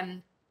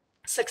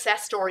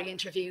 success story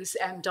interviews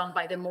done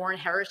by the Moira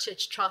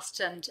Heritage Trust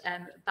and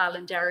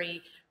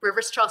Ballinderry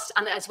Rivers Trust,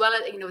 and as well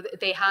as, you know,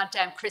 they had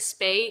Chris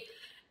Bay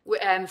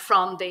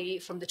from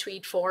the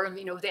Tweed Forum,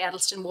 you know, the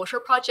Edelston Water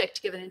Project,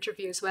 to give an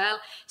interview as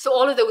well. So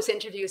all of those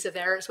interviews are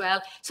there as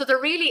well. So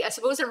they're really, I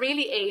suppose, they're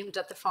really aimed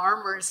at the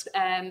farmers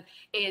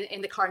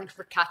in the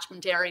Carlingford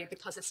catchment area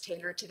because it's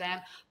tailored to them.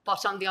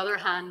 But on the other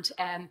hand,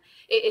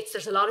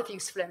 there's a lot of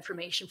useful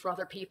information for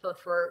other people,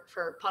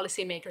 for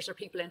policymakers or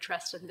people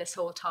interested in this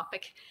whole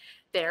topic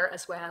there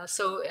as well.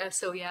 So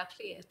yeah,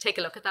 please take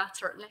a look at that,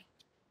 certainly.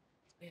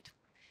 Great.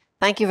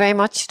 Thank you very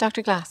much,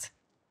 Dr. Glass.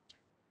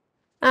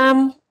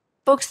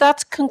 Folks,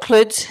 that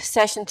concludes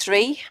session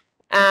 3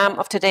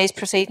 of today's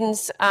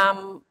proceedings.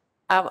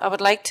 I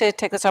would like to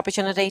take this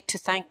opportunity to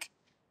thank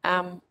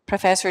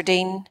Professor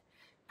Dean,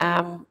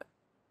 Dr.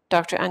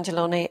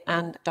 Angioloni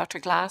and Dr.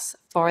 Glass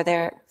for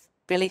their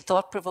really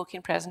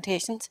thought-provoking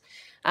presentations,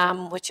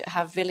 which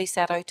have really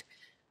set out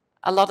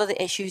a lot of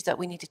the issues that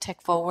we need to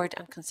take forward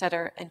and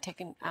consider in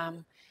taking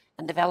and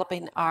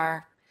developing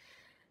our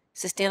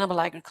sustainable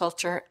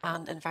agriculture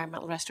and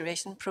environmental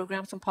restoration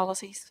programs and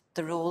policies,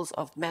 the roles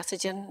of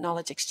messaging,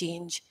 knowledge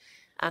exchange,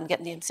 and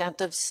getting the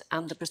incentives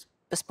and the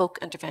bespoke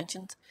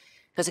interventions.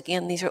 Because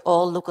again, these are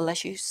all local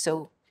issues,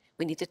 so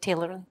we need to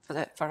tailor them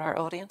for our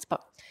audience.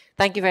 But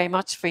thank you very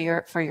much for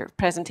your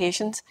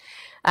presentations.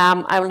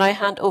 I will now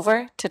hand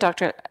over to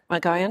Dr.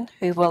 McGowan,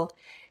 who will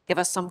give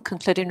us some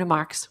concluding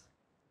remarks.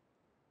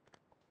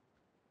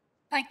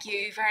 Thank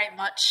you very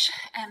much,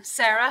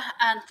 Sarah,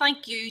 and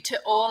thank you to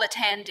all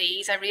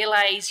attendees. I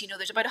realise, you know,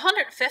 there's about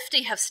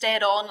 150 have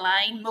stayed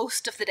online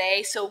most of the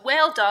day, so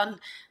well done.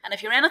 And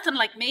if you're anything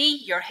like me,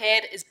 your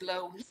head is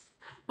blown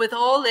with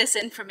all this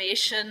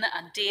information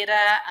and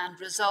data and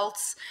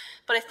results.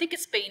 But I think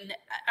it's been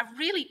a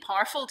really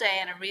powerful day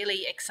and a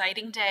really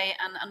exciting day,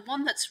 and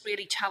one that's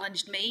really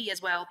challenged me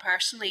as well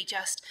personally,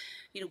 just,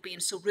 you know, being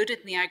so rooted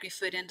in the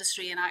agri-food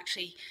industry and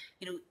actually,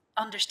 you know,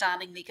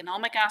 understanding the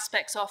economic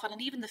aspects of it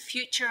and even the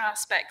future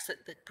aspects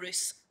that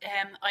Bruce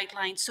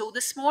outlined. So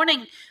this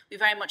morning we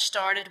very much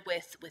started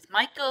with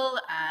Michael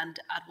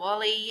and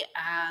Adwali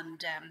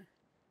and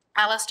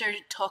Alistair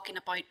talking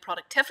about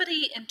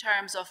productivity in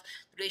terms of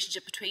the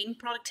relationship between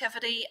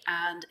productivity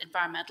and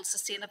environmental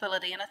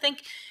sustainability. And I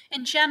think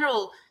in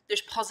general,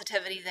 there's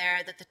positivity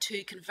there that the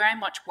two can very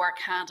much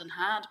work hand in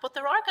hand, but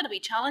there are going to be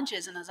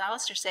challenges. And as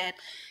Alistair said,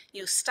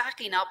 you know,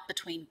 stacking up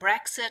between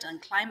Brexit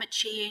and climate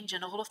change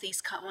and all of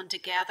these coming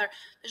together,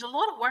 there's a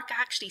lot of work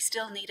actually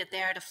still needed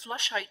there to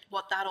flush out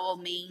what that all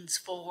means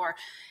for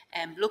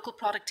local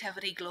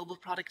productivity, global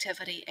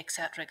productivity,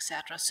 etc.,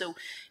 etc. So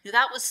you know,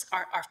 that was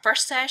our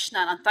first session,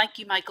 and thank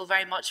you, Michael,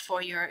 very much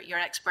for your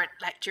expert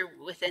lecture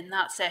within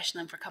that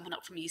session and for coming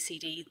up from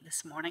UCD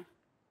this morning.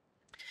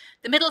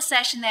 The middle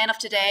session then of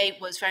today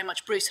was very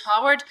much Bruce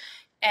Howard,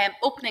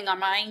 opening our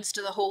minds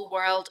to the whole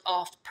world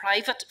of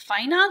private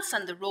finance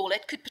and the role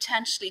it could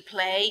potentially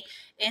play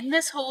in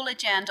this whole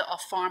agenda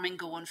of farming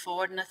going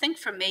forward. And I think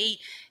for me,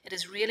 it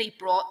has really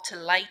brought to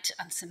light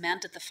and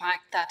cemented the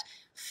fact that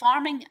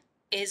farming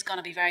is going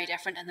to be very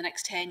different in the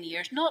next 10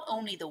 years. Not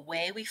only the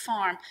way we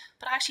farm,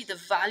 but actually the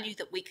value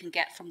that we can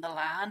get from the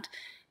land.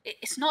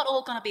 It's not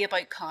all going to be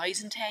about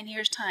cows in 10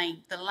 years'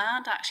 time. The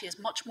land actually has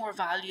much more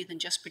value than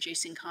just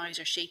producing cows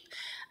or sheep.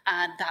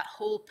 And that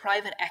whole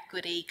private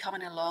equity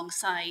coming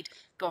alongside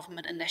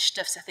government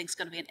initiatives, I think, is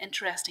going to be an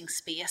interesting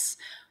space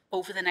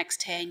over the next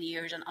 10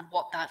 years and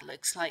what that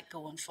looks like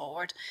going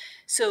forward.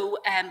 So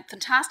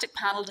fantastic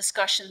panel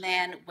discussion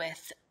then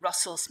with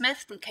Russell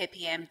Smith from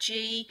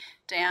KPMG,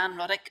 Diane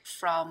Ruddick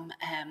from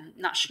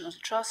National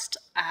Trust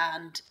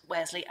and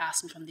Wesley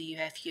Aston from the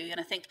UFU. And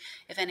I think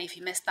if any of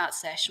you missed that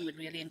session, we'd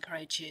really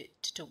encourage you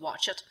to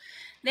watch it.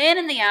 Then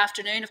in the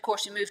afternoon, of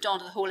course, we moved on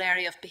to the whole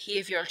area of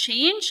behavioural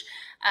change,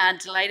 and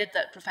delighted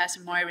that Professor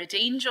Moira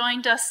Dean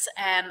joined us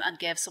and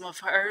gave some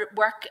of her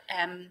work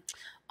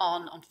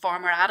on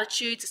farmer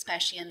attitudes,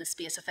 especially in the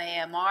space of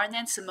AMR, and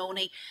then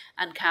Simone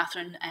and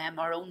Catherine,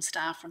 our own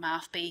staff from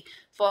AFBI,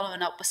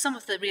 following up with some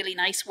of the really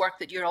nice work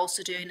that you're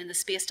also doing in the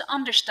space to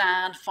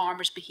understand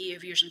farmers'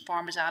 behaviours and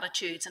farmers'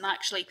 attitudes, and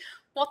actually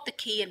what the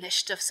key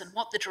initiatives and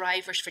what the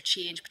drivers for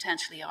change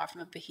potentially are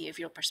from a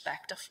behavioural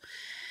perspective.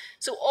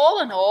 So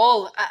all in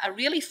all, a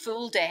really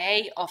full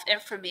day of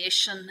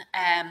information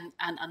and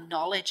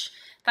knowledge.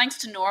 Thanks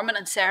to Norman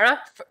and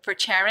Sarah for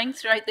chairing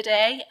throughout the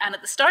day. And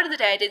at the start of the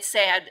day, I did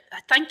say I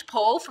thanked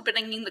Paul for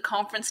bringing the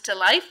conference to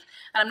life.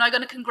 And I'm now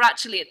going to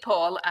congratulate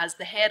Paul as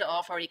the head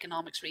of our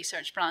economics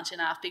research branch in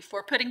AFBI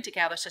for putting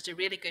together such a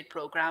really good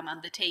programme,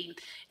 and the team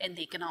in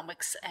the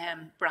economics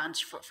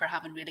branch for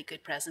having really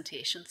good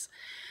presentations.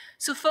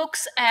 So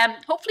folks,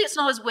 hopefully it's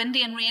not as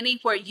windy and rainy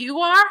where you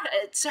are.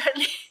 It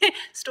certainly,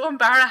 Storm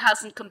Barra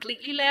hasn't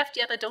completely left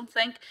yet, I don't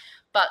think.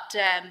 But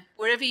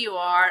wherever you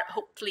are,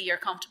 hopefully you're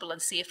comfortable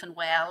and safe and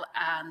well.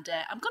 And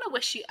I'm going to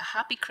wish you a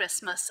happy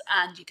Christmas.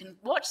 And you can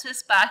watch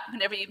this back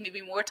whenever you've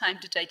maybe more time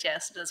to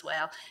digest it as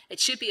well. It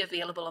should be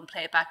available and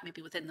play it back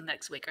maybe within the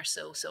next week or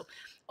so. So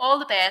all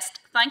the best.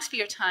 Thanks for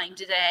your time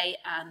today,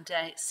 and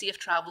safe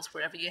travels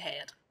wherever you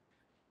head.